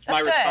duty. It's That's my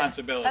good.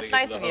 responsibility That's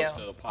nice as of the you. host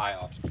of the pie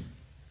off.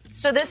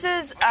 So this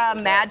is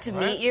Mad to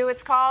Meet You,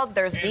 it's called.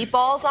 There's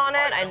meatballs on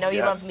it. I know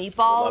you love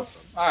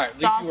meatballs. All right, at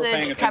least you were Sausage,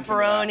 paying attention to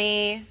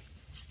pepperoni.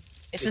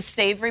 It's a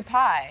savory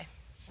pie.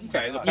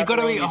 Okay, the You got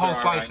to eat a whole pepperonis are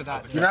slice all of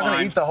right. that. You're not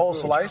gonna eat the whole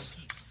slice.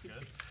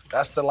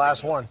 That's the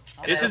last one.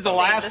 This is the Save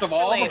last this of for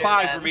all the later,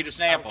 pies then. for me to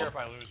sample.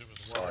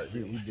 All right,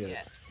 he did it.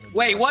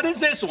 Wait, what is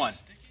this one?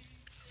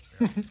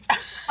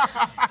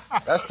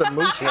 That's the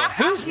moose one.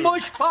 Whose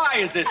mush pie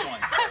is this one?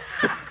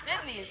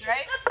 Sydney's,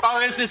 right? Oh,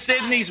 this is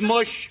Sydney's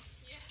mush,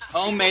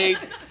 homemade.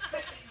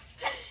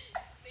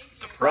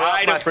 The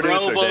pride my of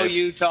producer, Provo, Dave.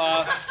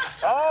 Utah.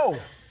 Oh,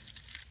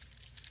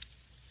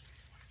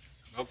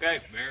 Okay,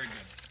 very good.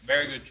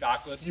 Very good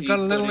chocolate. You got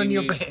a little in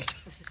your bed. bed.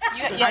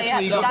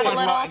 You got a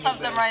little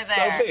something right So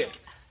there. be it.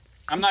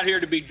 I'm not here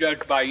to be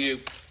judged by you.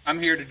 I'm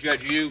here to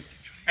judge you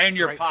and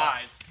your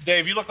pies.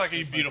 Dave, you look like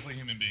a beautiful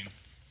human being.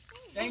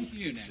 Thank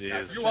you, Nick.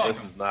 Jeez, You're welcome.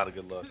 this is not a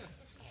good look.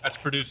 That's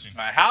producing.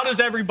 All right, how does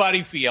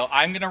everybody feel?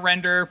 I'm going to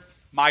render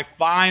my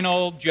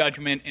final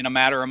judgment in a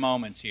matter of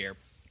moments here.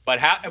 But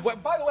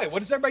by the way,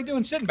 what is everybody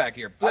doing sitting back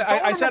here?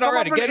 I said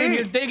already, get in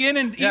here, dig in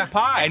and eat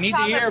pie. I need to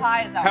Chocolate hear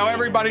pie is how outrageous.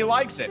 everybody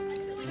likes it.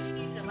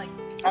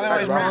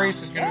 Otherwise,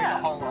 Maurice is going to eat Yeah,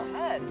 the whole go lot.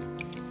 ahead.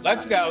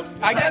 Let's go.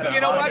 I guess, you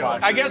know what?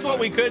 I guess what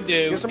we could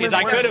do Get some is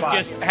I could have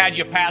Winner's just had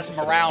you pass them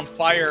around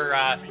fire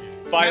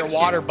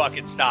water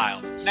bucket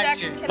style.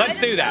 Next year. Let's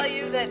do Tell that.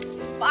 you that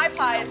my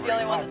pie is the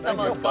only one that's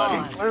almost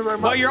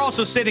gone. Well, you're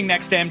also sitting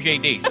next to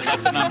MJD, so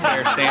that's an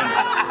unfair standard.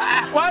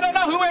 Well, I don't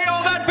know who ate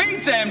all that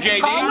pizza,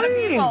 MJD.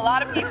 Colleen. A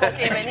lot of people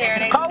came in here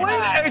and ate Colleen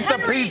pie. ate the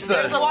pizza.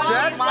 There's a lot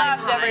Jack.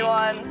 left,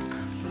 everyone.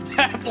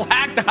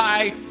 Black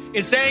Tie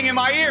is saying in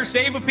my ear,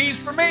 save a piece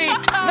for me.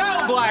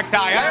 No, Black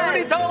Tie, I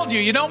already told you.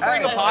 You don't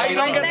bring a pie, you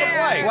don't get to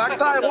play. Black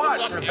tie,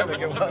 watch.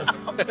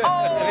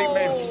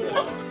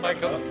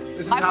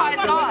 This is My how pie's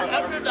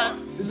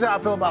gone. this is how I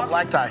feel about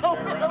black tie.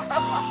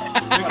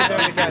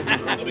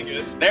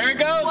 There it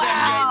goes,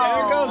 MJ. There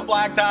it goes,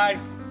 Black Tie.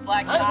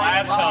 Black Your tie,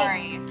 last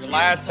sorry. hope. Your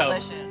last hope.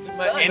 Delicious.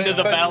 Into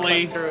the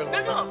belly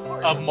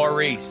of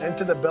Maurice.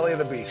 Into the belly of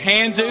the beast.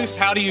 Hanzus,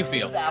 how do you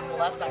feel? Apple,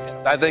 that's not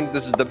good. I think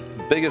this is the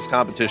biggest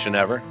competition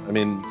ever. I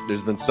mean,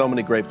 there's been so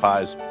many great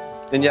pies,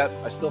 and yet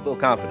I still feel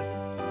confident.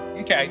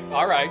 Okay,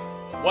 all right.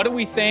 What do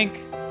we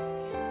think?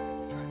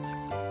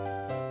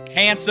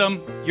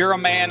 Handsome, you're a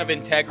man of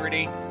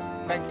integrity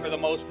for the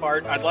most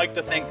part. I'd like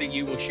to think that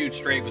you will shoot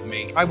straight with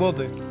me. I will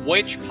do.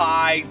 Which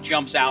pie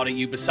jumps out at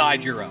you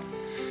besides your own?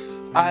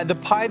 The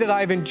pie that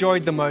I've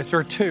enjoyed the most, there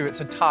are two. It's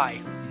a tie.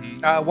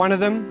 One of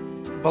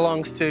them,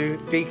 belongs to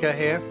Dika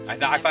here. I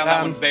found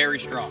that one very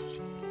strong.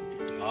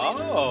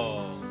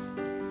 Oh.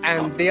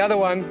 And the other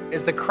one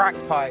is the crack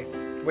pie,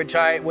 which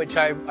I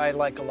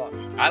like a lot.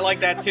 I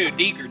like that too.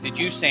 Deeker, did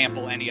you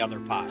sample any other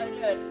pie? I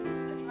did.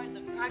 I tried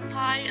the crack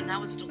pie, and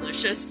that was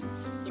delicious.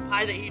 The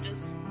pie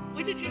that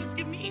what did you just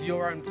give me?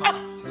 Your own pie.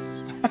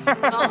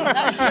 Well,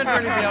 that should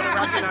really be able to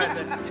recognize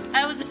it.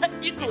 That was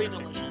equally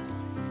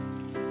delicious.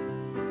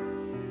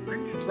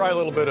 Try a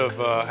little bit of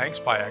Hank's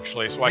pie,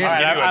 actually, so I All can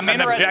right, give you I'm an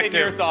interested objective. in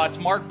your thoughts.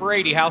 Mark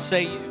Brady, how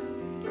say you?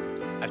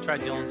 I've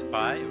tried Dylan's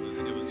pie. It was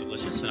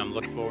delicious, and I'm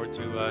looking forward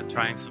to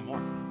trying some more.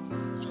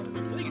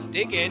 Please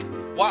dig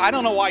in. Well, I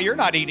don't know why you're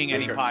not eating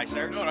any pie,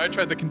 sir. No, I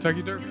tried the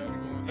Kentucky Derby.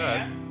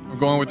 I'm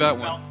going with that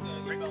one.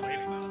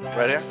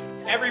 Right here?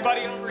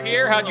 Everybody over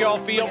here, how'd you all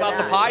feel about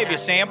the pie? Have you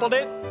sampled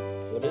it?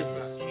 What is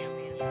this?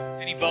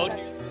 Any vote?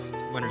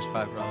 Winner's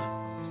pie, probably.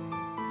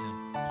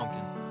 Yeah,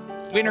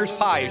 pumpkin. Winner's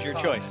pie is your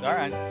choice. All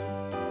right.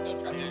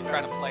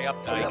 Trying to play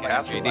up to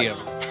JD.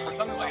 For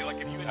something like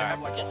if you had to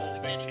have like a whole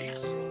big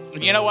piece.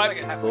 You know what?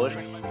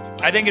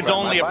 I think it's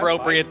only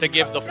appropriate to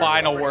give the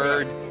final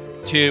word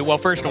to, well,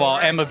 first of all,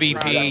 Emma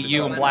VP,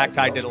 you and Black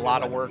Tie did a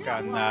lot of work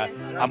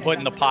on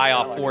putting the pie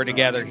off 4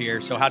 together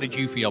here. So how did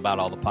you feel about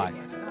all the pie?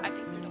 I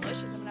think they're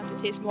delicious. I'm going to have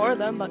to taste more of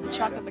them, but the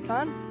chocolate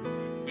pecan.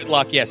 Good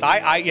luck. Yes,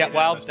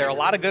 well, there are a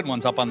lot of good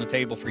ones up on the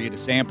table for you to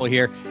sample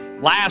here.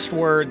 Last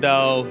word,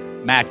 though,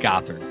 Matt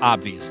Gothard,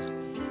 obviously.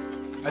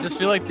 I just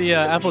feel like the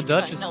apple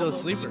Dutch is still a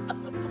sleeper. I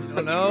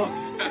don't know.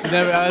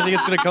 I think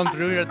it's going to come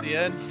through here at the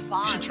end.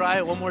 You should try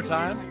it one more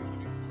time.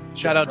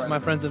 Shout out to my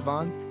friends at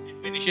Vaughn's.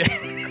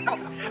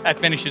 That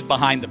finishes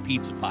behind the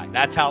pizza pie.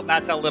 That's how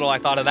little I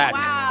thought of that.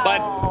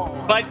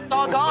 Wow. But it's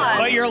all gone.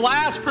 But your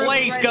last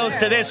place goes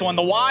to this one,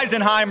 the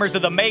Weisenheimers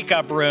of the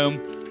makeup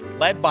room,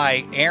 led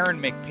by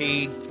Aaron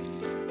McPhee.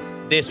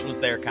 This was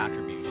their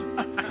contribution.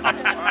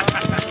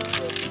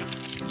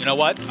 You know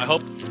what?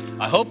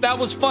 I hope that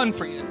was fun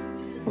for you.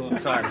 Oh,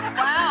 sorry.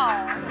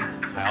 Wow.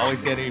 I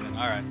always get even.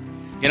 All right.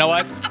 You know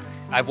what?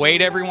 I've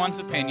weighed everyone's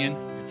opinion.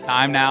 It's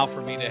time now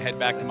for me to head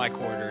back to my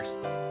quarters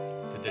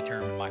to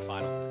determine my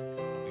final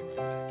verdict.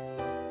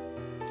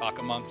 I'll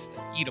be right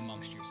back. Eat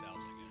amongst yourselves,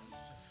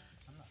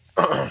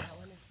 I guess.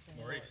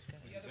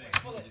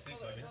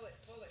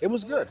 It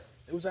was good.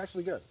 It was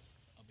actually good.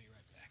 I'll be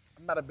right back.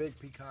 I'm not a big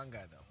pecan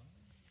guy, though.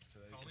 So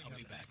I'll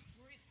be back.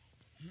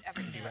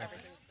 Everything's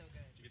so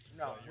good.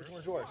 No, which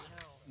one's yours?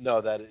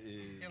 No, that is.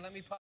 Here, let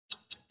me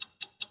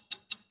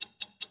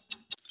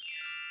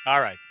All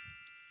right.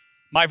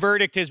 My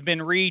verdict has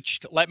been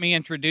reached. Let me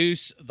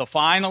introduce the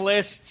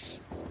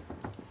finalists.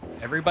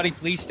 Everybody,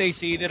 please stay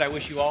seated. I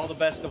wish you all the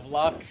best of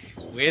luck.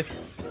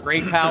 With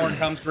great power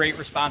comes great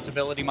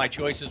responsibility. My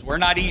choices were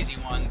not easy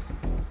ones.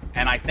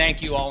 And I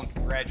thank you all and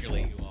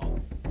congratulate you all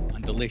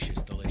on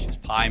delicious, delicious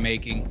pie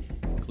making,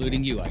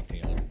 including you, Ike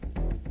Taylor.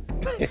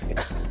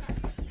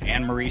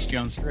 And Maurice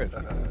Jones-Drew.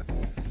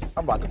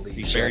 I'm about to leave.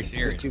 He's very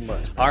serious. It's too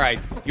much. All right.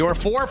 Your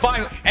 4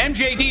 final.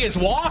 MJD is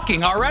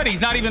walking already.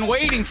 He's not even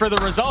waiting for the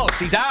results.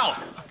 He's out.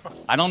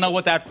 I don't know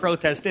what that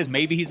protest is.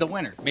 Maybe he's a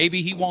winner.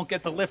 Maybe he won't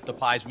get to lift the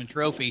Heisman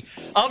Trophy.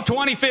 Of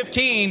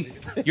 2015,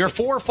 your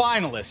 4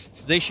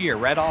 finalists this year,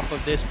 read off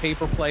of this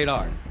paper plate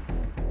art.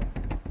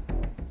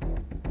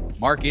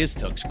 Mark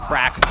Istook's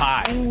crack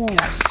pie. Ooh.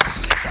 Yes.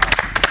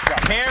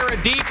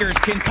 Tara Deeker's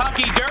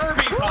Kentucky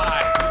Derby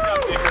pie.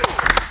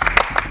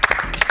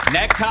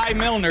 Necktie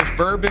Milner's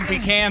bourbon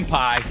pecan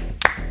pie.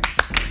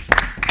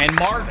 And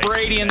Mark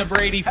Brady and the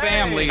Brady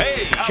family's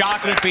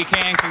chocolate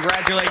pecan.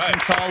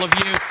 Congratulations to all of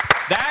you.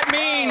 That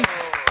means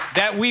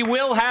that we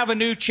will have a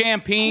new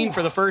champion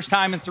for the first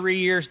time in 3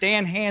 years.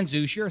 Dan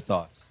Hanzus, your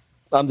thoughts?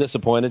 I'm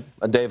disappointed.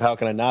 Dave, how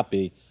can I not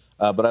be?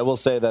 But I will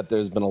say that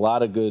there's been a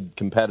lot of good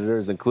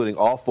competitors, including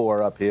all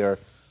 4 up here.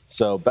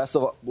 So best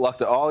of luck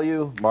to all of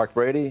you. Mark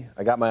Brady,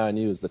 I got my eye on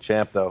you as the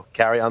champ, though.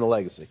 Carry on the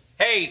legacy.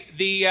 Hey,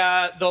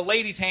 the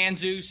ladies'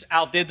 Hanzus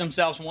outdid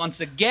themselves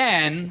once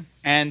again,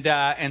 and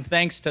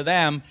thanks to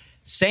them.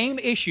 Same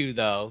issue,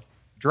 though.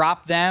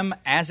 Dropped them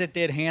as it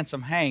did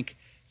Handsome Hank.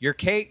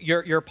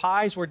 Your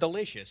pies were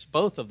delicious,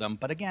 both of them.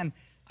 But again,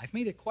 I've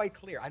made it quite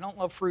clear. I don't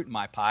love fruit in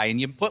my pie, and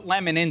you put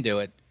lemon into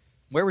it.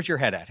 Where was your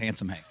head at,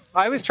 Handsome Hank?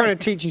 I was trying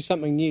to teach you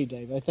something new,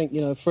 Dave. I think,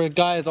 for a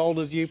guy as old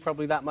as you,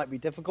 probably that might be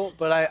difficult,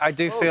 but I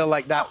do feel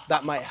like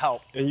that might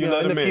help And you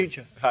let in him the in.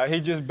 future.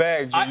 He just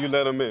bagged you. You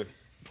let him in.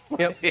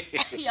 Yep.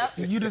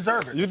 You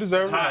deserve it. You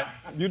deserve it.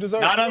 You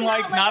deserve Not it.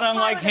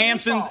 unlike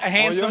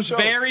Hansom's show.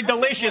 very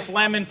delicious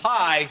lemon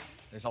pie.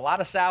 There's a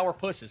lot of sour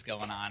pusses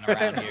going on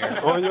around here.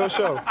 On your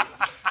show.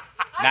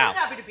 Now,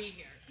 happy to be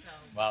here.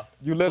 well,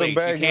 You let him please,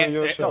 bag you on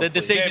your show. The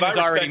decision Dave, I is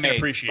already respect and made.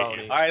 appreciate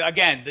you. All right,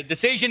 again, the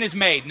decision is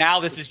made. Now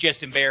this is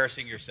just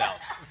embarrassing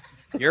yourselves.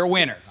 You're a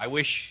winner. I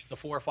wish the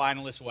 4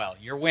 finalists well.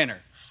 You're a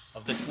winner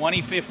of the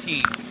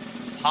 2015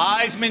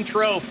 Heisman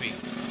Trophy.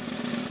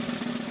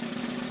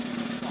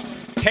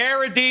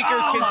 Tara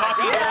Deeker's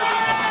Kentucky Derby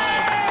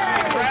pie.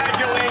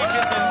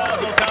 Congratulations and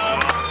muzzle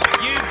tov.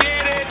 You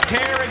did it,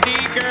 Tara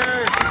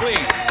Deeker.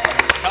 Please,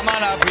 come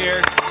on up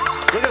here.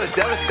 Look at the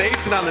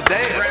devastation on the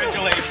dais.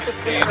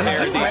 Congratulations, Dave.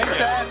 Did you make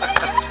that?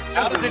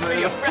 How does it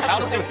feel? How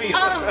does it feel?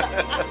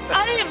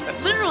 I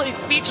am literally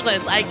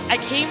speechless. I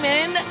came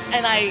in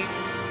and I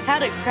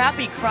had a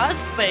crappy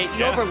crust, but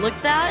you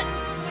overlooked that.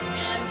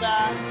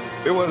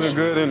 And it wasn't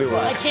good anyway.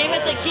 I came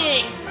at the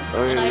king,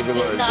 and I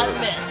did not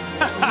miss.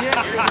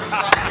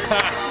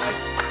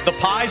 The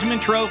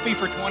Piesman Trophy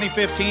for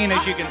 2015,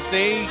 as you can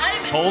see,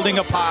 is holding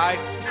a pie.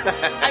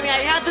 I mean,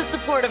 I had the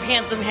support of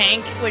Handsome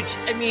Hank, which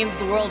means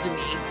the world to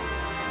me.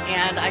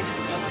 And I just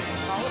want to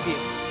thank all of you.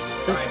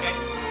 This is a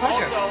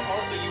pleasure.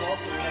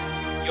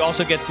 You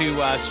also get to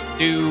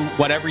do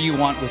whatever you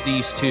want with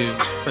these two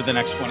for the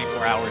next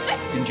 24 hours.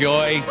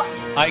 Enjoy.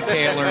 Ike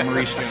Taylor and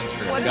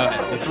Maurice Jones. Go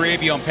ahead. The three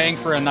of you, I'm paying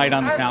for a night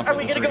on the town. Are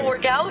we going to go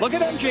work out? Look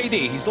at MJD.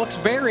 He looks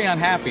very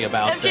unhappy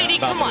about MJD,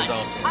 about come the on.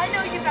 results. I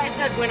know you guys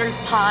had winner's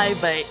pie,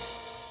 but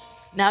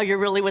now you're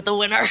really with the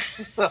winner.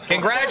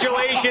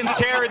 Congratulations,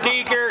 Tara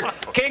Deeker.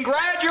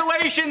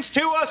 Congratulations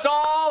to us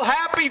all.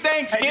 Happy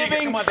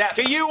Thanksgiving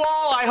to you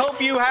all. I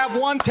hope you have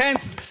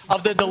 1/10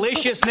 of the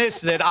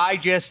deliciousness that I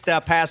just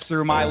passed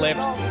through my lips.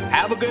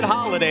 Have a good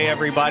holiday,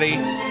 everybody.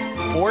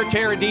 For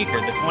Tara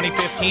Deeker, the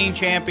 2015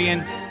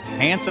 champion,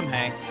 Handsome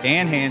Hank,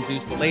 Dan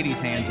Hanzus, the ladies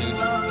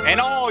Hanzus,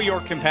 and all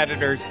your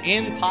competitors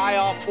in Pie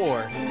Off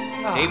 4,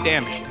 Dave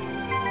Dameshek,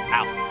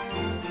 out.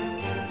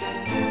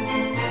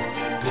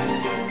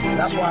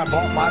 That's why I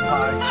bought my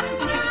pie.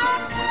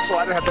 So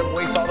I didn't have to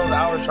waste all those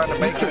hours trying to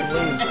make it and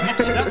lose.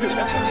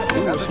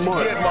 That's what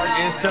you get, Mark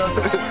Istook.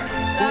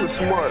 He was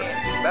smart.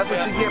 That's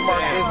what you get,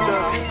 Mark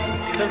Istook.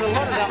 There's a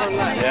lot of stuff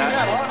left.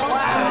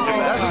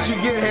 That's what you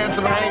get,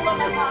 Handsome Hank.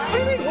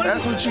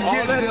 That's what you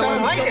get,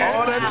 Dylan.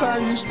 All that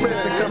time you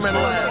spent to come in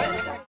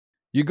last.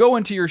 You go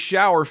into your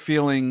shower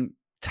feeling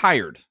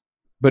tired,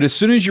 but as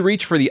soon as you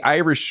reach for the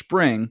Irish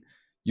Spring,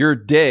 your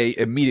day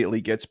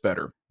immediately gets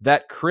better.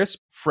 That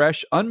crisp,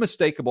 fresh,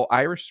 unmistakable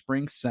Irish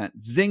Spring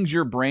scent zings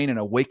your brain and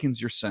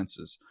awakens your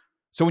senses.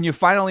 So when you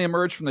finally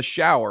emerge from the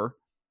shower,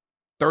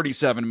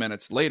 37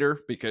 minutes later,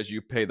 because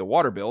you pay the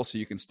water bill so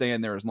you can stay in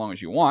there as long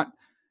as you want,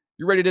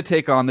 you're ready to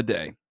take on the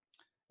day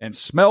and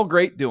smell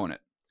great doing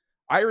it.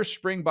 Irish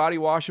Spring Body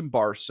Wash and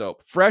Bar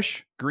Soap.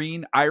 Fresh,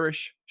 green,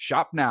 Irish.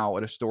 Shop now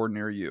at a store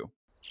near you.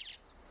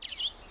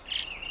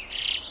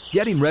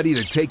 Getting ready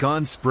to take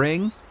on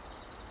spring?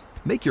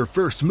 Make your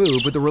first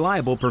move with the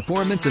reliable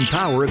performance and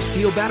power of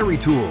Steel battery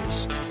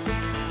tools.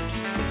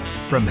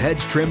 From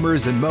hedge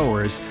trimmers and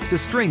mowers to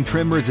string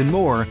trimmers and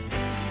more,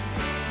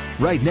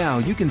 right now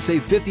you can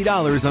save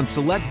 $50 on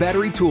select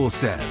battery tool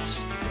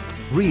sets.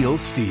 Real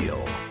Steel.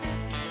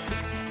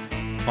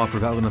 Offer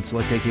valid on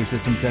select AK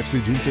system sets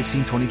through June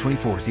 16,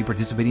 2024. See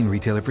participating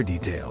retailer for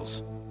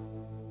details.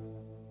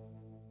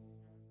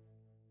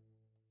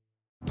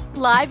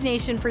 Live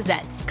Nation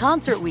presents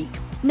Concert Week.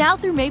 Now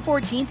through May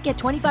 14th, get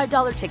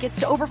 $25 tickets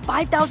to over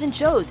 5,000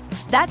 shows.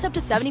 That's up to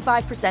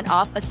 75%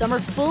 off a summer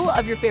full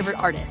of your favorite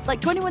artists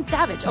like 21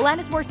 Savage,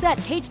 Alanis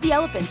Morissette, Cage the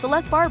Elephant,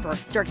 Celeste Barber,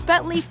 Dierks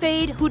Bentley,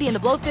 Fade, Hootie and the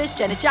Blowfish,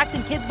 Janet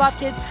Jackson, Kids Bop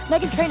Kids,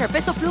 Meghan Trainor,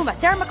 Peso Pluma,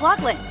 Sarah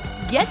McLachlan.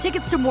 Get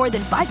tickets to more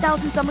than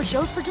 5,000 summer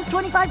shows for just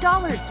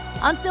 $25.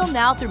 On sale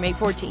now through May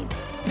 14th.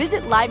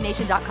 Visit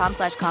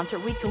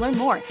LiveNation.com/Concert Week to learn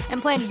more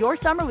and plan your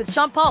summer with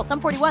Sean Paul, Sum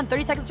 41,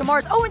 30 Seconds to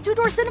Mars, and Two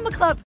Door Cinema Club.